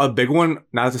about a big one?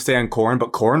 Not to stay on corn,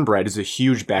 but cornbread is a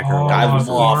huge background. Oh, I dive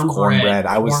love food. cornbread.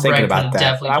 I was Cornbread thinking about could've that.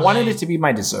 definitely But I wanted played. it to be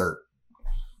my dessert.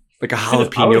 Like a I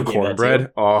would've jalapeno given that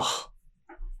cornbread. Oh,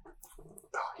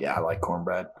 Yeah, I like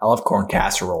cornbread. I love corn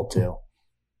casserole too.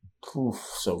 Oof,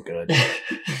 so good.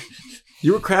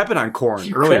 you were crapping on corn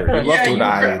You earlier. crapping You on- loved Yeah, to you Dude,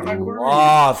 I crap on corn.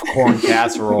 love corn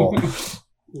casserole.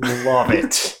 Love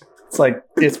it. It's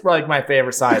like my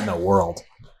favorite side in the world.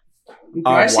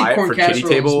 I see Wyatt, corn for kitty casserole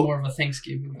table- as more of a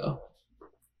Thanksgiving though.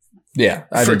 Yeah,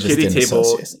 I For just kitty didn't table,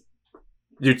 associate it.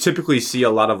 You typically see a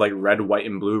lot of like red, white,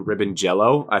 and blue ribbon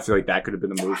Jello. I feel like that could have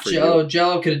been the move for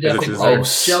Jello could have As a definitely dessert. played.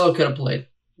 Gross. Jello could have played.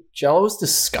 Jello is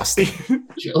disgusting. you.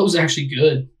 Jello's actually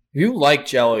good. If you like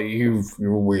Jello, you're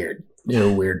weird. You're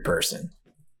a weird person.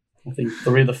 I think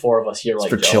 3 of the 4 of us here It's like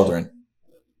for Jell-O. children.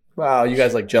 Well, you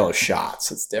guys like Jello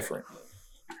shots. It's different.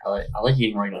 I like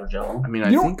eating regular Jello. I mean,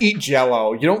 You don't eat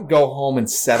Jello. You don't go home and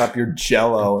set up your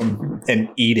Jello and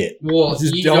eat it. Well,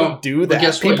 Just you don't do that.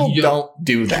 guess what? People You don't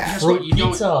do that. Fruit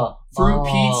pizza. Fruit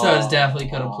pizzas definitely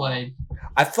could have played.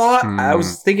 I thought I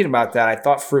was thinking about that. I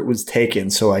thought fruit was taken,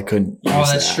 so I couldn't. Use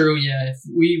That's that. true. Yeah, if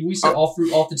we set all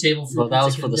fruit off the table. Fruit But that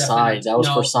was pizza for the could side. definitely- That was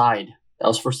No. for side. That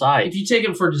was for side. If you take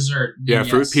them for dessert, then Yeah,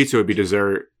 fruit yes. pizza would be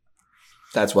dessert.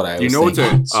 That's what I was You know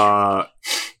thinking. what's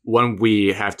one we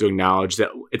have to acknowledge that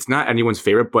it's not anyone's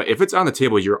favorite, but if it's on the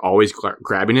table, you're always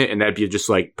grabbing it, and that'd be just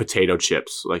like potato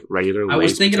chips, like regular I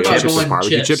was Lay's thinking potato about chips or going for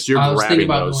barbecue chips. chips. You're I was thinking grabbing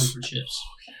about those. going for chips.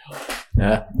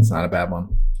 Yeah, it's not a bad one.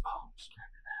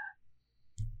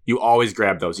 You always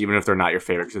grab those, even if they're not your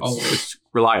favorite, because it's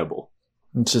reliable.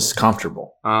 It's just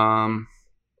comfortable.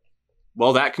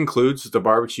 Well, that concludes the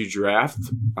barbecue draft.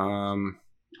 I'm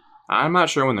not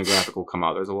sure when the graphic will come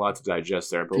out. There's a lot to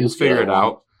digest there, but we'll figure it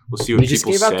out. We'll see what We just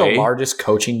people gave out the say. largest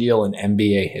coaching deal in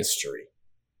NBA history.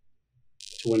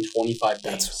 To win 25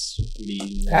 games.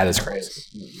 That is crazy.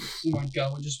 Oh my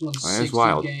god, we just won That is 60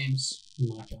 wild. games.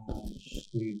 Oh my gosh.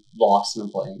 We lost in a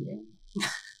playing game.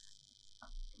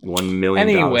 $1 million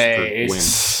per win.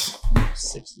 Anyways,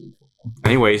 60.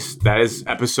 Anyways, that is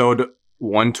episode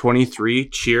 123.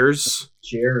 Cheers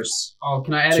Cheers. Oh,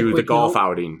 can I add a to quick the golf note?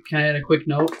 outing. Can I add a quick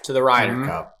note? to the Ryder Mhm.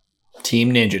 Cup.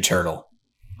 Team Ninja Turtle.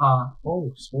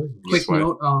 Oh, sorry. Quick What?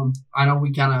 note. I know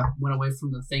we kind of went away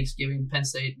from the Thanksgiving, Penn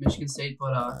State, Michigan State,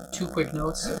 but two quick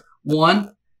notes.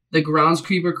 One, the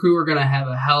groundskeeper crew are going to have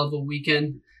a hell of a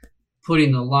weekend,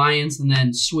 putting the Lions and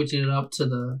then switching it up to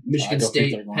the Michigan don't think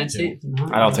State, they're going Penn to. State.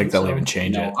 I don't think they'll so. even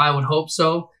change it. I would hope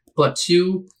so. But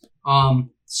two,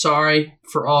 sorry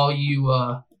for all you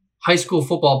high school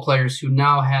football players who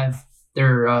now have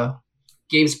their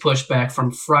games pushed back from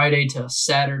Friday to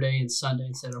Saturday and Sunday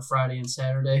instead of Friday and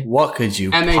Saturday. What could you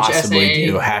MHSAA possibly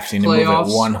do having to move playoffs.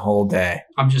 it one whole day?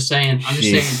 I'm just saying.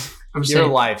 Jeez. I'm just Your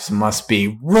saying. lives must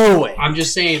be ruined. I'm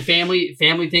just saying. Family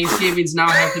Thanksgivings now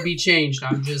have to be changed.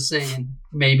 I'm just saying.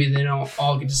 Maybe they don't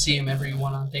all get to see them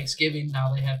everyone on Thanksgiving.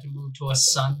 Now they have to move to a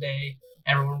Sunday.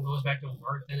 Everyone goes back to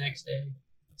work the next day.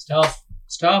 It's tough.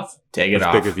 It's tough. Take it That's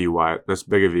off. big of you, Wyatt. That's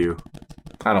big of you.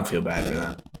 I don't feel bad for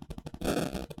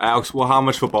that. Alex, well, how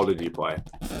much football did you play?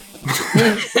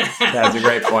 That's a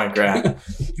great point, Grant.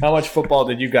 How much football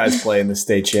did you guys play in the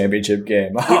state championship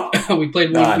game? we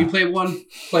played one. None. We played one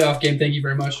playoff game. Thank you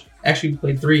very much. Actually, we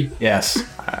played three. Yes,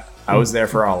 I was there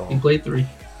for all of We them. played three.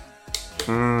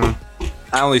 I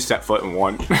only set foot in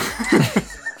one.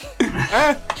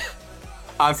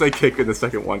 Onside kick in the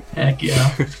second one. Heck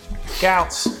yeah.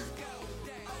 Counts.